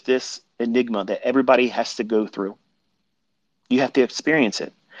answers this enigma that everybody has to go through. You have to experience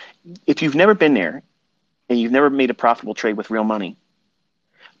it. If you've never been there and you've never made a profitable trade with real money,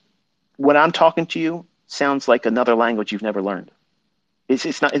 what I'm talking to you sounds like another language you've never learned.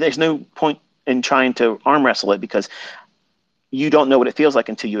 It's not. There's no point in trying to arm wrestle it because you don't know what it feels like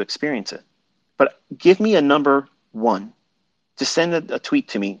until you experience it. But give me a number one. Just send a tweet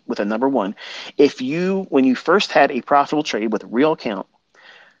to me with a number one. If you, when you first had a profitable trade with a real account,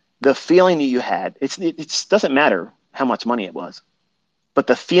 the feeling that you had, it doesn't matter how much money it was, but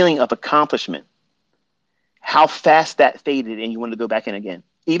the feeling of accomplishment, how fast that faded and you wanted to go back in again,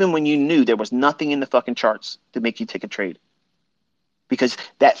 even when you knew there was nothing in the fucking charts to make you take a trade. Because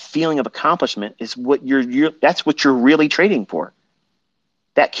that feeling of accomplishment is what that's what you're really trading for.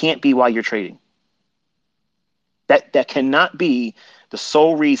 That can't be why you're trading. That cannot be the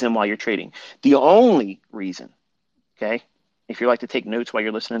sole reason why you're trading. The only reason, okay, if you like to take notes while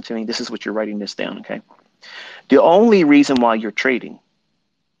you're listening to me, this is what you're writing this down, okay? The only reason why you're trading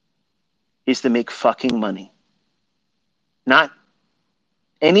is to make fucking money, not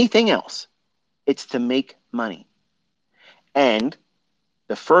anything else. It's to make money. And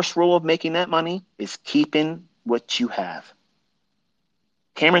the first rule of making that money is keeping what you have.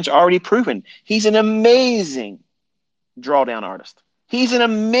 Cameron's already proven he's an amazing drawdown artist. He's an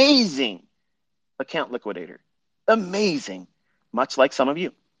amazing account liquidator. Amazing, much like some of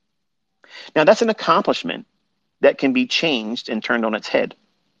you. Now, that's an accomplishment that can be changed and turned on its head.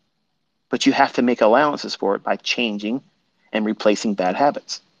 But you have to make allowances for it by changing and replacing bad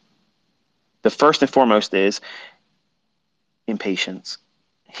habits. The first and foremost is impatience.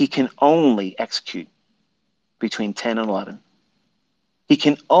 He can only execute between 10 and 11. He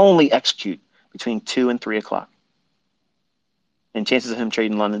can only execute between 2 and 3 o'clock. And chances of him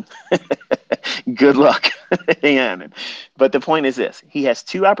trading London, good luck. Yeah, but the point is this. He has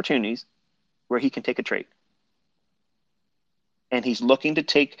 2 opportunities where he can take a trade. And he's looking to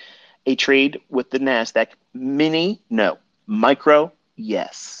take a trade with the NASDAQ. Mini, no. Micro,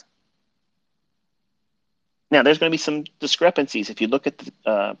 yes. Now, there's going to be some discrepancies. If you look at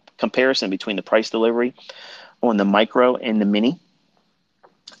the comparison between the price delivery on the micro and the mini,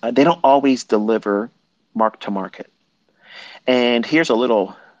 they don't always deliver mark to market. And here's a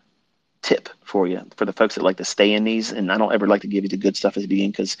little tip for you, for the folks that like to stay in these. And I don't ever like to give you the good stuff at the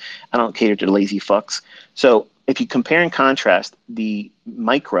beginning because I don't cater to the lazy fucks. So if you compare and contrast the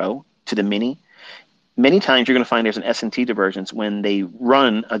micro to the mini, many times you're going to find there's an S&T divergence when they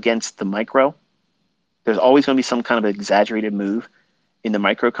run against the micro. There's always going to be some kind of exaggerated move in the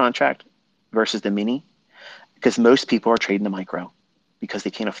micro contract versus the mini, because most people are trading the micro because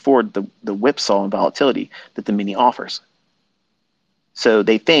they can't afford the whipsaw and volatility that the mini offers. So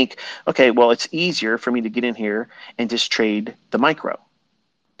they think, okay, well, it's easier for me to get in here and just trade the micro.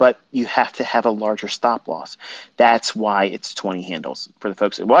 But you have to have a larger stop loss. That's why it's 20 handles for the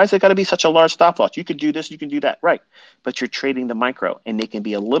folks. Why is it got to be such a large stop loss? You could do this, you can do that. Right. But you're trading the micro and they can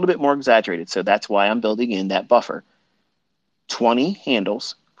be a little bit more exaggerated. So that's why I'm building in that buffer. 20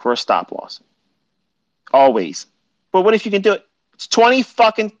 handles for a stop loss. Always. But what if you can do it? It's 20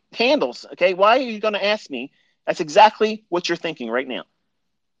 fucking handles. Okay. Why are you going to ask me? That's exactly what you're thinking right now.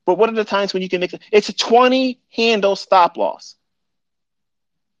 But what are the times when you can make it? It's a 20 handle stop loss.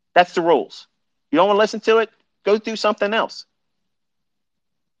 That's the rules. You don't want to listen to it? Go do something else.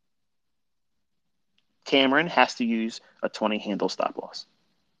 Cameron has to use a 20 handle stop loss.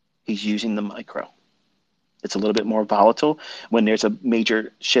 He's using the micro. It's a little bit more volatile when there's a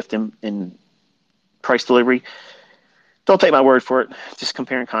major shift in price delivery. Don't take my word for it. Just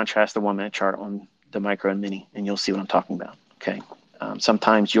compare and contrast the 1 minute chart on the micro and mini, and you'll see what I'm talking about. Okay.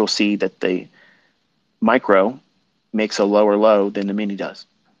 Sometimes you'll see that the micro makes a lower low than the mini does.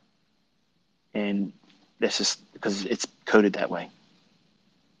 And this is because it's coded that way.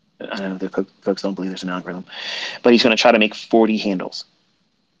 I know the folks don't believe there's an algorithm, but he's going to try to make 40 handles.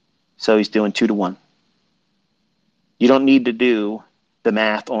 So he's doing 2 to 1. You don't need to do the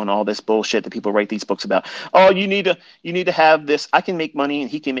math on all this bullshit that people write these books about. Oh, you need to have this. I can make money and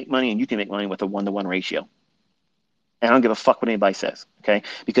he can make money and you can make money with a 1-to-1 ratio. And I don't give a fuck what anybody says, okay?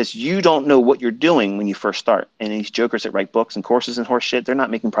 Because you don't know what you're doing when you first start. And these jokers that write books and courses and horse shit, they're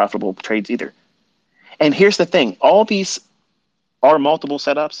not making profitable trades either. And here's the thing. All these are multiple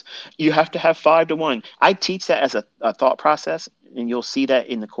setups. You have to have 5 to 1. I teach that as a thought process, and you'll see that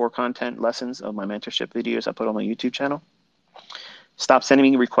in the core content lessons of my mentorship videos I put on my YouTube channel. Stop sending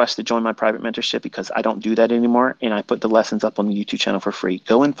me requests to join my private mentorship because I don't do that anymore, and I put the lessons up on the YouTube channel for free.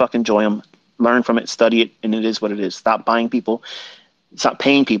 Go and fucking join them. Learn from it, study it, and it is what it is. Stop paying people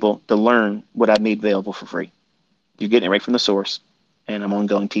to learn what I've made available for free. You're getting it right from the source, and I'm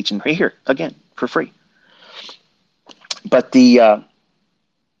ongoing teaching right here, again, for free. But the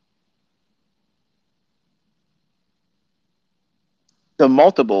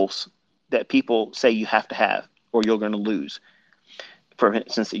multiples that people say you have to have or you're going to lose, for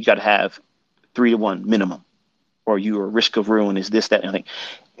instance, you got to have 3 to 1 minimum, or your risk of ruin is this, that, and everything.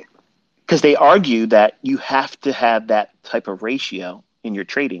 Because they argue that you have to have that type of ratio in your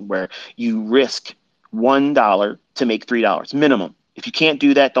trading where you risk $1 to make $3 minimum. If you can't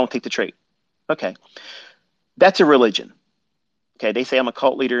do that, don't take the trade. Okay. That's a religion. Okay. They say I'm a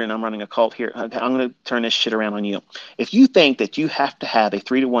cult leader and I'm running a cult here. Okay, I'm going to turn this shit around on you. If you think that you have to have a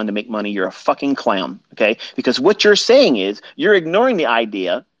 3 to 1 to make money, you're a fucking clown. Okay. Because what you're saying is you're ignoring the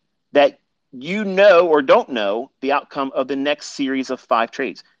idea that you know or don't know the outcome of the next series of 5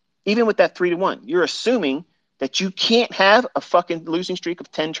 trades. Even with that 3 to 1, you're assuming that you can't have a fucking losing streak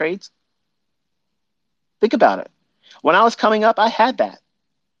of 10 trades. Think about it. When I was coming up, I had that.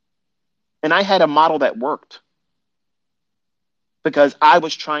 And I had a model that worked because I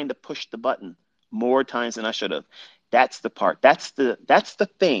was trying to push the button more times than I should have. That's the part. That's the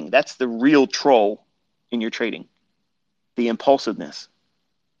thing. That's the real troll in your trading. The impulsiveness.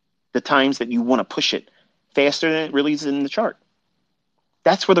 The times that you want to push it faster than it really is in the chart.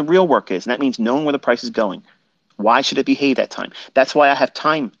 That's where the real work is. And that means knowing where the price is going. Why should it behave that time? That's why I have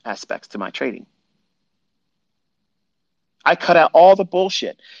time aspects to my trading. I cut out all the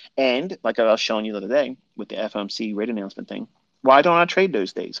bullshit. And like I was showing you the other day with the FOMC rate announcement thing, why don't I trade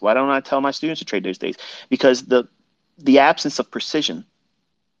those days? Why don't I tell my students to trade those days? Because the absence of precision,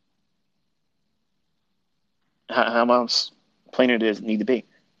 how else plainer does it need to be?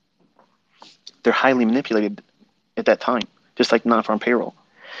 They're highly manipulated at that time, just like non-farm payroll,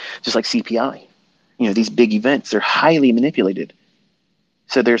 just like CPI. These big events, they're highly manipulated.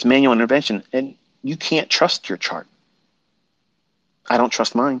 So there's manual intervention, and you can't trust your chart. I don't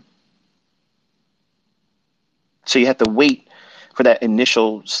trust mine. So you have to wait for that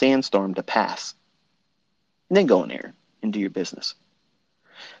initial sandstorm to pass and then go in there and do your business.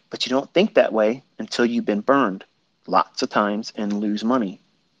 But you don't think that way until you've been burned lots of times and lose money.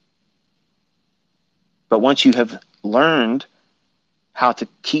 But once you have learned how to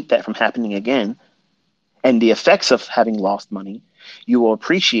keep that from happening again and the effects of having lost money, you will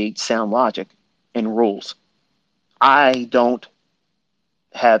appreciate sound logic and rules. I don't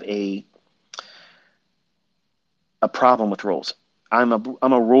have a problem with rules. I'm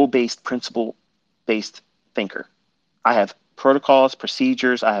a rule-based, principle-based thinker. I have protocols,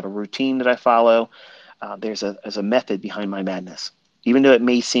 procedures. I have a routine that I follow. There's a method behind my madness. Even though it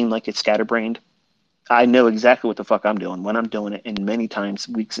may seem like it's scatterbrained, I know exactly what the fuck I'm doing when I'm doing it, and many times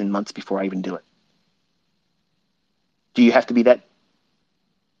weeks and months before I even do it. Do you have to be that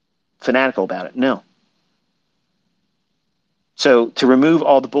fanatical about it? No. So to remove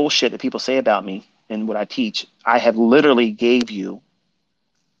all the bullshit that people say about me and what I teach, I have literally gave you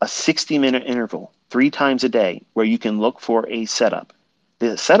a 60-minute interval 3 times a day where you can look for a setup.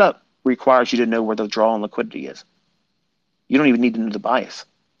 The setup requires you to know where the draw and liquidity is. You don't even need to know the bias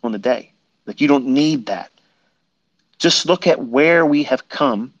on the day. Like, you don't need that. Just look at where we have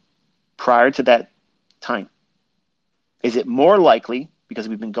come prior to that time. Is it more likely, because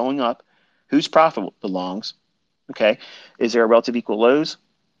we've been going up, who's profitable? The longs. Okay. Is there a relative equal lows?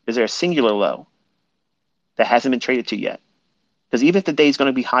 Is there a singular low that hasn't been traded to yet? Because even if the day is going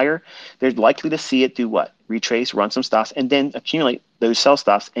to be higher, they're likely to see it do what? Retrace, run some stops, and then accumulate those sell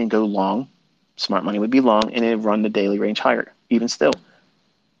stops and go long. Smart money would be long, and then run the daily range higher, even still.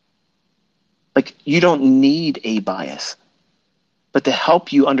 Like, you don't need a bias. But to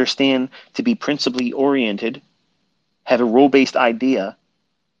help you understand, to be principally oriented, have a rule-based idea,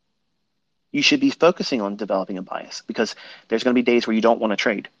 you should be focusing on developing a bias, because there's going to be days where you don't want to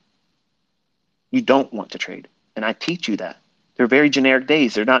trade. You don't want to trade. And I teach you that. They're very generic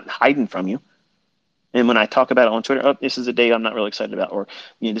days. They're not hiding from you. And when I talk about it on Twitter, oh, this is a day I'm not really excited about, or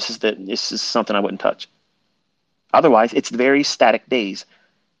this is something I wouldn't touch. Otherwise, it's very static days.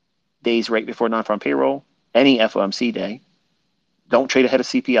 Days right before non-farm payroll, any FOMC day. Don't trade ahead of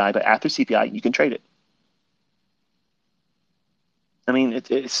CPI, but after CPI, you can trade it. I mean,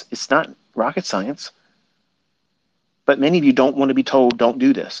 it's not rocket science. But many of you don't want to be told, don't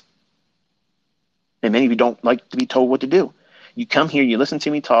do this. And many of you don't like to be told what to do. You come here, you listen to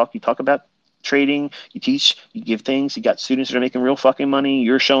me talk, you talk about trading, you teach, you give things, you got students that are making real fucking money,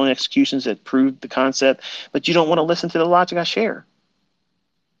 you're showing executions that prove the concept, but you don't want to listen to the logic I share.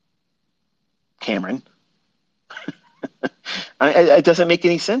 Cameron. It doesn't make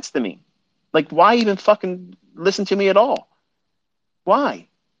any sense to me. Like, why even fucking listen to me at all? Why?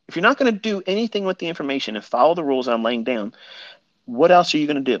 If you're not going to do anything with the information and follow the rules I'm laying down, what else are you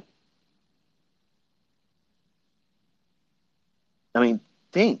going to do? I mean,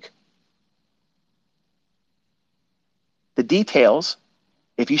 think. The details,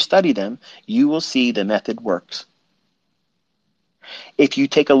 if you study them, you will see the method works. If you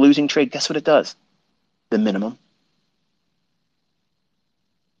take a losing trade, guess what it does? The minimum.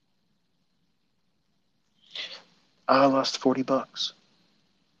 I lost $40.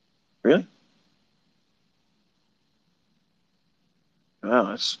 Really?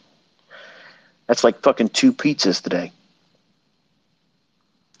 Wow, that's like fucking 2 pizzas today.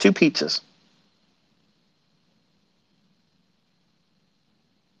 2 pizzas.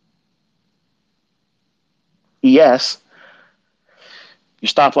 Yes, your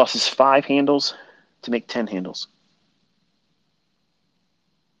stop loss is 5 handles to make 10 handles.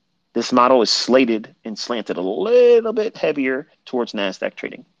 This model is slated and slanted a little bit heavier towards NASDAQ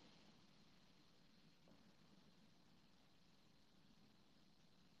trading.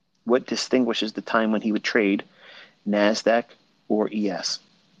 What distinguishes the time when he would trade NASDAQ or ES?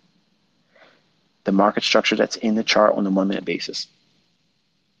 The market structure that's in the chart on the 1 minute basis.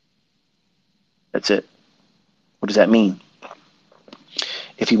 That's it. What does that mean?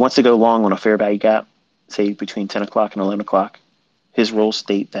 If he wants to go long on a fair value gap, say between 10 o'clock and 11 o'clock, his rules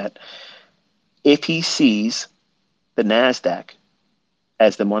state that if he sees the NASDAQ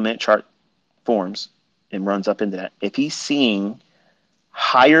as the 1 minute chart forms and runs up into that, if he's seeing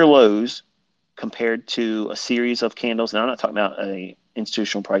higher lows compared to a series of candles, now I'm not talking about an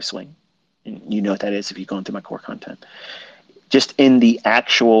institutional price swing, and you know what that is if you've gone through my core content, just in the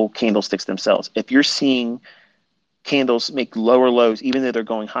actual candlesticks themselves. If you're seeing candles make lower lows, even though they're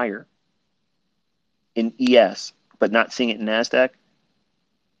going higher in ES, but not seeing it in NASDAQ,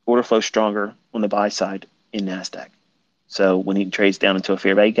 order flow stronger on the buy side in NASDAQ. So when he trades down into a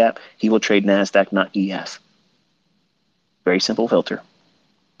fair value gap, he will trade NASDAQ, not ES. Very simple filter.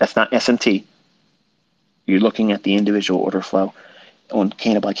 That's not SMT. You're looking at the individual order flow on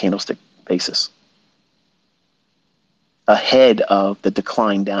candle by candlestick basis, ahead of the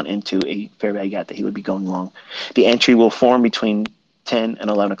decline down into a fair value gap that he would be going long. The entry will form between 10 and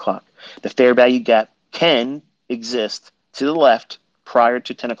 11 o'clock. The fair value gap can exist to the left prior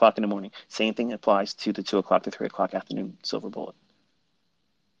to 10 o'clock in the morning. Same thing applies to the 2 o'clock to 3 o'clock afternoon silver bullet.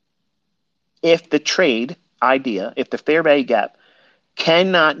 If the trade idea, if the fair value gap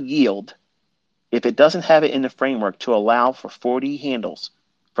cannot yield, if it doesn't have it in the framework to allow for 40 handles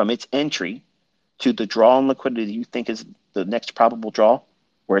from its entry to the draw on liquidity you think is the next probable draw,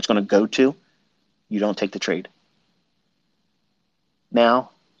 where it's going to go to, you don't take the trade.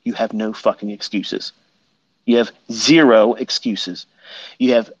 Now you have no fucking excuses. You have zero excuses.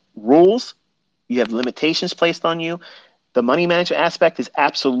 You have rules. You have limitations placed on you. The money management aspect is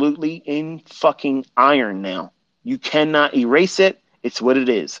absolutely in fucking iron now. You cannot erase it. It's what it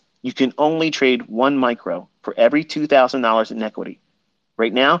is. You can only trade 1 micro for every $2,000 in equity.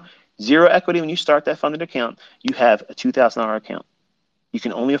 Right now, zero equity. When you start that funded account, you have a $2,000 account. You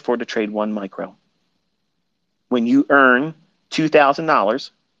can only afford to trade 1 micro. When you earn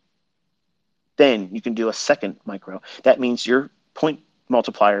 $2,000, then you can do a second micro. That means your point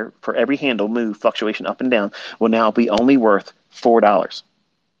multiplier for every handle move, fluctuation up and down, will now be only worth $4.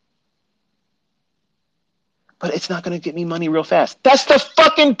 But it's not going to get me money real fast. That's the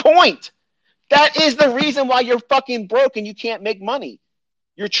fucking point. That is the reason why you're fucking broke and you can't make money.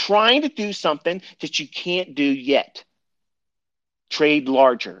 You're trying to do something that you can't do yet. Trade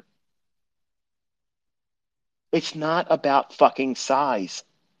larger. It's not about fucking size.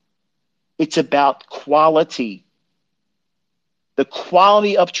 It's about quality. The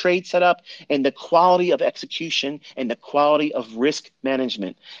quality of trade setup and the quality of execution and the quality of risk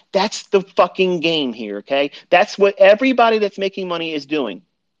management. That's the fucking game here, okay? That's what everybody that's making money is doing.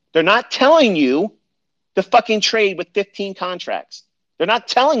 They're not telling you to fucking trade with 15 contracts. They're not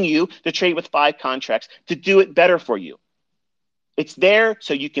telling you to trade with 5 contracts to do it better for you. It's there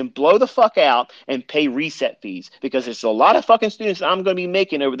so you can blow the fuck out and pay reset fees, because there's a lot of fucking students that I'm going to be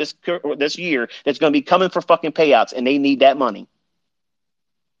making over this year that's going to be coming for fucking payouts, and they need that money.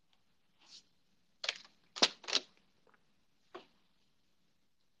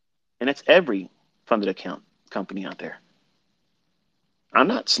 And it's every funded account company out there. I'm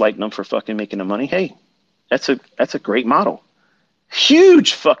not slighting them for fucking making the money. Hey, that's a great model.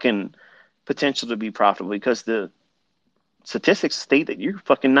 Huge fucking potential to be profitable, because the statistics state that you're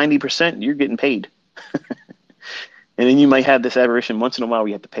fucking 90%, you're getting paid. And then you might have this aberration once in a while where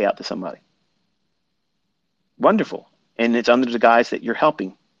you have to pay out to somebody. Wonderful. And it's under the guise that you're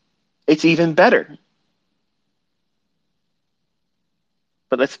helping. It's even better.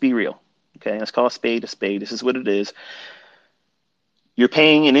 But let's be real. Okay, let's call a spade a spade. This is what it is. You're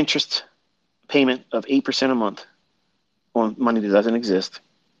paying an interest payment of 8% a month on money that doesn't exist,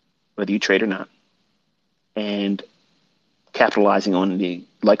 whether you trade or not, and capitalizing on the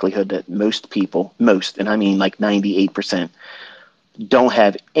likelihood that most people, and I mean like 98%, don't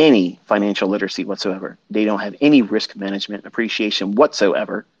have any financial literacy whatsoever. They don't have any risk management appreciation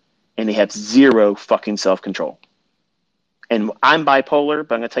whatsoever, and they have zero fucking self-control. And I'm bipolar,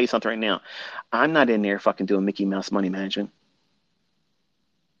 but I'm going to tell you something right now. I'm not in there fucking doing Mickey Mouse money management.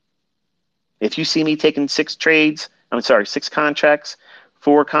 If you see me taking 6 contracts,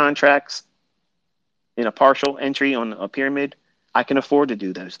 4 contracts in a partial entry on a pyramid, I can afford to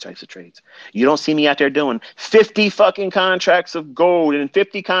do those types of trades. You don't see me out there doing 50 fucking contracts of gold and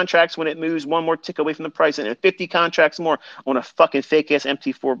 50 contracts when it moves one more tick away from the price and 50 contracts more on a fucking fake ass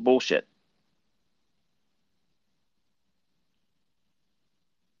MT4 bullshit.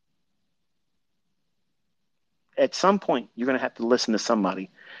 at some point, you're going to have to listen to somebody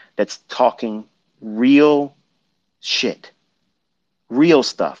that's talking real shit, real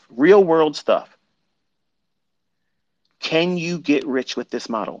stuff, real world stuff. Can you get rich with this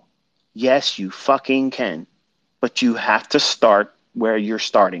model? Yes, you fucking can. But you have to start where you're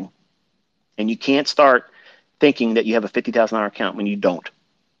starting. And you can't start thinking that you have a $50,000 account when you don't.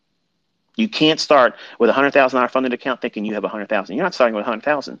 You can't start with a $100,000 funded account thinking you have $100,000. You're not starting with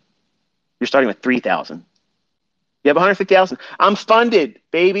 $100,000. You're starting with $3,000. You have $150,000. I'm funded,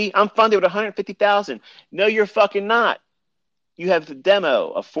 baby. I'm funded with $150,000. No, you're fucking not. You have the demo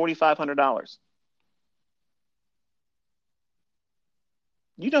of $4,500.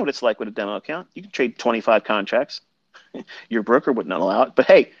 You know what it's like with a demo account. You can trade 25 contracts. Your broker would not allow it, but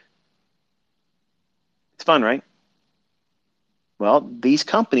hey, it's fun, right? Well, these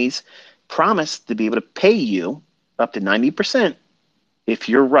companies promise to be able to pay you up to 90% if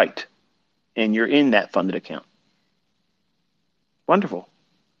you're right and you're in that funded account. Wonderful.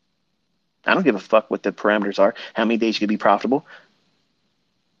 I don't give a fuck what the parameters are, how many days you can be profitable.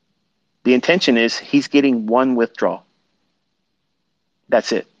 The intention is he's getting one withdrawal.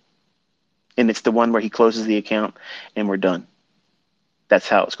 That's it. And it's the one where he closes the account and we're done. That's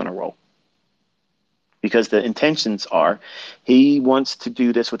how it's going to roll. Because the intentions are he wants to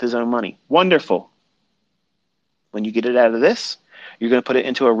do this with his own money. Wonderful. When you get it out of this, you're going to put it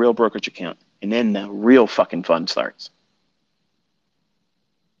into a real brokerage account. And then the real fucking fun starts.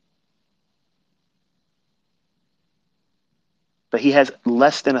 But he has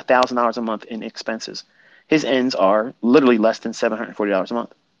less than $1,000 a month in expenses. His ends are literally less than $740 a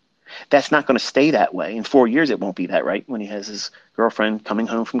month. That's not going to stay that way. In 4 years, it won't be that, right? When he has his girlfriend coming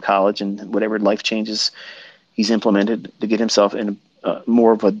home from college and whatever life changes he's implemented to get himself in a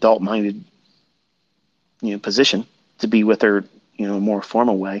more of an adult-minded, position to be with her, a more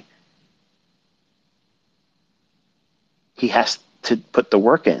formal way. He has to put the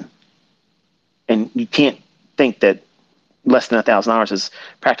work in. And you can't think that less than $1,000 is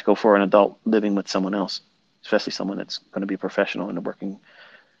practical for an adult living with someone else, especially someone that's going to be a professional in the working,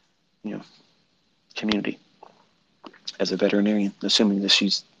 community as a veterinarian, assuming that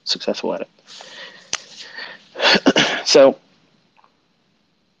she's successful at it. So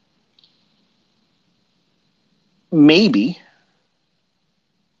maybe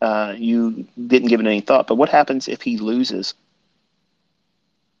you didn't give it any thought, but what happens if he loses?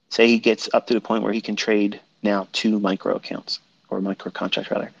 Say he gets up to the point where he can trade now 2 micro accounts, or micro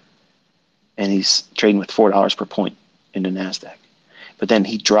contracts rather, and he's trading with $4 per point in the NASDAQ. But then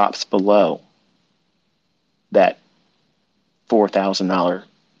he drops below that $4,000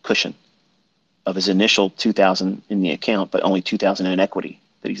 cushion of his initial $2,000 in the account, but only $2,000 in equity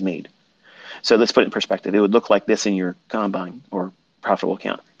that he's made. So let's put it in perspective. It would look like this in your combine or profitable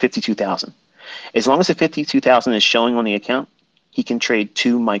account, $52,000. As long as the $52,000 is showing on the account, he can trade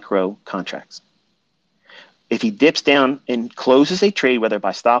 2 micro contracts. If he dips down and closes a trade, whether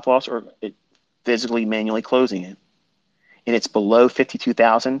by stop loss or physically manually closing it, and it's below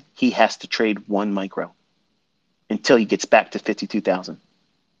 52,000, he has to trade 1 micro until he gets back to 52,000.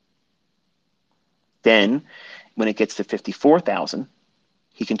 Then when it gets to 54,000,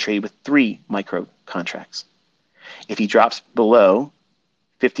 he can trade with 3 micro contracts. If he drops below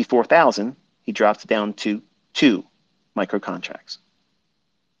 54,000, he drops down to 2 micro contracts.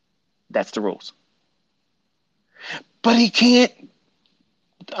 That's the rules. But he can't.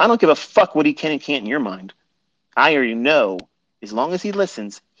 I don't give a fuck what he can and can't in your mind. I already know, as long as he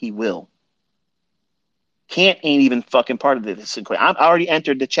listens, he will. Can't ain't even fucking part of this. I've already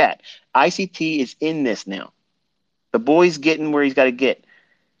entered the chat. ICT is in this now. The boy's getting where he's got to get,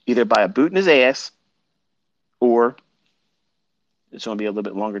 either by a boot in his ass, or it's going to be a little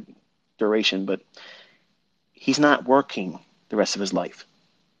bit longer duration, but he's not working the rest of his life.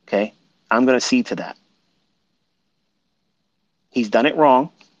 Okay? I'm going to see to that. He's done it wrong.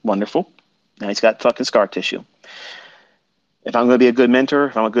 Wonderful. Now he's got fucking scar tissue. If I'm going to be a good mentor,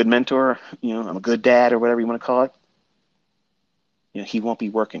 if I'm a good mentor, I'm a good dad or whatever you want to call it, he won't be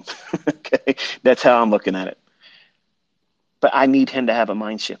working. Okay? That's how I'm looking at it. But I need him to have a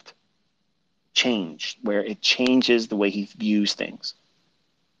mind shift change where it changes the way he views things.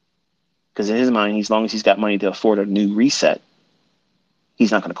 Because in his mind, as long as he's got money to afford a new reset,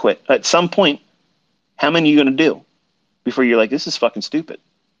 he's not going to quit. At some point, how many are you going to do before you're like, this is fucking stupid?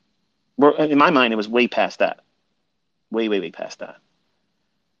 In my mind, it was way past that. Way, way, way past that.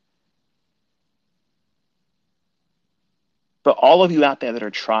 But all of you out there that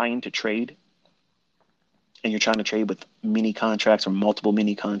are trying to trade, and you're trying to trade with mini contracts or multiple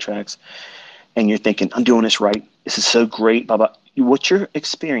mini contracts, and you're thinking, I'm doing this right, this is so great, blah, blah. What you're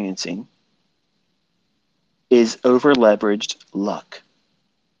experiencing is over leveraged luck.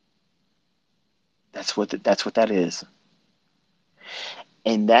 That's what that is.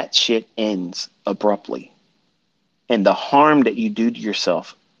 And that shit ends abruptly. And the harm that you do to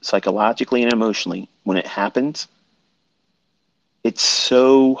yourself psychologically and emotionally when it happens, it's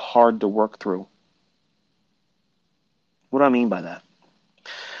so hard to work through. What do I mean by that?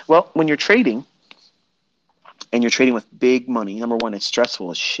 Well, when you're trading and you're trading with big money, number one, it's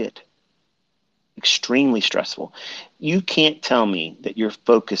stressful as shit. Extremely stressful. You can't tell me that you're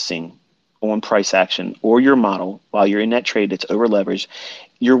focusing on price action or your model while you're in that trade that's over leveraged.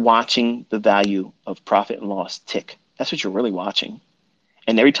 You're watching the value of profit and loss tick. That's what you're really watching.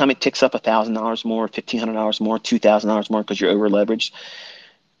 And every time it ticks up $1,000 more, $1,500 more, $2,000 more because you're over leveraged,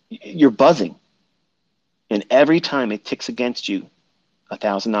 you're buzzing. And every time it ticks against you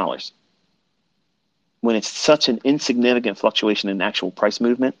 $1,000, when it's such an insignificant fluctuation in actual price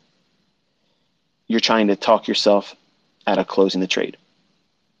movement, you're trying to talk yourself out of closing the trade.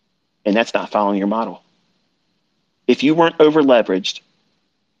 And that's not following your model. If you weren't over leveraged,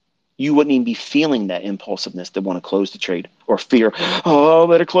 you wouldn't even be feeling that impulsiveness to want to close the trade or fear, oh,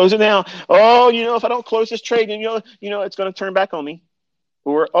 better close it now. Oh, if I don't close this trade, then it's going to turn back on me.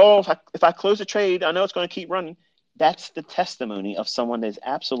 Or, oh, if I close the trade, I know it's going to keep running. That's the testimony of someone that's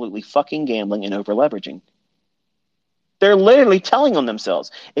absolutely fucking gambling and over leveraging. They're literally telling on themselves.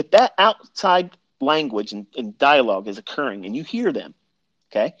 If that outside language and dialogue is occurring and you hear them,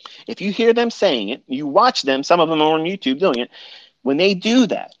 okay? If you hear them saying it, you watch them, some of them are on YouTube doing it, when they do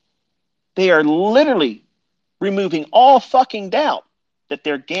that, they are literally removing all fucking doubt that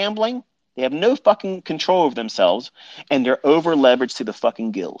they're gambling, they have no fucking control of themselves, and they're over leveraged to the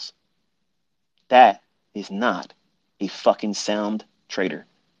fucking gills. That is not a fucking sound trader.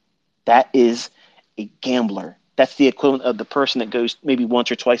 That is a gambler. That's the equivalent of the person that goes maybe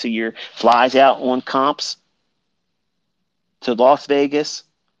once or twice a year, flies out on comps to Las Vegas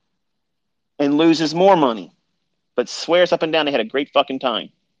and loses more money, but swears up and down they had a great fucking time.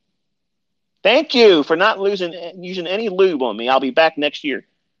 Thank you for not using any lube on me. I'll be back next year.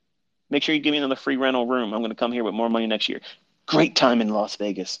 Make sure you give me another free rental room. I'm going to come here with more money next year. Great time in Las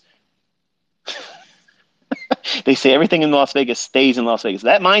Vegas. They say everything in Las Vegas stays in Las Vegas.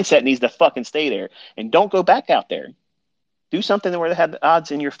 That mindset needs to fucking stay there. And don't go back out there. Do something where they have the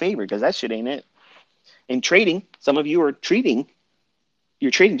odds in your favor, because that shit ain't it. In trading, some of you are trading.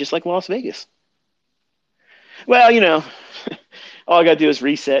 You're trading just like Las Vegas. Well, all I got to do is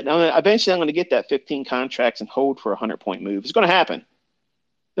reset. Eventually, I'm going to get that 15 contracts and hold for a 100-point move. It's going to happen.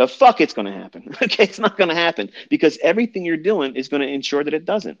 The fuck it's going to happen. Okay, it's not going to happen because everything you're doing is going to ensure that it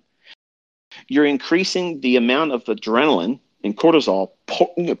doesn't. You're increasing the amount of adrenaline and cortisol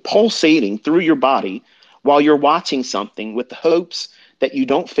pulsating through your body while you're watching something with the hopes that you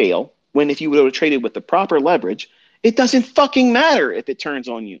don't fail, when if you would have traded with the proper leverage, it doesn't fucking matter if it turns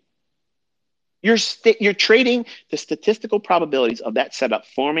on you. You're trading the statistical probabilities of that setup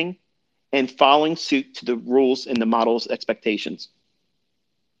forming and following suit to the rules and the model's expectations.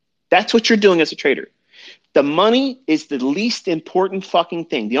 That's what you're doing as a trader. The money is the least important fucking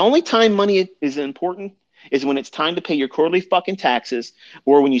thing. The only time money is important is when it's time to pay your quarterly fucking taxes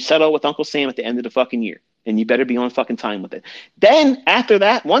or when you settle with Uncle Sam at the end of the fucking year. And you better be on fucking time with it. Then after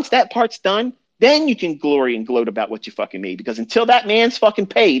that, once that part's done, then you can glory and gloat about what you fucking made. Because until that man's fucking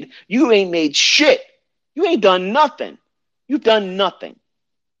paid, you ain't made shit. You ain't done nothing. You've done nothing.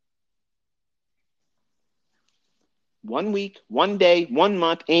 1 week, 1 day, 1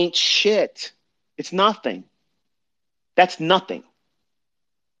 month ain't shit. It's nothing. That's nothing.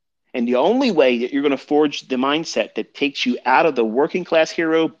 And the only way that you're going to forge the mindset that takes you out of the working class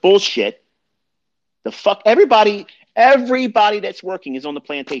hero bullshit, everybody that's working is on the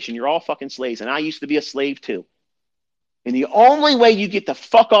plantation. You're all fucking slaves. And I used to be a slave too. And the only way you get the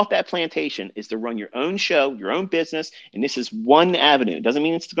fuck off that plantation is to run your own show, your own business. And this is one avenue. It doesn't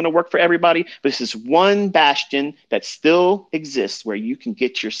mean it's going to work for everybody, but this is one bastion that still exists where you can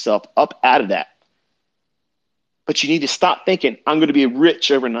get yourself up out of that. But you need to stop thinking, I'm going to be rich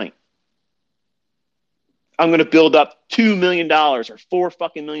overnight. I'm going to build up $2 million or $4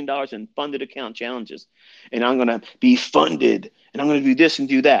 fucking million in funded account challenges. And I'm going to be funded and I'm going to do this and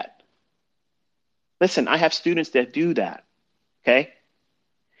do that. Listen, I have students that do that. Okay.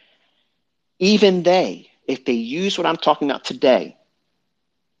 Even if they use what I'm talking about today,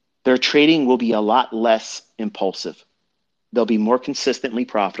 their trading will be a lot less impulsive. They'll be more consistently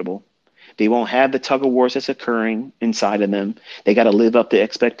profitable. They won't have the tug of wars that's occurring inside of them. They got to live up to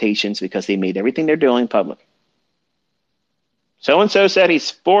expectations because they made everything they're doing public. So-and-so said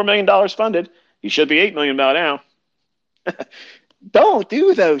he's $4 million funded. He should be $8 million by now. Don't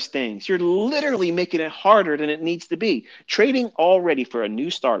do those things. You're literally making it harder than it needs to be. Trading already for a new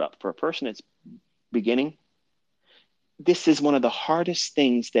startup, for a person that's beginning, this is one of the hardest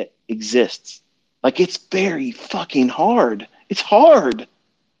things that exists. Like, it's very fucking hard. It's hard,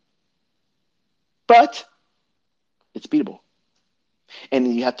 but it's beatable.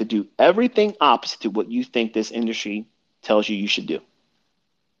 And you have to do everything opposite to what you think this industry tells you should do.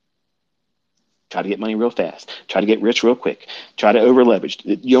 Try to get money real fast. Try to get rich real quick. Try to over leverage.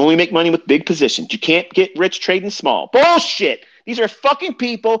 You only make money with big positions. You can't get rich trading small. Bullshit. These are fucking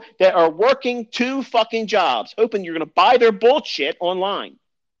people that are working 2 fucking jobs, hoping you're going to buy their bullshit online.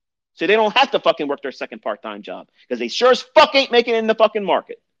 So they don't have to fucking work their second part-time job because they sure as fuck ain't making it in the fucking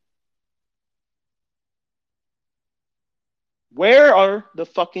market. Where are the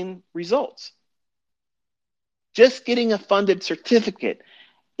fucking results? Just getting a funded certificate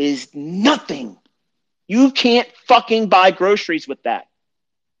is nothing. You can't fucking buy groceries with that.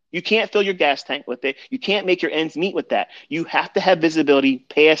 You can't fill your gas tank with it. You can't make your ends meet with that. You have to have visibility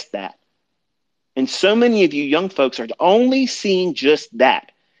past that. And so many of you young folks are only seeing just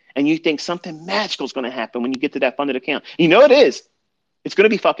that. And you think something magical is going to happen when you get to that funded account. You know it is. It's going to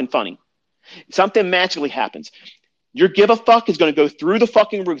be fucking funny. Something magically happens. Your give a fuck is going to go through the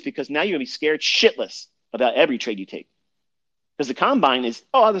fucking roof because now you're going to be scared shitless about every trade you take. Because the combine is,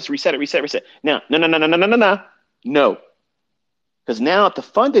 oh, I'll just reset it. Now, no. No. Because now at the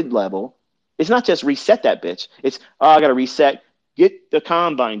funded level, it's not just reset that bitch. It's, oh, I got to reset, get the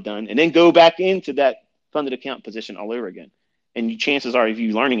combine done, and then go back into that funded account position all over again. And chances are, if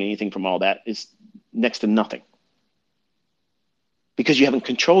you're learning anything from all that, is next to nothing. Because you haven't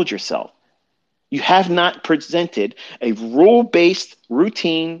controlled yourself. You have not presented a rule-based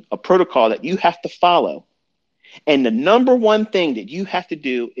routine, a protocol that you have to follow. And the number one thing that you have to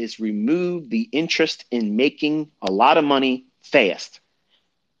do is remove the interest in making a lot of money fast.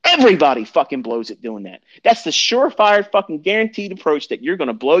 Everybody fucking blows it doing that. That's the surefire fucking guaranteed approach that you're going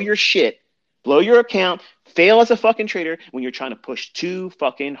to blow your shit, blow your account, fail as a fucking trader when you're trying to push too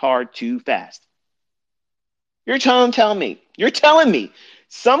fucking hard too fast. You're telling me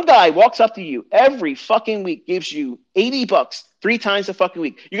some guy walks up to you every fucking week, gives you $80 3 times a fucking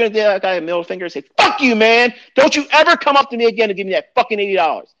week. You're going to give that guy a middle finger and say, fuck you, man. Don't you ever come up to me again and give me that fucking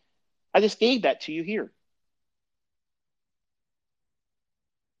 $80. I just gave that to you here.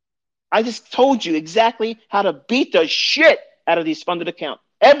 I just told you exactly how to beat the shit out of these funded accounts.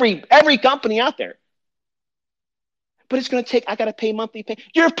 Every company out there. But it's going to take, I got to pay monthly pay.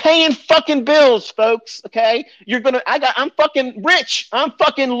 You're paying fucking bills, folks. Okay. I'm fucking rich. I'm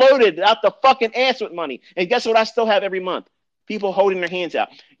fucking loaded out the fucking ass with money. And guess what? I still have every month. People holding their hands out.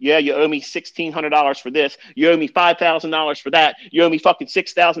 Yeah, you owe me $1,600 for this. You owe me $5,000 for that. You owe me fucking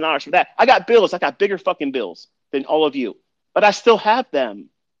 $6,000 for that. I got bills. I got bigger fucking bills than all of you, but I still have them.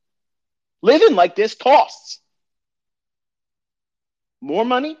 Living like this costs more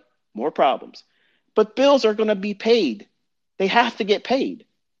money, more problems. But bills are going to be paid. They have to get paid.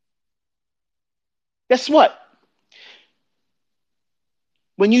 Guess what?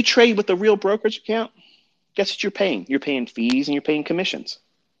 When you trade with a real brokerage account, guess what you're paying? You're paying fees and you're paying commissions.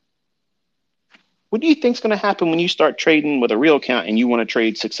 What do you think is going to happen when you start trading with a real account and you want to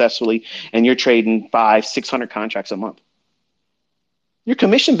trade successfully and you're trading 500-600 contracts a month? Your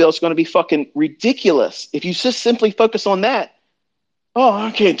commission bill is going to be fucking ridiculous if you just simply focus on that. Oh, I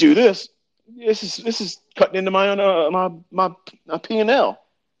can't do this. This is cutting into my P&L.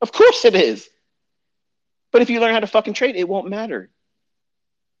 Of course it is. But if you learn how to fucking trade, it won't matter.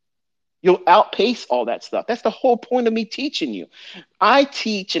 You'll outpace all that stuff. That's the whole point of me teaching you. I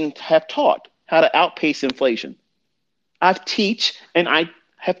teach and have taught how to outpace inflation. I teach and I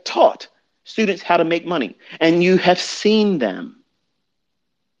have taught students how to make money. And you have seen them.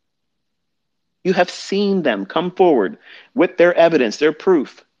 You have seen them come forward with their evidence, their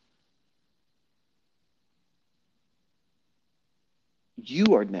proof.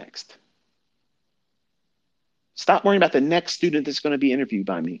 You are next. Stop worrying about the next student that's going to be interviewed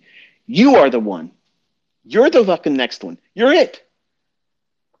by me. You are the one. You're the fucking next one. You're it.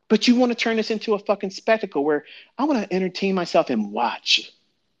 But you want to turn this into a fucking spectacle where I want to entertain myself and watch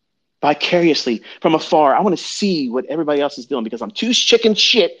vicariously from afar. I want to see what everybody else is doing because I'm too chicken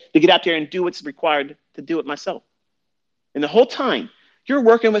shit to get out there and do what's required to do it myself. And the whole time, you're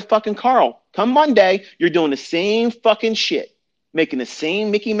working with fucking Carl. Come Monday, you're doing the same fucking shit, making the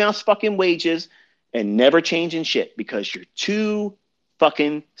same Mickey Mouse fucking wages and never changing shit because you're too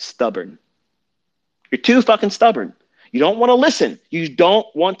fucking stubborn. You're too fucking stubborn. You don't want to listen. You don't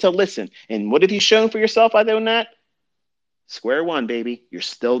want to listen. And what have you shown for yourself by doing that? Square one, baby. You're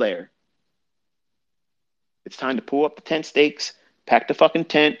still there. It's time to pull up the tent stakes, Pack the fucking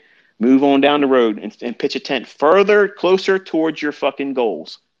tent, move on down the road and pitch a tent further, closer towards your fucking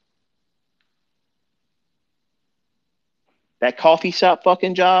goals. That coffee shop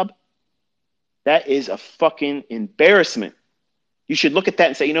fucking job, that is a fucking embarrassment. You should look at that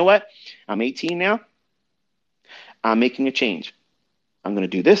and say, you know what? I'm 18 now. I'm making a change. I'm going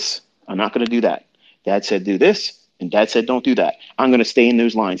to do this. I'm not going to do that. Dad said do this, and Dad said don't do that. I'm going to stay in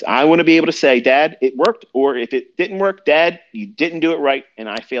those lines. I want to be able to say, Dad, it worked, or if it didn't work, Dad, you didn't do it right, and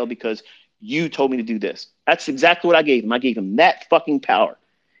I failed because you told me to do this. That's exactly what I gave him. I gave him that fucking power.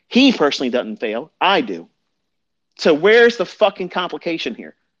 He personally doesn't fail. I do. So where's the fucking complication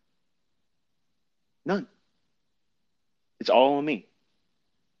here? None. It's all on me.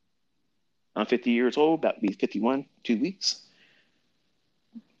 I'm 50 years old, about to be 51, 2 weeks.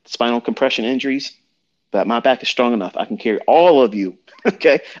 Spinal compression injuries, but my back is strong enough. I can carry all of you.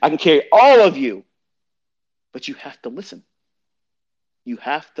 Okay. I can carry all of you, but you have to listen. You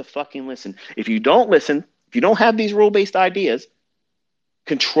have to fucking listen. If you don't listen, if you don't have these rule-based ideas,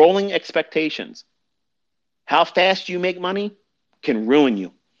 controlling expectations, how fast you make money can ruin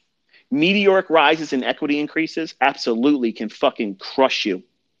you. Meteoric rises in equity increases absolutely can fucking crush you.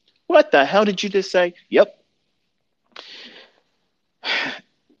 What the hell did you just say? Yep.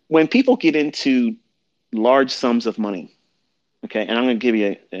 When people get into large sums of money, okay, and I'm going to give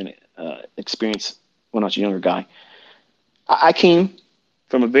you an experience when I was a younger guy. I came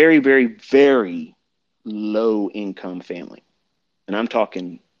from a very, very, very low income family. And I'm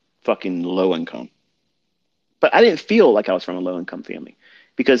talking fucking low income. But I didn't feel like I was from a low income family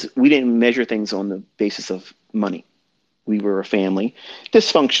because we didn't measure things on the basis of money. We were a family,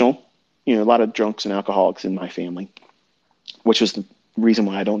 dysfunctional, a lot of drunks and alcoholics in my family, which was the reason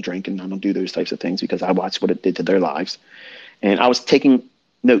why I don't drink and I don't do those types of things because I watched what it did to their lives. And I was taking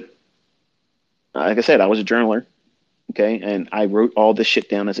note. Like I said, I was a journaler. Okay. And I wrote all this shit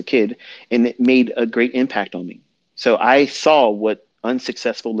down as a kid and it made a great impact on me. So I saw what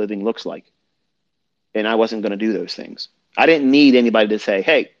unsuccessful living looks like. And I wasn't going to do those things. I didn't need anybody to say,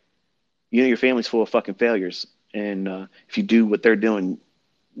 hey, your family's full of fucking failures. And if you do what they're doing,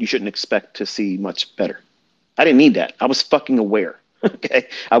 you shouldn't expect to see much better. I didn't need that. I was fucking aware. Okay.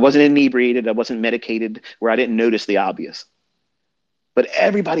 I wasn't inebriated. I wasn't medicated where I didn't notice the obvious. But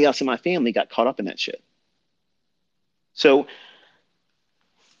everybody else in my family got caught up in that shit. So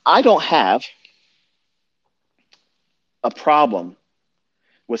I don't have a problem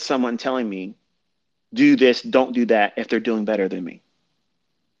with someone telling me, do this, don't do that if they're doing better than me.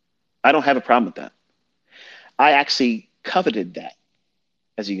 I don't have a problem with that. I actually coveted that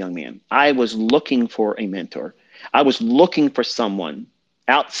as a young man. I was looking for a mentor. I was looking for someone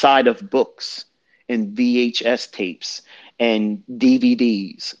outside of books and VHS tapes and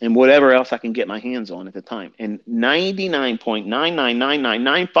DVDs and whatever else I can get my hands on at the time. And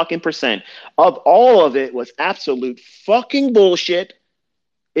 99.99999 fucking percent of all of it was absolute fucking bullshit.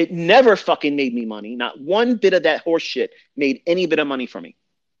 It never fucking made me money. Not one bit of that horse shit made any bit of money for me.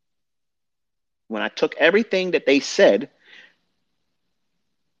 When I took everything that they said,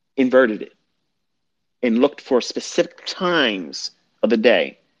 inverted it, and looked for specific times of the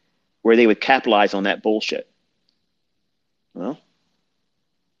day where they would capitalize on that bullshit. Well,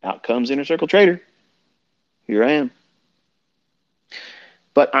 out comes Inner Circle Trader. Here I am.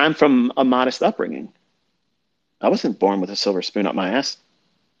 But I'm from a modest upbringing. I wasn't born with a silver spoon up my ass.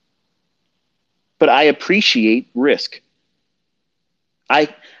 But I appreciate risk. I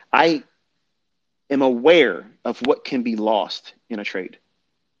am aware of what can be lost in a trade,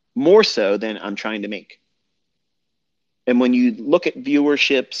 more so than I'm trying to make. And when you look at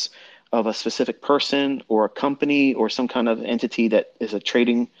viewerships of a specific person or a company or some kind of entity that is a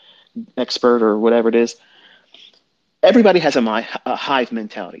trading expert or whatever it is, everybody has a hive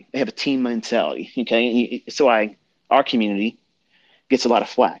mentality. They have a team mentality. Okay. So our community gets a lot of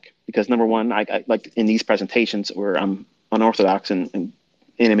flack because number one, I like in these presentations where I'm unorthodox and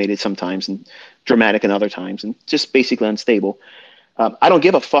animated sometimes and dramatic in other times and just basically unstable. I don't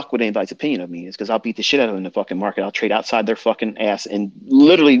give a fuck what anybody's opinion of me is because I'll beat the shit out of them in the fucking market. I'll trade outside their fucking ass and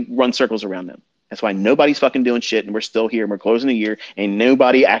literally run circles around them. That's why nobody's fucking doing shit and we're still here and we're closing the year and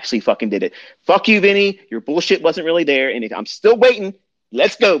nobody actually fucking did it. Fuck you, Vinny. Your bullshit wasn't really there. And if I'm still waiting,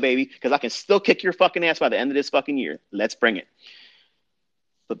 let's go, baby, because I can still kick your fucking ass by the end of this fucking year. Let's bring it.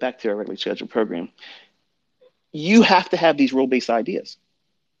 But back to our regularly scheduled program. You have to have these rule-based ideas.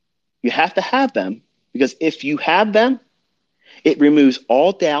 You have to have them because if you have them, it removes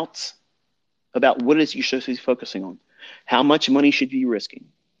all doubts about what it is you should be focusing on. How much money should you be risking?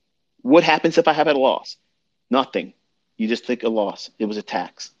 What happens if I have a loss? Nothing. You just take a loss. It was a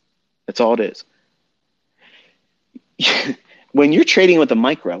tax. That's all it is. When you're trading with a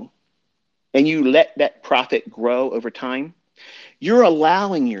micro and you let that profit grow over time, you're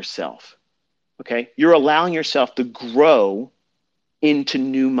allowing yourself, okay? You're allowing yourself to grow into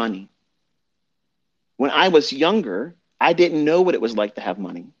new money. When I was younger, I didn't know what it was like to have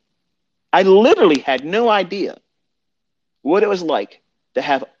money. I literally had no idea what it was like to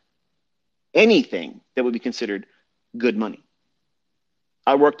have anything that would be considered good money.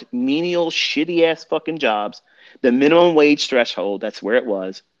 I worked menial, shitty ass fucking jobs, the minimum wage threshold, that's where it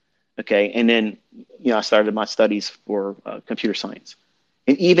was. Okay. And then, I started my studies for computer science.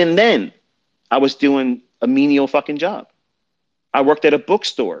 And even then, I was doing a menial fucking job. I worked at a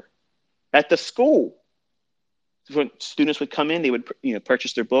bookstore at the school. When students would come in, they would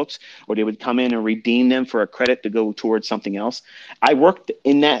purchase their books, or they would come in and redeem them for a credit to go towards something else. I worked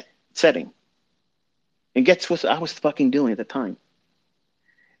in that setting. And guess what I was fucking doing at the time?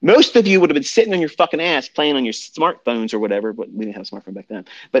 Most of you would have been sitting on your fucking ass playing on your smartphones or whatever, but we didn't have a smartphone back then.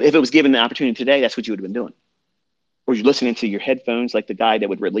 But if it was given the opportunity today, that's what you would have been doing. Or you're listening to your headphones like the guy that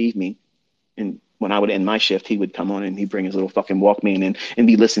would relieve me. And when I would end my shift, he would come on and he'd bring his little fucking Walkman in and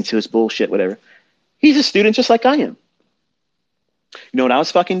be listening to his bullshit, whatever. He's a student just like I am. You know what I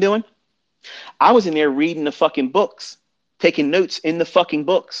was fucking doing? I was in there reading the fucking books, taking notes in the fucking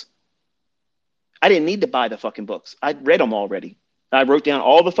books. I didn't need to buy the fucking books. I'd read them already. I wrote down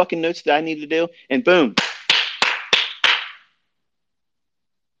all the fucking notes that I needed to do, and boom.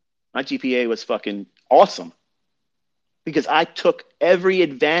 My GPA was fucking awesome because I took every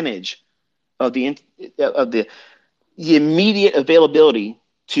advantage of the immediate availability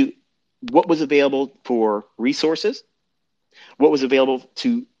to what was available for resources, what was available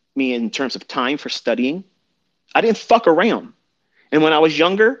to me in terms of time for studying. I didn't fuck around. And when I was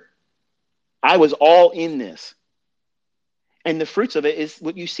younger, I was all in this. And the fruits of it is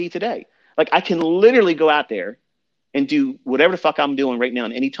what you see today. Like I can literally go out there and do whatever the fuck I'm doing right now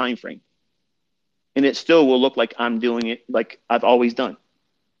in any time frame. And it still will look like I'm doing it like I've always done.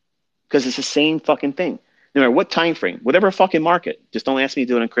 Because it's the same fucking thing. No matter what time frame, whatever fucking market, just don't ask me to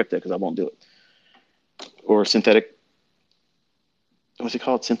do it in crypto because I won't do it. Or synthetic, what's it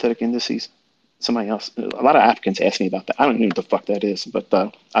called? Synthetic indices. Somebody else, a lot of applicants ask me about that. I don't know what the fuck that is, but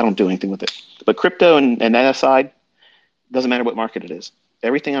I don't do anything with it. But crypto and that aside, doesn't matter what market it is.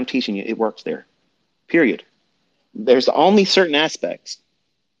 Everything I'm teaching you, it works there. Period. There's only certain aspects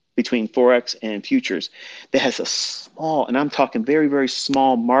between Forex and futures that has a small, and I'm talking very, very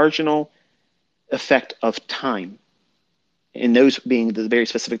small marginal effect of time. And those being the very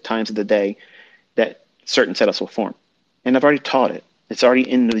specific times of the day that certain setups will form. And I've already taught it. It's already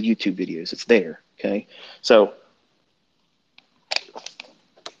in the YouTube videos. It's there. Okay. So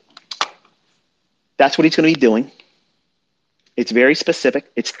that's what he's going to be doing. It's very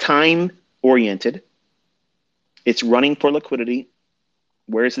specific. It's time oriented. It's running for liquidity.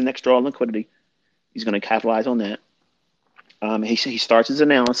 Where's the next draw on liquidity? He's going to capitalize on that. He starts his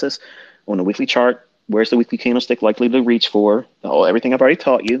analysis on the weekly chart. Where's the weekly candlestick likely to reach for? Everything I've already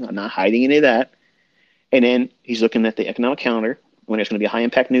taught you. I'm not hiding any of that. And then he's looking at the economic calendar when there's going to be a high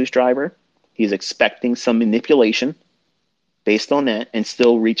impact news driver. He's expecting some manipulation based on that and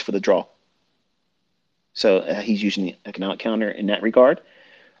still reach for the draw. So he's using the economic calendar in that regard.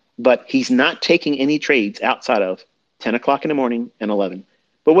 But he's not taking any trades outside of 10 o'clock in the morning and 11.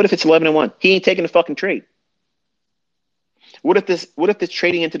 But what if it's 11 and 1? He ain't taking a fucking trade. What if this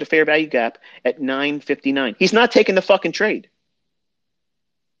trading into the fair value gap at 9:59? He's not taking the fucking trade.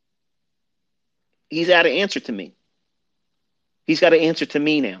 He's got to answer to me. He's got to answer to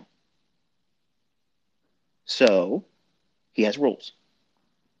me now. So he has rules.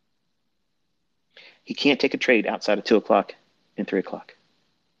 He can't take a trade outside of 2 o'clock and 3 o'clock.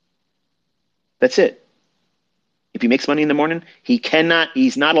 That's it. If he makes money in the morning, he's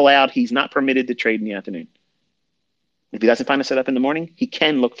not allowed, he's not permitted to trade in the afternoon. If he doesn't find a setup in the morning, he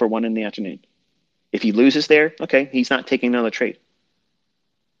can look for one in the afternoon. If he loses there, okay, he's not taking another trade.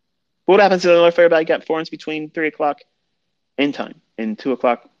 What happens to another fair value gap forms between 3 o'clock end time and 2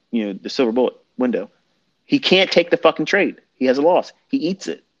 o'clock, the silver bullet window? He can't take the fucking trade. He has a loss. He eats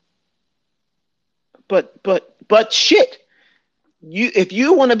it. But shit. If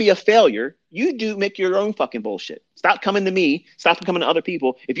you want to be a failure, you do make your own fucking bullshit. Stop coming to me. Stop coming to other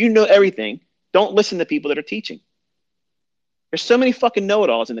people. If you know everything, don't listen to people that are teaching. There's so many fucking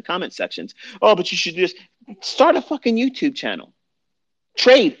know-it-alls in the comment sections. Oh, but you should just start a fucking YouTube channel.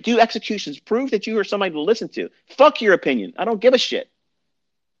 Trade, do executions, prove that you are somebody to listen to. Fuck your opinion. I don't give a shit.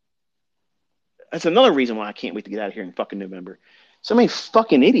 That's another reason why I can't wait to get out of here in fucking November. So many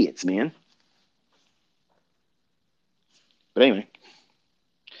fucking idiots, man. But anyway.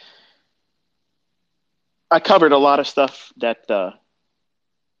 I covered a lot of stuff that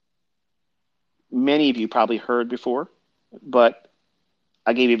many of you probably heard before, but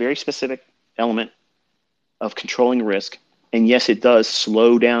I gave you a very specific element of controlling risk. And yes, it does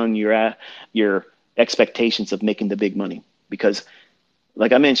slow down your expectations of making the big money because,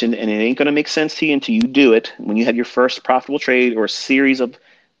 like I mentioned, and it ain't going to make sense to you until you do it. When you have your first profitable trade or a series of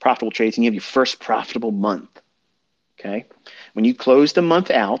profitable trades, and you have your first profitable month. Okay, when you close the month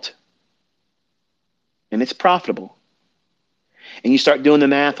out and it's profitable, and you start doing the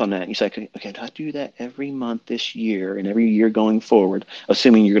math on that, you say, okay, do I do that every month this year and every year going forward,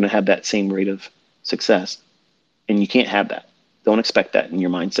 assuming you're going to have that same rate of success? And you can't have that. Don't expect that in your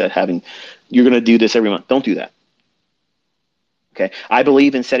mindset, you're going to do this every month. Don't do that. Okay. I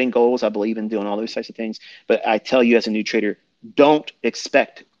believe in setting goals. I believe in doing all those types of things. But I tell you as a new trader, don't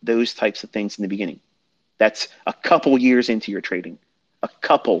expect those types of things in the beginning. That's a couple years into your trading. A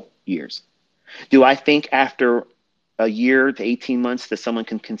couple years. Do I think after a year to 18 months that someone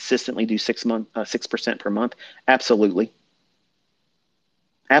can consistently do 6% per month? Absolutely.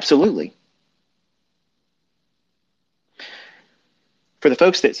 Absolutely. For the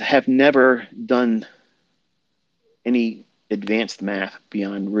folks that have never done any advanced math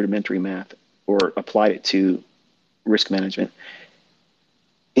beyond rudimentary math or applied it to risk management,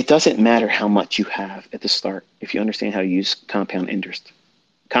 it doesn't matter how much you have at the start if you understand how to use compound interest.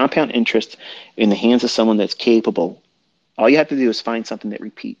 Compound interest in the hands of someone that's capable, all you have to do is find something that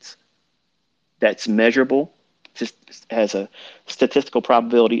repeats, that's measurable, just has a statistical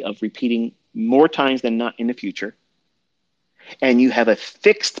probability of repeating more times than not in the future, and you have a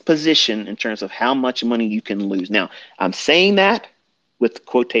fixed position in terms of how much money you can lose. Now, I'm saying that with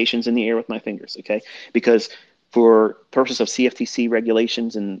quotations in the air with my fingers, okay? Because for purposes of CFTC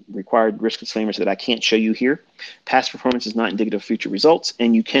regulations and required risk disclaimers that I can't show you here, past performance is not indicative of future results,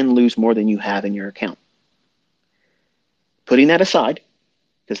 and you can lose more than you have in your account. Putting that aside,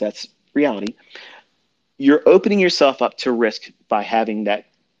 because that's reality, you're opening yourself up to risk by having that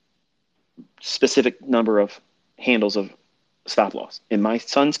specific number of handles of stop loss. In my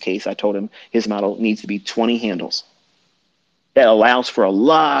son's case, I told him his model needs to be 20 handles. That allows for a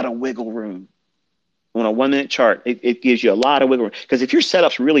lot of wiggle room. On a 1 minute chart, it gives you a lot of wiggle room. Because if your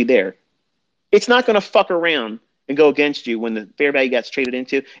setup's really there, it's not going to fuck around and go against you when the fair value gets traded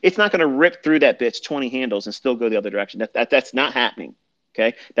into. It's not going to rip through that bitch 20 handles and still go the other direction. That's not happening.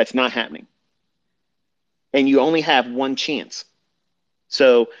 Okay? That's not happening. And you only have one chance.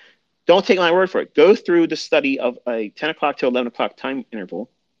 So don't take my word for it. Go through the study of a 10 o'clock to 11 o'clock time interval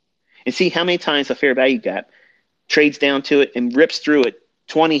and see how many times a fair value gap trades down to it and rips through it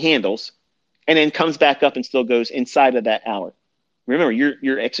 20 handles and then comes back up and still goes inside of that hour. Remember,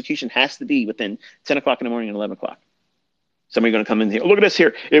 your execution has to be within 10 o'clock in the morning and 11 o'clock. Somebody's going to come in here. Look at this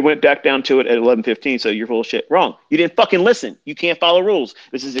here. It went back down to it at 11:15, so you're full of shit. Wrong. You didn't fucking listen. You can't follow rules.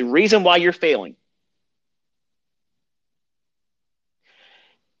 This is the reason why you're failing.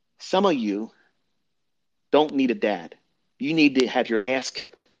 Some of you don't need a dad. You need to have your ass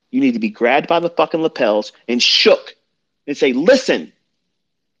kicked. You need to be grabbed by the fucking lapels and shook and say, listen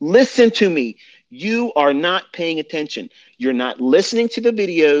to me. You are not paying attention. You're not listening to the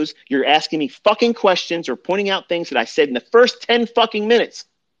videos. You're asking me fucking questions or pointing out things that I said in the first 10 fucking minutes.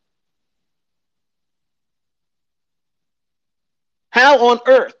 How on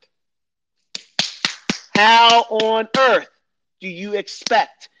earth do you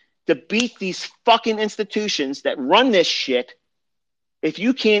expect to beat these fucking institutions that run this shit if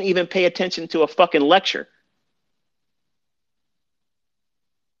you can't even pay attention to a fucking lecture?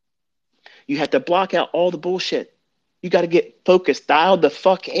 You have to block out all the bullshit. You got to get focused, dialed the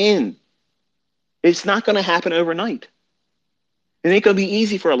fuck in. It's not going to happen overnight. It ain't going to be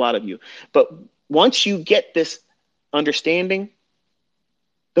easy for a lot of you. But once you get this understanding,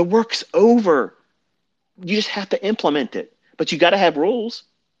 the work's over. You just have to implement it. But you got to have rules.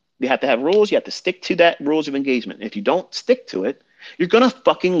 You have to have rules. You have to stick to that rules of engagement. If you don't stick to it, you're going to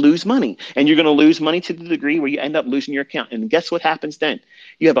fucking lose money. And you're going to lose money to the degree where you end up losing your account. And guess what happens then?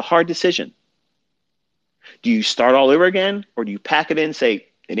 You have a hard decision. Do you start all over again, or do you pack it in and say,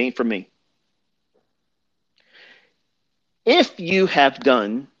 it ain't for me? If you have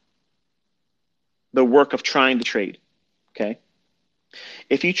done the work of trying to trade, okay?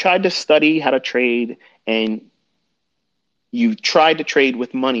 If you tried to study how to trade and you tried to trade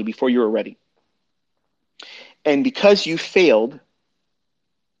with money before you were ready, and because you failed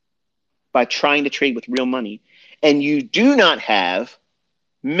by trying to trade with real money, and you do not have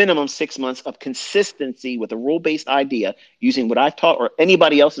minimum 6 months of consistency with a rule-based idea using what I've taught or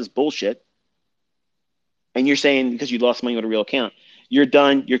anybody else's bullshit, and you're saying because you lost money with a real account, you're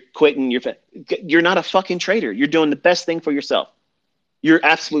done, you're quitting, you're not a fucking trader. You're doing the best thing for yourself. You're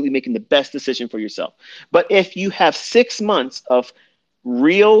absolutely making the best decision for yourself. But if you have 6 months of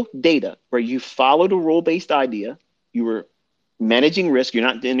real data where you followed a rule-based idea, you were managing risk, you're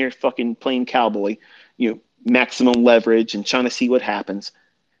not in there fucking playing cowboy, maximum leverage and trying to see what happens.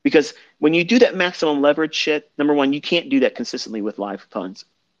 Because when you do that maximum leverage shit, number one, you can't do that consistently with live funds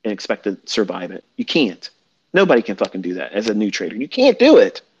and expect to survive it. You can't. Nobody can fucking do that as a new trader. You can't do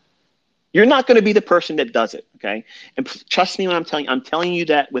it. You're not going to be the person that does it, okay? And trust me when I'm telling you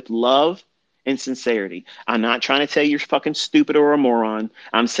that with love and sincerity. I'm not trying to tell you you're fucking stupid or a moron.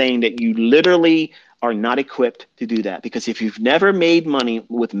 I'm saying that you literally are not equipped to do that. Because if you've never made money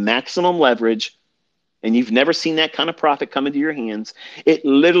with maximum leverage and you've never seen that kind of profit come into your hands, it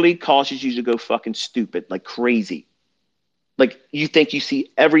literally causes you to go fucking stupid, like crazy. Like you think you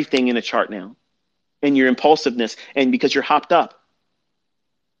see everything in a chart now and your impulsiveness and because you're hopped up.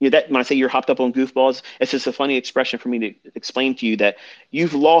 That when I say you're hopped up on goofballs, it's just a funny expression for me to explain to you that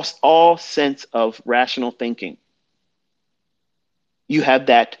you've lost all sense of rational thinking. You have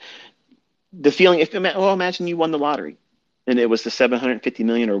the feeling, imagine you won the lottery and it was the $750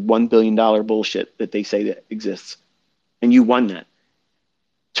 million or $1 billion bullshit that they say that exists. And you won that.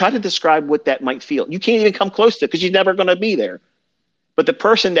 Try to describe what that might feel. You can't even come close to it because you're never going to be there. But the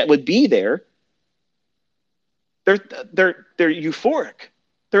person that would be there, they're euphoric.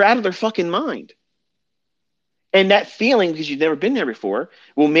 They're out of their fucking mind. And that feeling, because you've never been there before,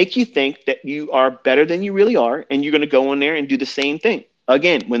 will make you think that you are better than you really are, and you're going to go in there and do the same thing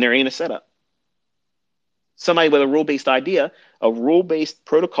again when there ain't a setup. Somebody with a rule-based idea, a rule-based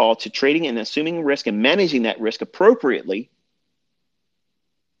protocol to trading and assuming risk and managing that risk appropriately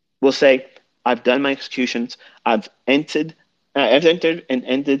will say, I've done my executions. I've entered and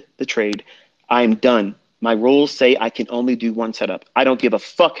ended the trade. I'm done. My rules say I can only do one setup. I don't give a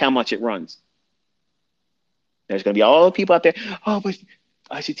fuck how much it runs. There's going to be all the people out there, but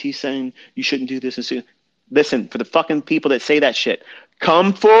ICT saying you shouldn't do this. And listen, for the fucking people that say that shit,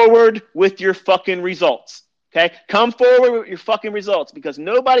 come forward with your fucking results. Okay? Come forward with your fucking results because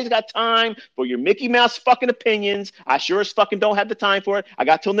nobody's got time for your Mickey Mouse fucking opinions. I sure as fucking don't have the time for it. I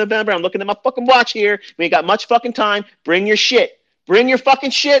got till November. I'm looking at my fucking watch here. We ain't got much fucking time. Bring your shit. Bring your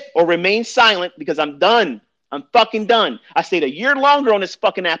fucking shit or remain silent because I'm done. I'm fucking done. I stayed a year longer on this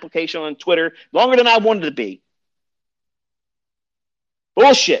fucking application on Twitter, longer than I wanted to be.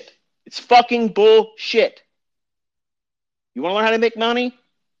 Bullshit. It's fucking bullshit. You want to learn how to make money?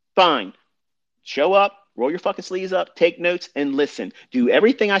 Fine. Show up, roll your fucking sleeves up, take notes, and listen. Do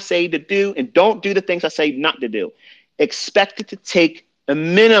everything I say to do, and don't do the things I say not to do. Expect it to take a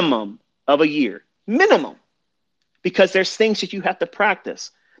minimum of a year. Minimum. Because there's things that you have to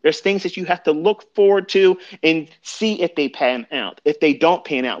practice. There's things that you have to look forward to and see if they pan out. If they don't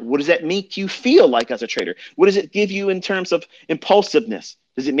pan out, what does that make you feel like as a trader? What does it give you in terms of impulsiveness?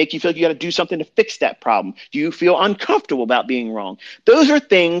 Does it make you feel like you got to do something to fix that problem? Do you feel uncomfortable about being wrong? Those are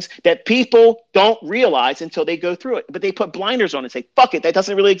things that people don't realize until they go through it. But they put blinders on and say, fuck it, that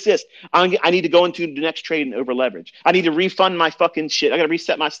doesn't really exist. I need to go into the next trade and over leverage. I need to refund my fucking shit. I got to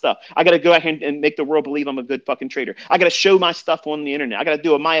reset my stuff. I got to go out here and make the world believe I'm a good fucking trader. I got to show my stuff on the internet. I got to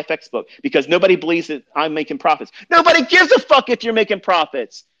do a MyFX book because nobody believes that I'm making profits. Nobody gives a fuck if you're making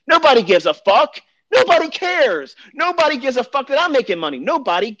profits. Nobody gives a fuck. Nobody cares. Nobody gives a fuck that I'm making money.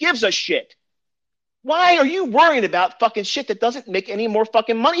 Nobody gives a shit. Why are you worrying about fucking shit that doesn't make any more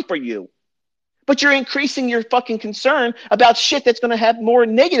fucking money for you? But you're increasing your fucking concern about shit that's going to have more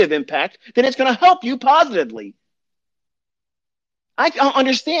negative impact than it's going to help you positively. I don't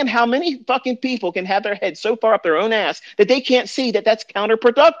understand how many fucking people can have their head so far up their own ass that they can't see that that's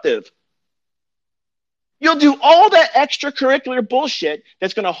counterproductive. You'll do all that extracurricular bullshit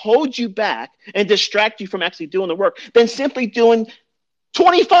that's going to hold you back and distract you from actually doing the work than simply doing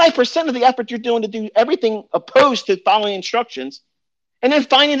 25% of the effort you're doing to do everything opposed to following instructions and then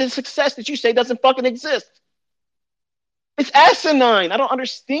finding the success that you say doesn't fucking exist. It's asinine. I don't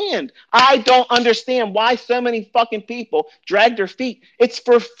understand. I don't understand why so many fucking people drag their feet. It's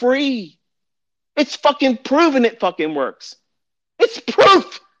for free. It's fucking proven it fucking works. It's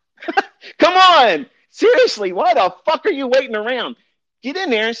proof. Come on. Seriously, why the fuck are you waiting around? Get in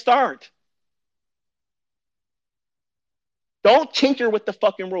there and start. Don't tinker with the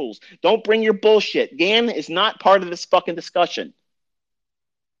fucking rules. Don't bring your bullshit. Gann is not part of this fucking discussion.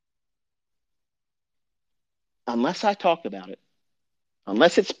 Unless I talk about it.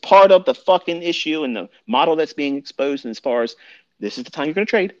 Unless it's part of the fucking issue and the model that's being exposed, and as far as this is the time you're going to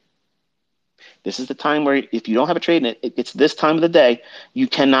trade. This is the time where if you don't have a trade and it's this time of the day, you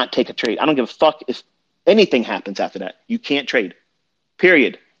cannot take a trade. I don't give a fuck if anything happens after that. You can't trade.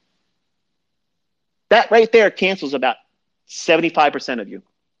 Period. That right there cancels about 75% of you.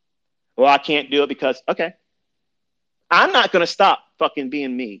 Well, I can't do it because, okay, I'm not going to stop fucking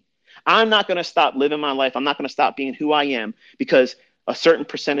being me. I'm not going to stop living my life. I'm not going to stop being who I am because a certain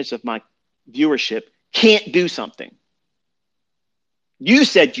percentage of my viewership can't do something. You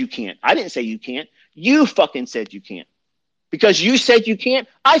said you can't. I didn't say you can't. You fucking said you can't. Because you said you can't,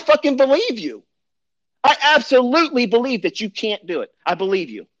 I fucking believe you. I absolutely believe that you can't do it. I believe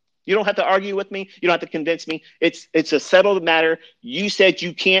you. You don't have to argue with me. You don't have to convince me. It's a settled matter. You said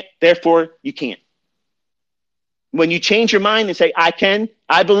you can't, therefore you can't. When you change your mind and say, I can,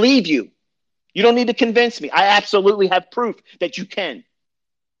 I believe you. You don't need to convince me. I absolutely have proof that you can.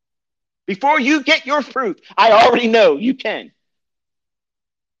 Before you get your proof, I already know you can.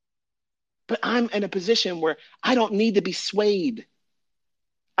 But I'm in a position where I don't need to be swayed.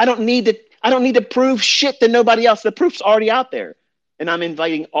 I don't need to prove shit to nobody else. The proof's already out there. And I'm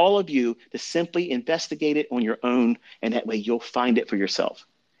inviting all of you to simply investigate it on your own, and that way you'll find it for yourself.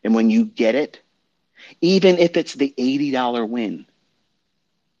 And when you get it, even if it's the $80 win,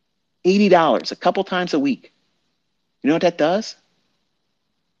 $80 a couple times a week, you know what that does?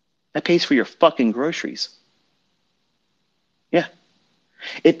 That pays for your fucking groceries. Yeah.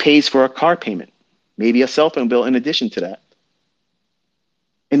 It pays for a car payment, maybe a cell phone bill in addition to that.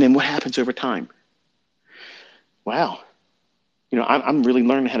 And then what happens over time? Wow. You know, I'm really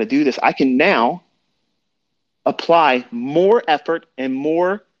learning how to do this. I can now apply more effort and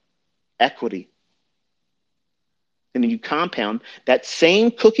more equity. And then you compound that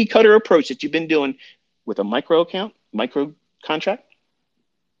same cookie cutter approach that you've been doing with a micro account, micro contract.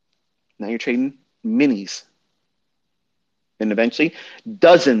 Now you're trading minis. And eventually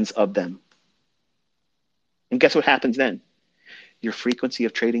dozens of them. And guess what happens then? Your frequency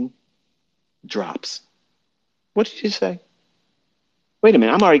of trading drops. What did you say? Wait a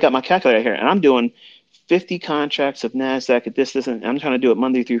minute, I'm already got my calculator here, and I'm doing 50 contracts of NASDAQ at this, and I'm trying to do it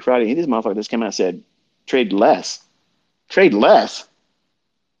Monday through Friday. And this motherfucker just came out and said, trade less. Trade less?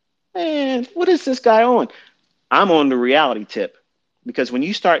 Man, what is this guy on? I'm on the reality tip. Because when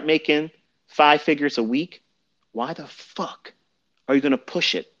you start making 5 figures a week, why the fuck are you going to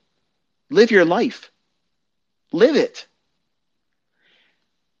push it? Live your life. Live it.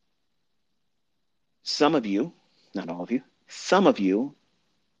 Some of you, not all of you, some of you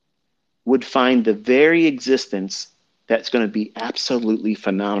would find the very existence that's going to be absolutely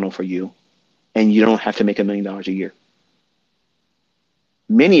phenomenal for you, and you don't have to make $1 million a year.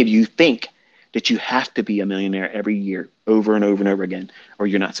 Many of you think that you have to be a millionaire every year over and over and over again, or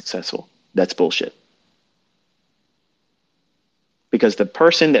you're not successful. That's bullshit. Because the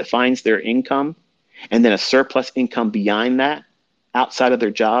person that finds their income and then a surplus income beyond that, outside of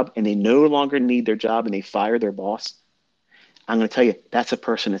their job, and they no longer need their job and they fire their boss, I'm going to tell you, that's a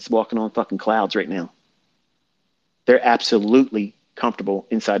person that's walking on fucking clouds right now. They're absolutely comfortable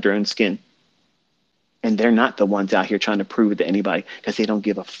inside their own skin. And they're not the ones out here trying to prove it to anybody because they don't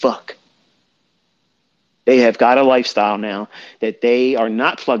give a fuck. They have got a lifestyle now that they are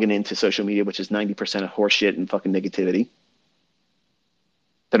not plugging into social media, which is 90% of horseshit and fucking negativity.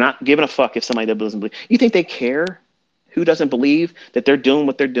 They're not giving a fuck if somebody doesn't believe. You think they care who doesn't believe that they're doing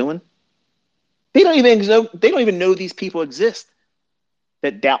what they're doing? They don't even know these people exist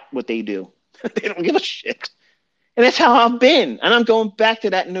that doubt what they do. They don't give a shit. And that's how I've been. And I'm going back to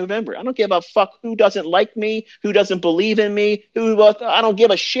that in November. I don't give a fuck who doesn't like me, who doesn't believe in me, I don't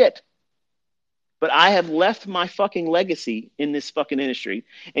give a shit. But I have left my fucking legacy in this fucking industry,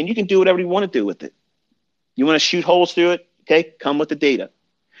 and you can do whatever you want to do with it. You want to shoot holes through it? Okay, come with the data.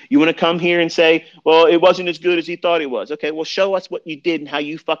 You want to come here and say, well, it wasn't as good as he thought it was. Okay, well, show us what you did and how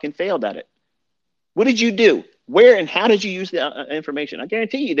you fucking failed at it. What did you do? Where and how did you use the information? I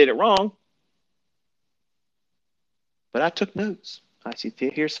guarantee you did it wrong. But I took notes. I see,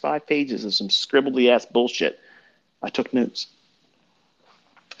 here's 5 pages of some scribbly ass bullshit. I took notes.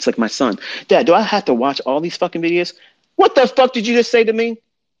 It's like my son. Dad, do I have to watch all these fucking videos? What the fuck did you just say to me?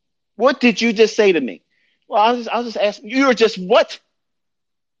 What did you just say to me? Well, I'll just ask. You were just what?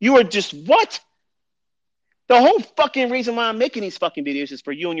 You were just what? The whole fucking reason why I'm making these fucking videos is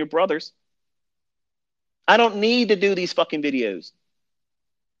for you and your brothers. I don't need to do these fucking videos.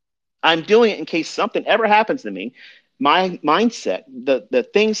 I'm doing it in case something ever happens to me. My mindset, the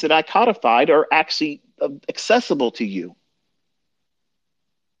things that I codified are actually accessible to you.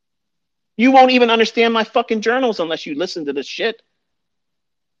 You won't even understand my fucking journals unless you listen to this shit.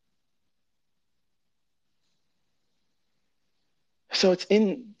 So it's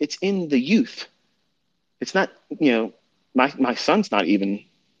in the youth. It's not, my son's not even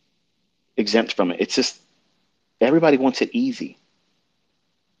exempt from it. It's just everybody wants it easy.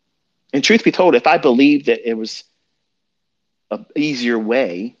 And truth be told, if I believed that it was an easier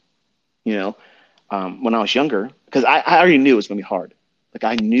way, you know, when I was younger, because I already knew it was going to be hard. Like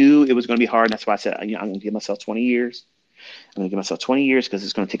I knew it was going to be hard. And that's why I said, I'm going to give myself 20 years. I'm going to give myself 20 years because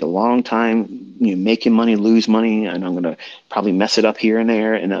it's going to take a long time, making money, lose money, and I'm going to probably mess it up here and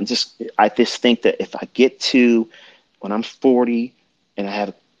there. And I just think that if I get to when I'm 40 and I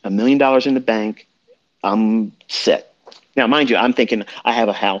have $1 million in the bank, I'm set. Now, mind you, I'm thinking I have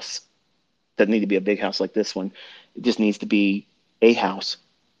a house. Doesn't need to be a big house like this one. It just needs to be a house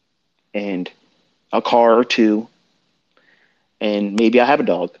and a car or two, and maybe I have a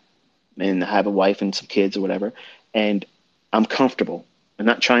dog and I have a wife and some kids or whatever, and I'm comfortable. I'm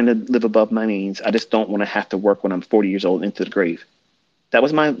not trying to live above my means. I just don't want to have to work when I'm 40 years old into the grave. That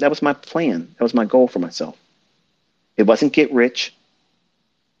was my plan. That was my goal for myself. It wasn't get rich.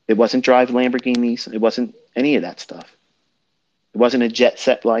 It wasn't drive Lamborghinis. It wasn't any of that stuff. It wasn't a jet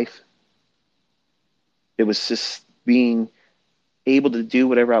set life. It was just being able to do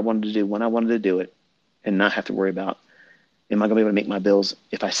whatever I wanted to do when I wanted to do it and not have to worry about, am I going to be able to make my bills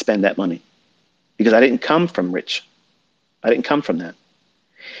if I spend that money? Because I didn't come from rich. I didn't come from that.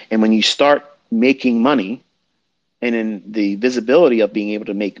 And when you start making money and in the visibility of being able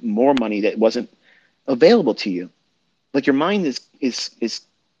to make more money that wasn't available to you, like your mind is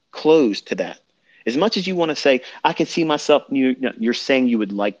closed to that. As much as you want to say, I can see myself, you're saying you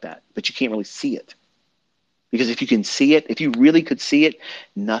would like that, but you can't really see it. Because if you can see it, if you really could see it,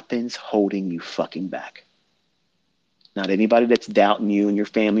 nothing's holding you fucking back. Not anybody that's doubting you and your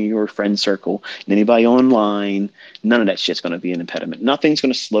family or friend circle, and anybody online. None of that shit's going to be an impediment. Nothing's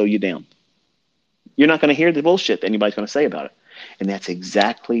going to slow you down. You're not going to hear the bullshit that anybody's going to say about it. And that's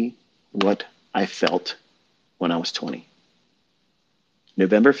exactly what I felt when I was 20.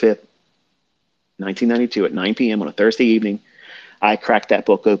 November 5th, 1992 at 9 p.m. on a Thursday evening, I cracked that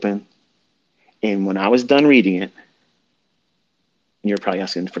book open. And when I was done reading it, you're probably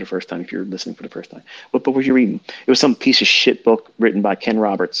asking for the first time if you're listening for the first time, what book were you reading? It was some piece of shit book written by Ken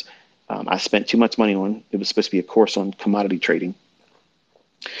Roberts. I spent too much money on. It was supposed to be a course on commodity trading.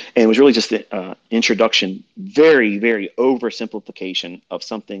 And it was really just an introduction, very, very oversimplification of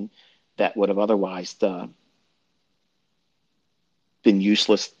something that would have otherwise been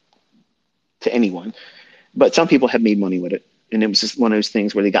useless to anyone. But some people have made money with it. And it was just one of those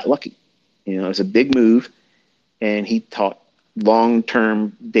things where they got lucky. It was a big move. And he taught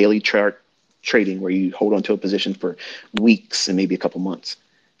long-term daily chart trading where you hold on to a position for weeks and maybe a couple months,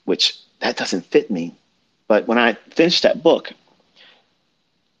 which that doesn't fit me. But when I finished that book,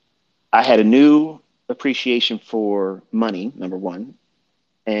 I had a new appreciation for money, number one.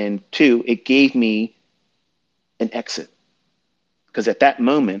 And two, it gave me an exit. Because at that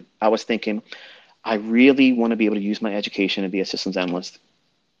moment, I was thinking, I really want to be able to use my education and be a systems analyst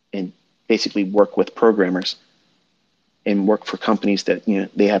and basically work with programmers and work for companies that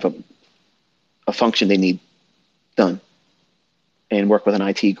they have a function they need done, and work with an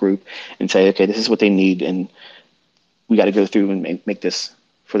IT group and say, okay, this is what they need, and we got to go through and make this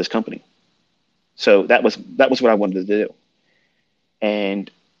for this company. So that was what I wanted to do, and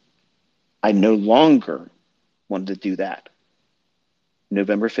I no longer wanted to do that.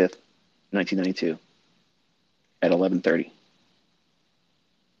 November 5th, 1992, at 11:30,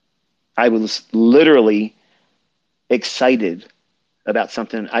 I was literally excited about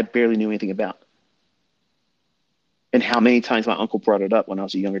something I barely knew anything about. And how many times my uncle brought it up when I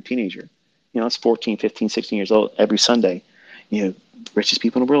was a younger teenager. I was 14, 15, 16 years old every Sunday. Richest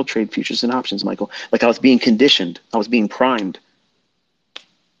people in the world trade futures and options, Michael. Like I was being conditioned. I was being primed.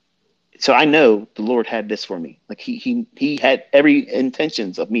 So I know the Lord had this for me. Like he had every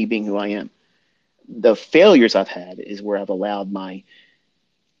intentions of me being who I am. The failures I've had is where I've allowed my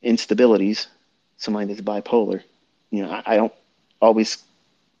instabilities, somebody that's bipolar, I don't always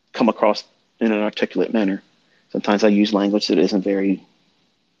come across in an articulate manner. Sometimes I use language that isn't very,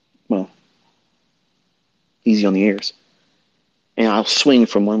 well, easy on the ears. And I'll swing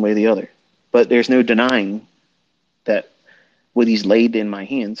from one way to the other. But there's no denying that what he's laid in my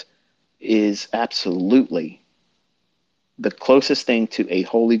hands is absolutely the closest thing to a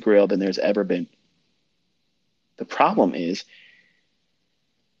holy grail than there's ever been. The problem is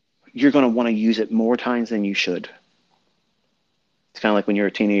you're going to want to use it more times than you should. It's kind of like when you're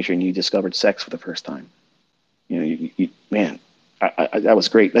a teenager and you discovered sex for the first time. Man, that was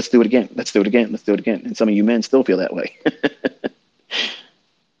great. Let's do it again. Let's do it again. Let's do it again. And some of you men still feel that way.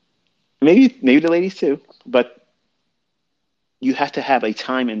 Maybe the ladies too, but you have to have a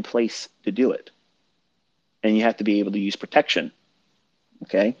time and place to do it. And you have to be able to use protection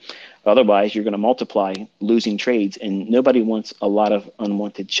Okay. Otherwise, you're going to multiply losing trades, and nobody wants a lot of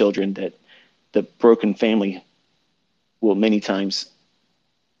unwanted children that the broken family will many times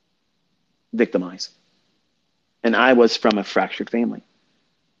victimize. And I was from a fractured family.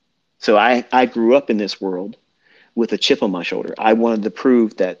 So I grew up in this world with a chip on my shoulder. I wanted to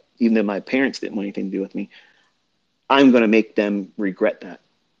prove that even though my parents didn't want anything to do with me, I'm going to make them regret that.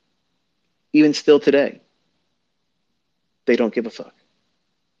 Even still today, they don't give a fuck.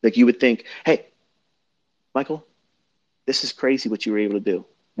 Like you would think, hey, Michael, this is crazy what you were able to do.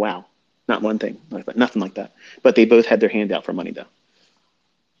 Wow. Not one thing like that, nothing like that. But they both had their hand out for money though.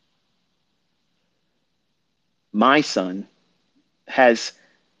 My son has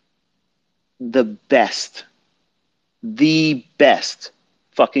the best, the best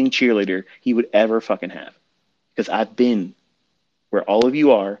fucking cheerleader he would ever fucking have. Because I've been where all of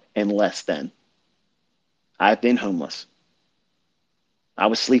you are and less than. I've been homeless. I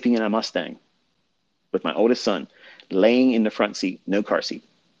was sleeping in a Mustang with my oldest son, laying in the front seat, no car seat.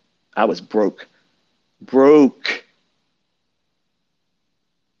 I was broke. Broke.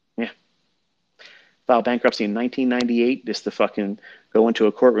 Yeah. Filed bankruptcy in 1998 just to fucking go into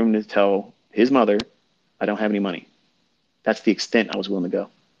a courtroom to tell his mother, I don't have any money. That's the extent I was willing to go.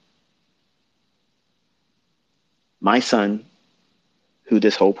 My son, who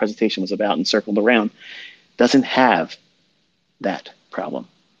this whole presentation was about and circled around, doesn't have that problem.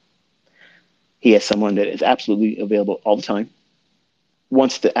 He has someone that is absolutely available all the time,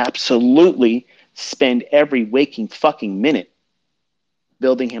 wants to absolutely spend every waking fucking minute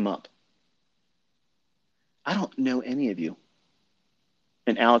building him up. I don't know any of you.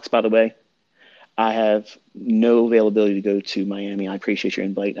 And Alex, by the way, I have no availability to go to Miami. I appreciate your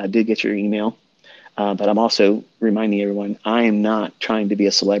invite. I did get your email, but I'm also reminding everyone I am not trying to be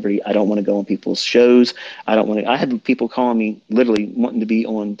a celebrity. I don't want to go on people's shows. I don't want to. I had people calling me literally wanting to be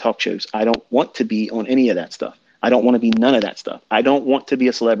on talk shows. I don't want to be on any of that stuff. I don't want to be none of that stuff. I don't want to be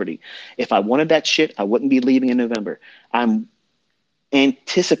a celebrity. If I wanted that shit, I wouldn't be leaving in November. I'm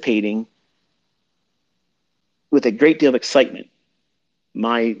anticipating with a great deal of excitement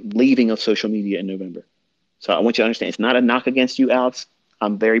my leaving of social media in November. So I want you to understand it's not a knock against you, Alex.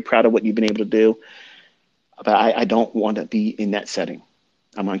 I'm very proud of what you've been able to do, but I don't want to be in that setting.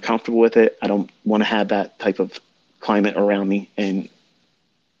 I'm uncomfortable with it. I don't want to have that type of climate around me, and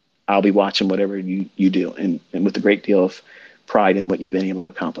I'll be watching whatever you do, and with a great deal of pride in what you've been able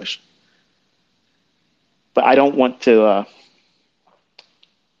to accomplish. But I don't want to.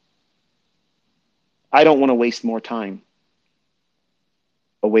 I don't want to waste more time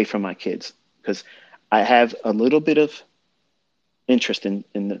away from my kids because I have a little bit of interest in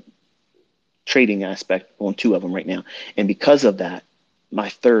the trading aspect on two of them right now. And because of that,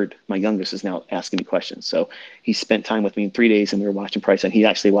 my youngest is now asking me questions. So he spent time with me in 3 days and we were watching price and he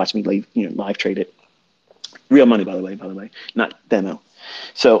actually watched me live trade it. Real money, by the way, not demo.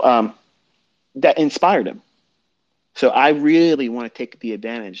 So that inspired him. So I really want to take the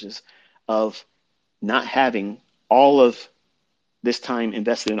advantages of not having all of this time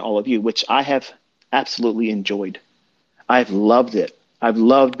invested in all of you, which I have absolutely enjoyed. I've loved it. I've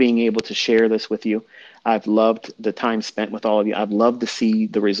loved being able to share this with you. I've loved the time spent with all of you. I've loved to see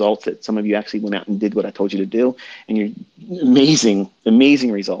the results that some of you actually went out and did what I told you to do. And you're amazing,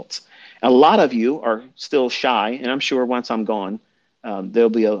 amazing results. A lot of you are still shy. And I'm sure once I'm gone,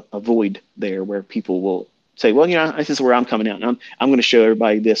 there'll be a void there where people will say, well, this is where I'm coming out. And I'm going to show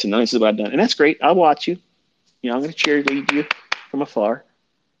everybody this. And this is what I've done. And that's great. I'll watch you. I'm going to cheerlead you from afar.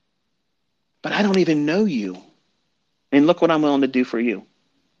 But I don't even know you. And look what I'm willing to do for you.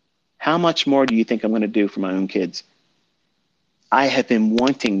 How much more do you think I'm going to do for my own kids? I have been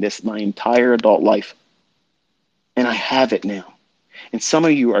wanting this my entire adult life. And I have it now. And some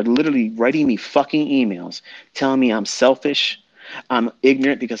of you are literally writing me fucking emails telling me I'm selfish. I'm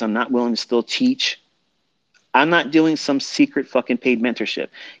ignorant because I'm not willing to still teach. I'm not doing some secret fucking paid mentorship.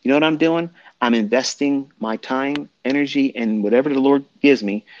 You know what I'm doing? I'm investing my time, energy, and whatever the Lord gives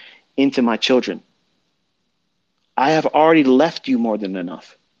me into my children. I have already left you more than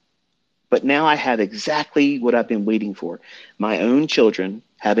enough. But now I have exactly what I've been waiting for. My own children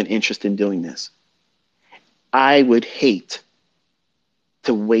have an interest in doing this. I would hate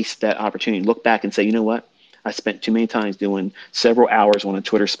to waste that opportunity. Look back and say, you know what? I spent too many times doing several hours on a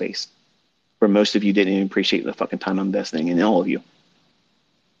Twitter space where most of you didn't even appreciate the fucking time I'm investing in all of you.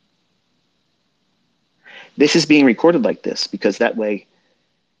 This is being recorded like this because that way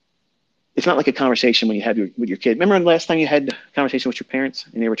it's not like a conversation when you have with your kid. Remember the last time you had a conversation with your parents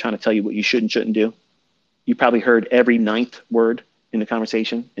and they were trying to tell you what you should and shouldn't do? You probably heard every ninth word in the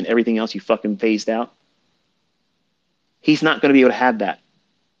conversation and everything else you fucking phased out. He's not going to be able to have that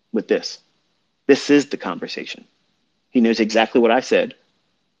with this. This is the conversation. He knows exactly what I said.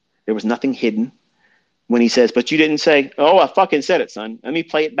 There was nothing hidden. When he says, but you didn't say, oh, I fucking said it, son. Let me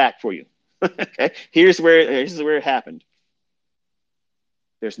play it back for you. Okay. Here's where it happened.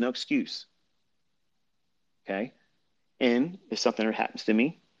 There's no excuse. Okay. And if something ever happens to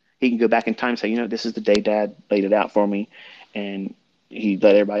me, he can go back in time and say, this is the day dad laid it out for me. And he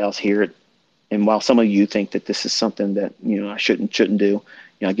let everybody else hear it. And while some of you think that this is something that, I shouldn't do,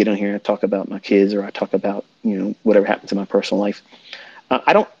 I get on here and I talk about my kids, or I talk about, whatever happens in my personal life.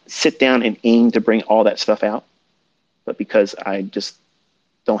 I don't sit down and aim to bring all that stuff out, but because I just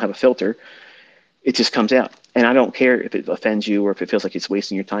don't have a filter, it just comes out. And I don't care if it offends you or if it feels like it's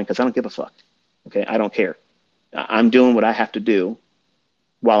wasting your time, because I don't give a fuck. Okay. I don't care. I'm doing what I have to do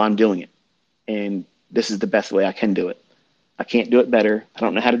while I'm doing it. And this is the best way I can do it. I can't do it better. I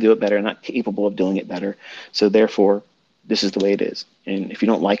don't know how to do it better. I'm not capable of doing it better. So therefore, this is the way it is. And if you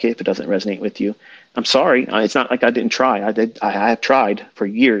don't like it, if it doesn't resonate with you, I'm sorry. It's not like I didn't try. I have tried for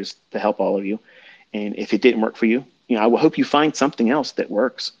years to help all of you. And if it didn't work for you, I will hope you find something else that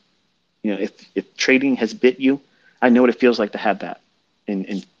works. If trading has bit you, I know what it feels like to have that.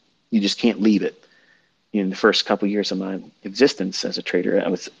 And you just can't leave it. In the first couple of years of my existence as a trader, I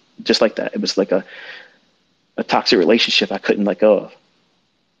was just like that. It was like a toxic relationship I couldn't let go of.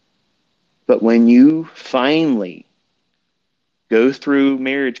 But when you finally go through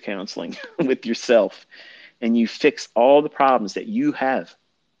marriage counseling with yourself and you fix all the problems that you have,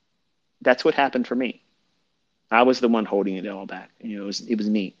 that's what happened for me. I was the one holding it all back. It was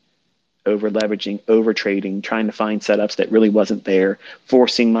me, over leveraging, over trading, trying to find setups that really wasn't there,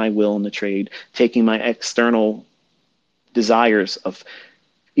 forcing my will in the trade, taking my external desires of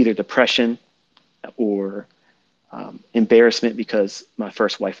either depression or embarrassment because my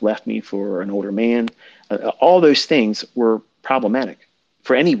first wife left me for an older man. All those things were problematic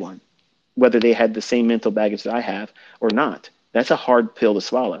for anyone, whether they had the same mental baggage that I have or not. That's a hard pill to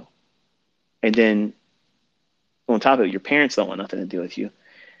swallow. And then on top of it, your parents don't want nothing to do with you.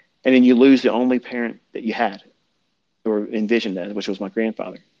 And then you lose the only parent that you had or envisioned as, which was my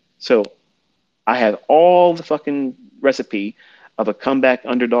grandfather. So I had all the fucking recipe of a comeback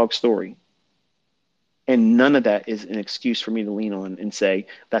underdog story. And none of that is an excuse for me to lean on and say,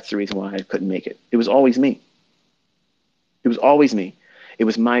 that's the reason why I couldn't make it. It was always me. It was always me. It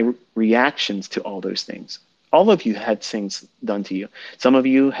was my reactions to all those things. All of you had things done to you. Some of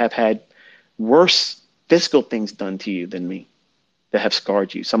you have had worse physical things done to you than me that have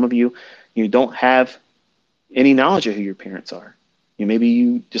scarred you. Some of you, don't have any knowledge of who your parents are. Maybe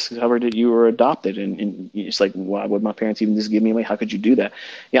you discovered that you were adopted and it's like, why would my parents even just give me away? How could you do that?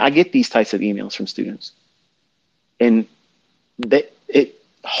 I get these types of emails from students, and it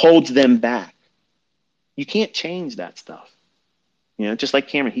holds them back. You can't change that stuff. Just like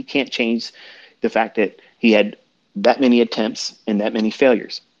Cameron, he can't change the fact that he had that many attempts and that many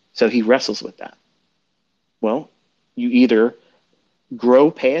failures. So he wrestles with that. Well, you either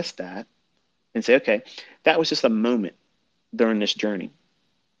grow past that and say, okay, that was just a moment during this journey.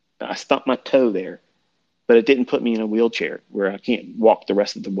 I stumped my toe there, but it didn't put me in a wheelchair where I can't walk the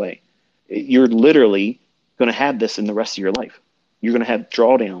rest of the way. You're literally going to have this in the rest of your life. You're going to have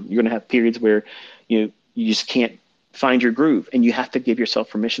drawdown. You're going to have periods where you just can't find your groove, and you have to give yourself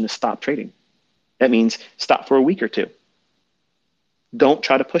permission to stop trading. That means stop for a week or two. Don't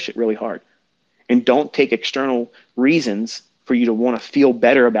try to push it really hard, and don't take external reasons for you to want to feel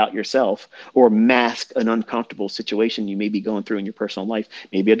better about yourself or mask an uncomfortable situation you may be going through in your personal life.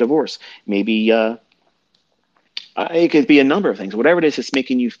 Maybe a divorce, maybe it could be a number of things. Whatever it is that's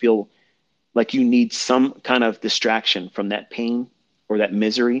making you feel like you need some kind of distraction from that pain or that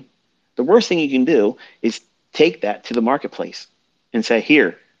misery, the worst thing you can do is take that to the marketplace and say,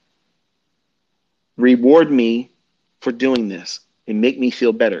 here, reward me for doing this and make me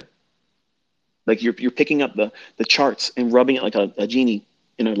feel better. Like you're picking up the charts and rubbing it like a genie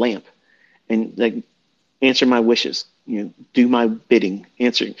in a lamp, and like, answer my wishes, do my bidding,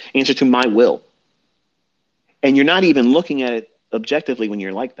 answer to my will. And you're not even looking at it objectively when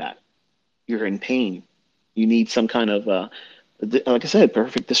you're like that. You're in pain. You need some kind of, like I said,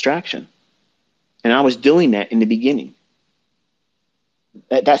 perfect distraction. And I was doing that in the beginning.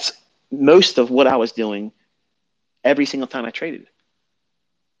 That's most of what I was doing every single time I traded.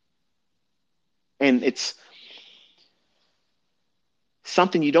 And it's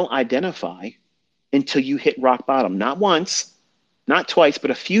something you don't identify until you hit rock bottom. Not once, not twice,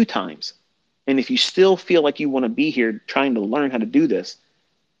 but a few times. And if you still feel like you want to be here trying to learn how to do this,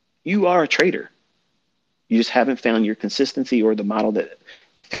 you are a trader. You just haven't found your consistency or the model that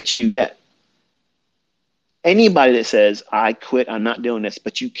fits you yet. Anybody that says, I quit, I'm not doing this,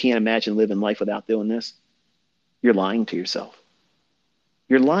 but you can't imagine living life without doing this, you're lying to yourself.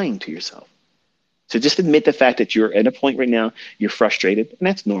 You're lying to yourself. So just admit the fact that you're at a point right now, you're frustrated, and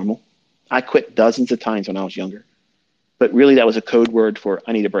that's normal. I quit dozens of times when I was younger, but really that was a code word for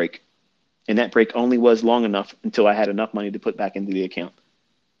I need a break. And that break only was long enough until I had enough money to put back into the account.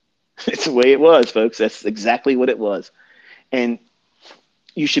 It's the way it was, folks. That's exactly what it was. And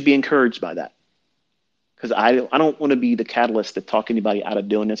you should be encouraged by that. Because I don't want to be the catalyst to talk anybody out of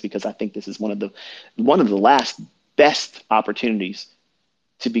doing this, because I think this is one of the last best opportunities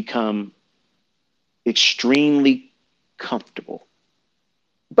to become extremely comfortable,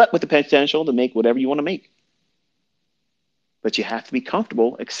 but with the potential to make whatever you want to make. But you have to be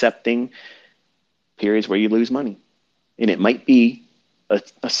comfortable accepting periods where you lose money. And it might be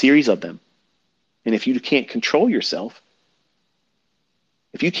a series of them. And if you can't control yourself,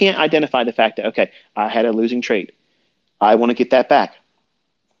 if you can't identify the fact that, okay, I had a losing trade, I want to get that back.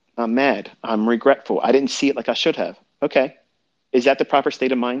 I'm mad. I'm regretful. I didn't see it like I should have. Okay. Is that the proper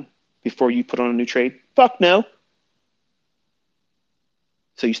state of mind before you put on a new trade? Fuck no.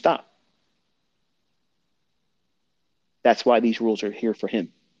 So you stop. That's why these rules are here for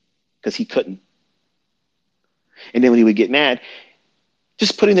him, because he couldn't. And then when he would get mad,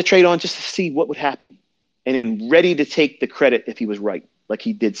 just putting the trade on just to see what would happen, and then ready to take the credit if he was right, like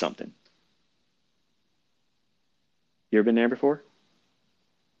he did something. You ever been there before?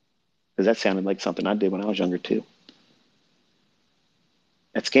 Because that sounded like something I did when I was younger too.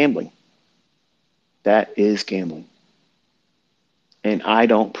 That's gambling. That is gambling. And I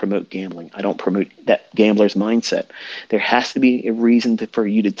don't promote gambling. I don't promote that gambler's mindset. There has to be a reason for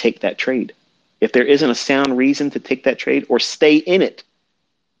you to take that trade. If there isn't a sound reason to take that trade or stay in it,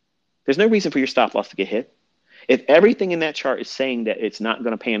 there's no reason for your stop loss to get hit. If everything in that chart is saying that it's not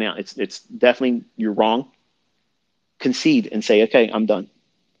going to pan out, it's definitely, you're wrong, concede and say, okay, I'm done.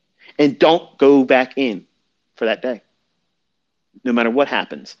 And don't go back in for that day, no matter what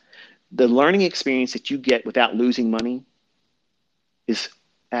happens. The learning experience that you get without losing money is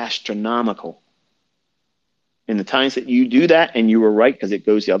astronomical. And the times that you do that and you were right because it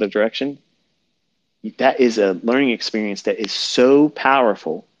goes the other direction, that is a learning experience that is so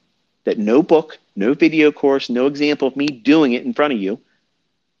powerful that no book, no video course, no example of me doing it in front of you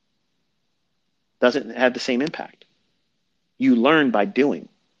doesn't have the same impact. You learn by doing.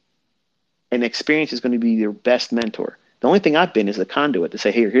 And experience is going to be your best mentor. The only thing I've been is a conduit to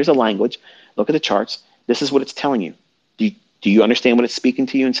say, hey, here's a language. Look at the charts. This is what it's telling you. Do you understand what it's speaking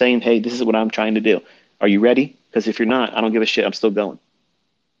to you and saying, hey, this is what I'm trying to do? Are you ready? Because if you're not, I don't give a shit. I'm still going.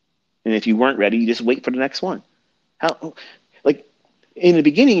 And if you weren't ready, you just wait for the next one. Like in the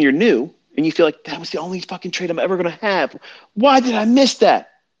beginning, you're new and you feel like that was the only fucking trade I'm ever going to have. Why did I miss that?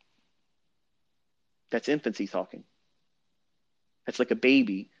 That's infancy talking. That's like a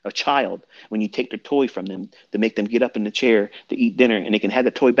baby, a child, when you take their toy from them to make them get up in the chair to eat dinner, and they can have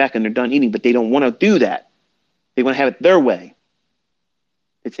the toy back and they're done eating, but they don't want to do that. They want to have it their way.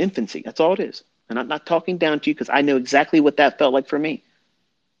 It's infancy. That's all it is. And I'm not talking down to you because I know exactly what that felt like for me.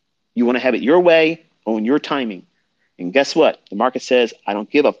 You want to have it your way on your timing. And guess what? The market says, I don't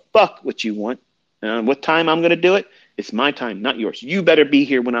give a fuck what you want. And what time I'm going to do it, it's my time, not yours. You better be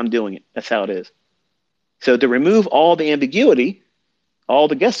here when I'm doing it. That's how it is. So to remove all the ambiguity, all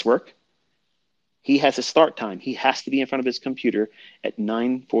the guesswork, he has a start time. He has to be in front of his computer at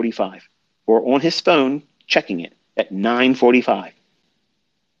 9:45 or on his phone checking it at 9:45.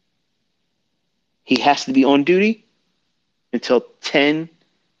 He has to be on duty until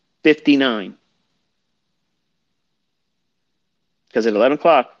 10:59. Because at 11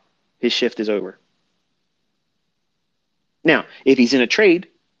 o'clock, his shift is over. Now, if he's in a trade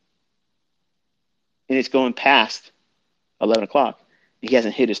and it's going past 11 o'clock, he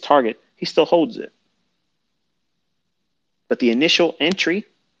hasn't hit his target, he still holds it. But the initial entry,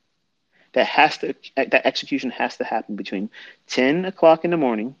 that execution has to happen between 10 o'clock in the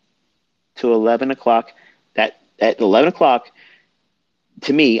morning to 11 o'clock. At 11 o'clock,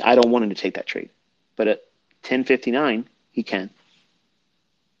 to me, I don't want him to take that trade. But at 10:59, he can.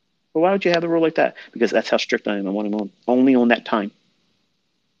 Well, why would you have a rule like that? Because that's how strict I am. I want him only on that time.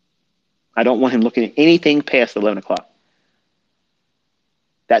 I don't want him looking at anything past 11 o'clock.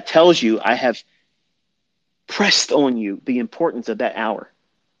 That tells you I have pressed on you the importance of that hour.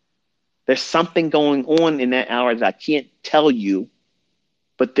 There's something going on in that hour that I can't tell you,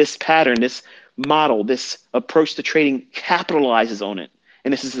 but this pattern, this model, this approach to trading capitalizes on it.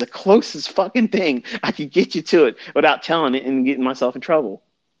 And this is the closest fucking thing I could get you to it without telling it and getting myself in trouble.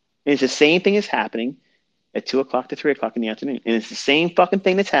 And it's the same thing is happening at 2 o'clock to 3 o'clock in the afternoon. And it's the same fucking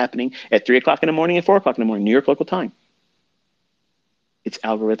thing that's happening at 3 o'clock in the morning and 4 o'clock in the morning, New York local time. It's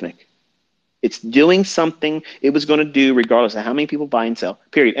algorithmic. It's doing something it was going to do regardless of how many people buy and sell.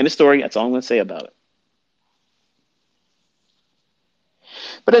 Period. End of story. That's all I'm going to say about it.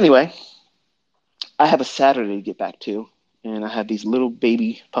 But anyway, I have a Saturday to get back to, and I have these little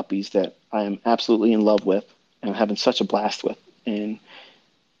baby puppies that I am absolutely in love with and I'm having such a blast with. And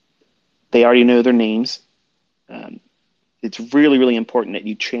they already know their names. It's really, really important that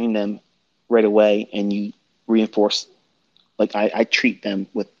you train them right away and you reinforce. Like I treat them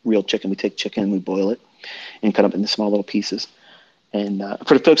with real chicken. We take chicken and we boil it and cut up into small little pieces. And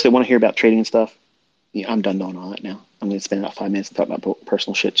for the folks that want to hear about trading and stuff, yeah, I'm done doing all that now. I'm going to spend about 5 minutes talking about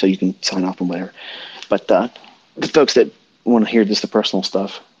personal shit so you can sign off and whatever. But the folks that want to hear just the personal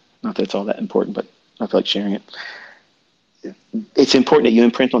stuff, not that it's all that important, but I feel like sharing it. It's important that you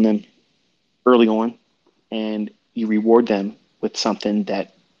imprint on them early on and you reward them with something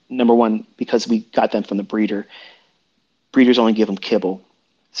that, number one, because we got them from the breeder, breeders only give them kibble.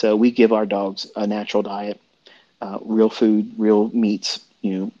 So we give our dogs a natural diet, real food, real meats,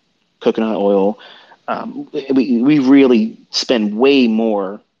 coconut oil. We really spend way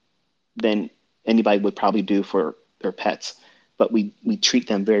more than anybody would probably do for their pets, but we treat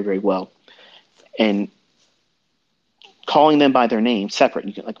them very, very well. And calling them by their name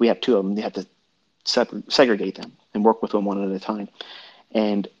separate, like we have two of them, you have to segregate them and work with them one at a time.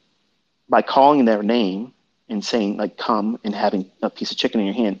 And by calling their name and saying like come and having a piece of chicken in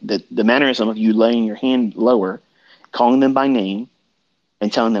your hand, the mannerism of you laying your hand lower, calling them by name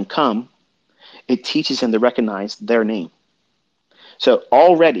and telling them come, it teaches them to recognize their name. So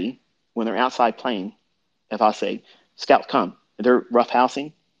already when they're outside playing, if I say, Scout, come, and they're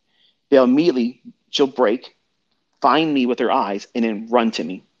roughhousing, she'll break, find me with her eyes, and then run to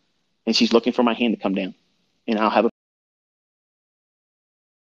me. And she's looking for my hand to come down. And I'll have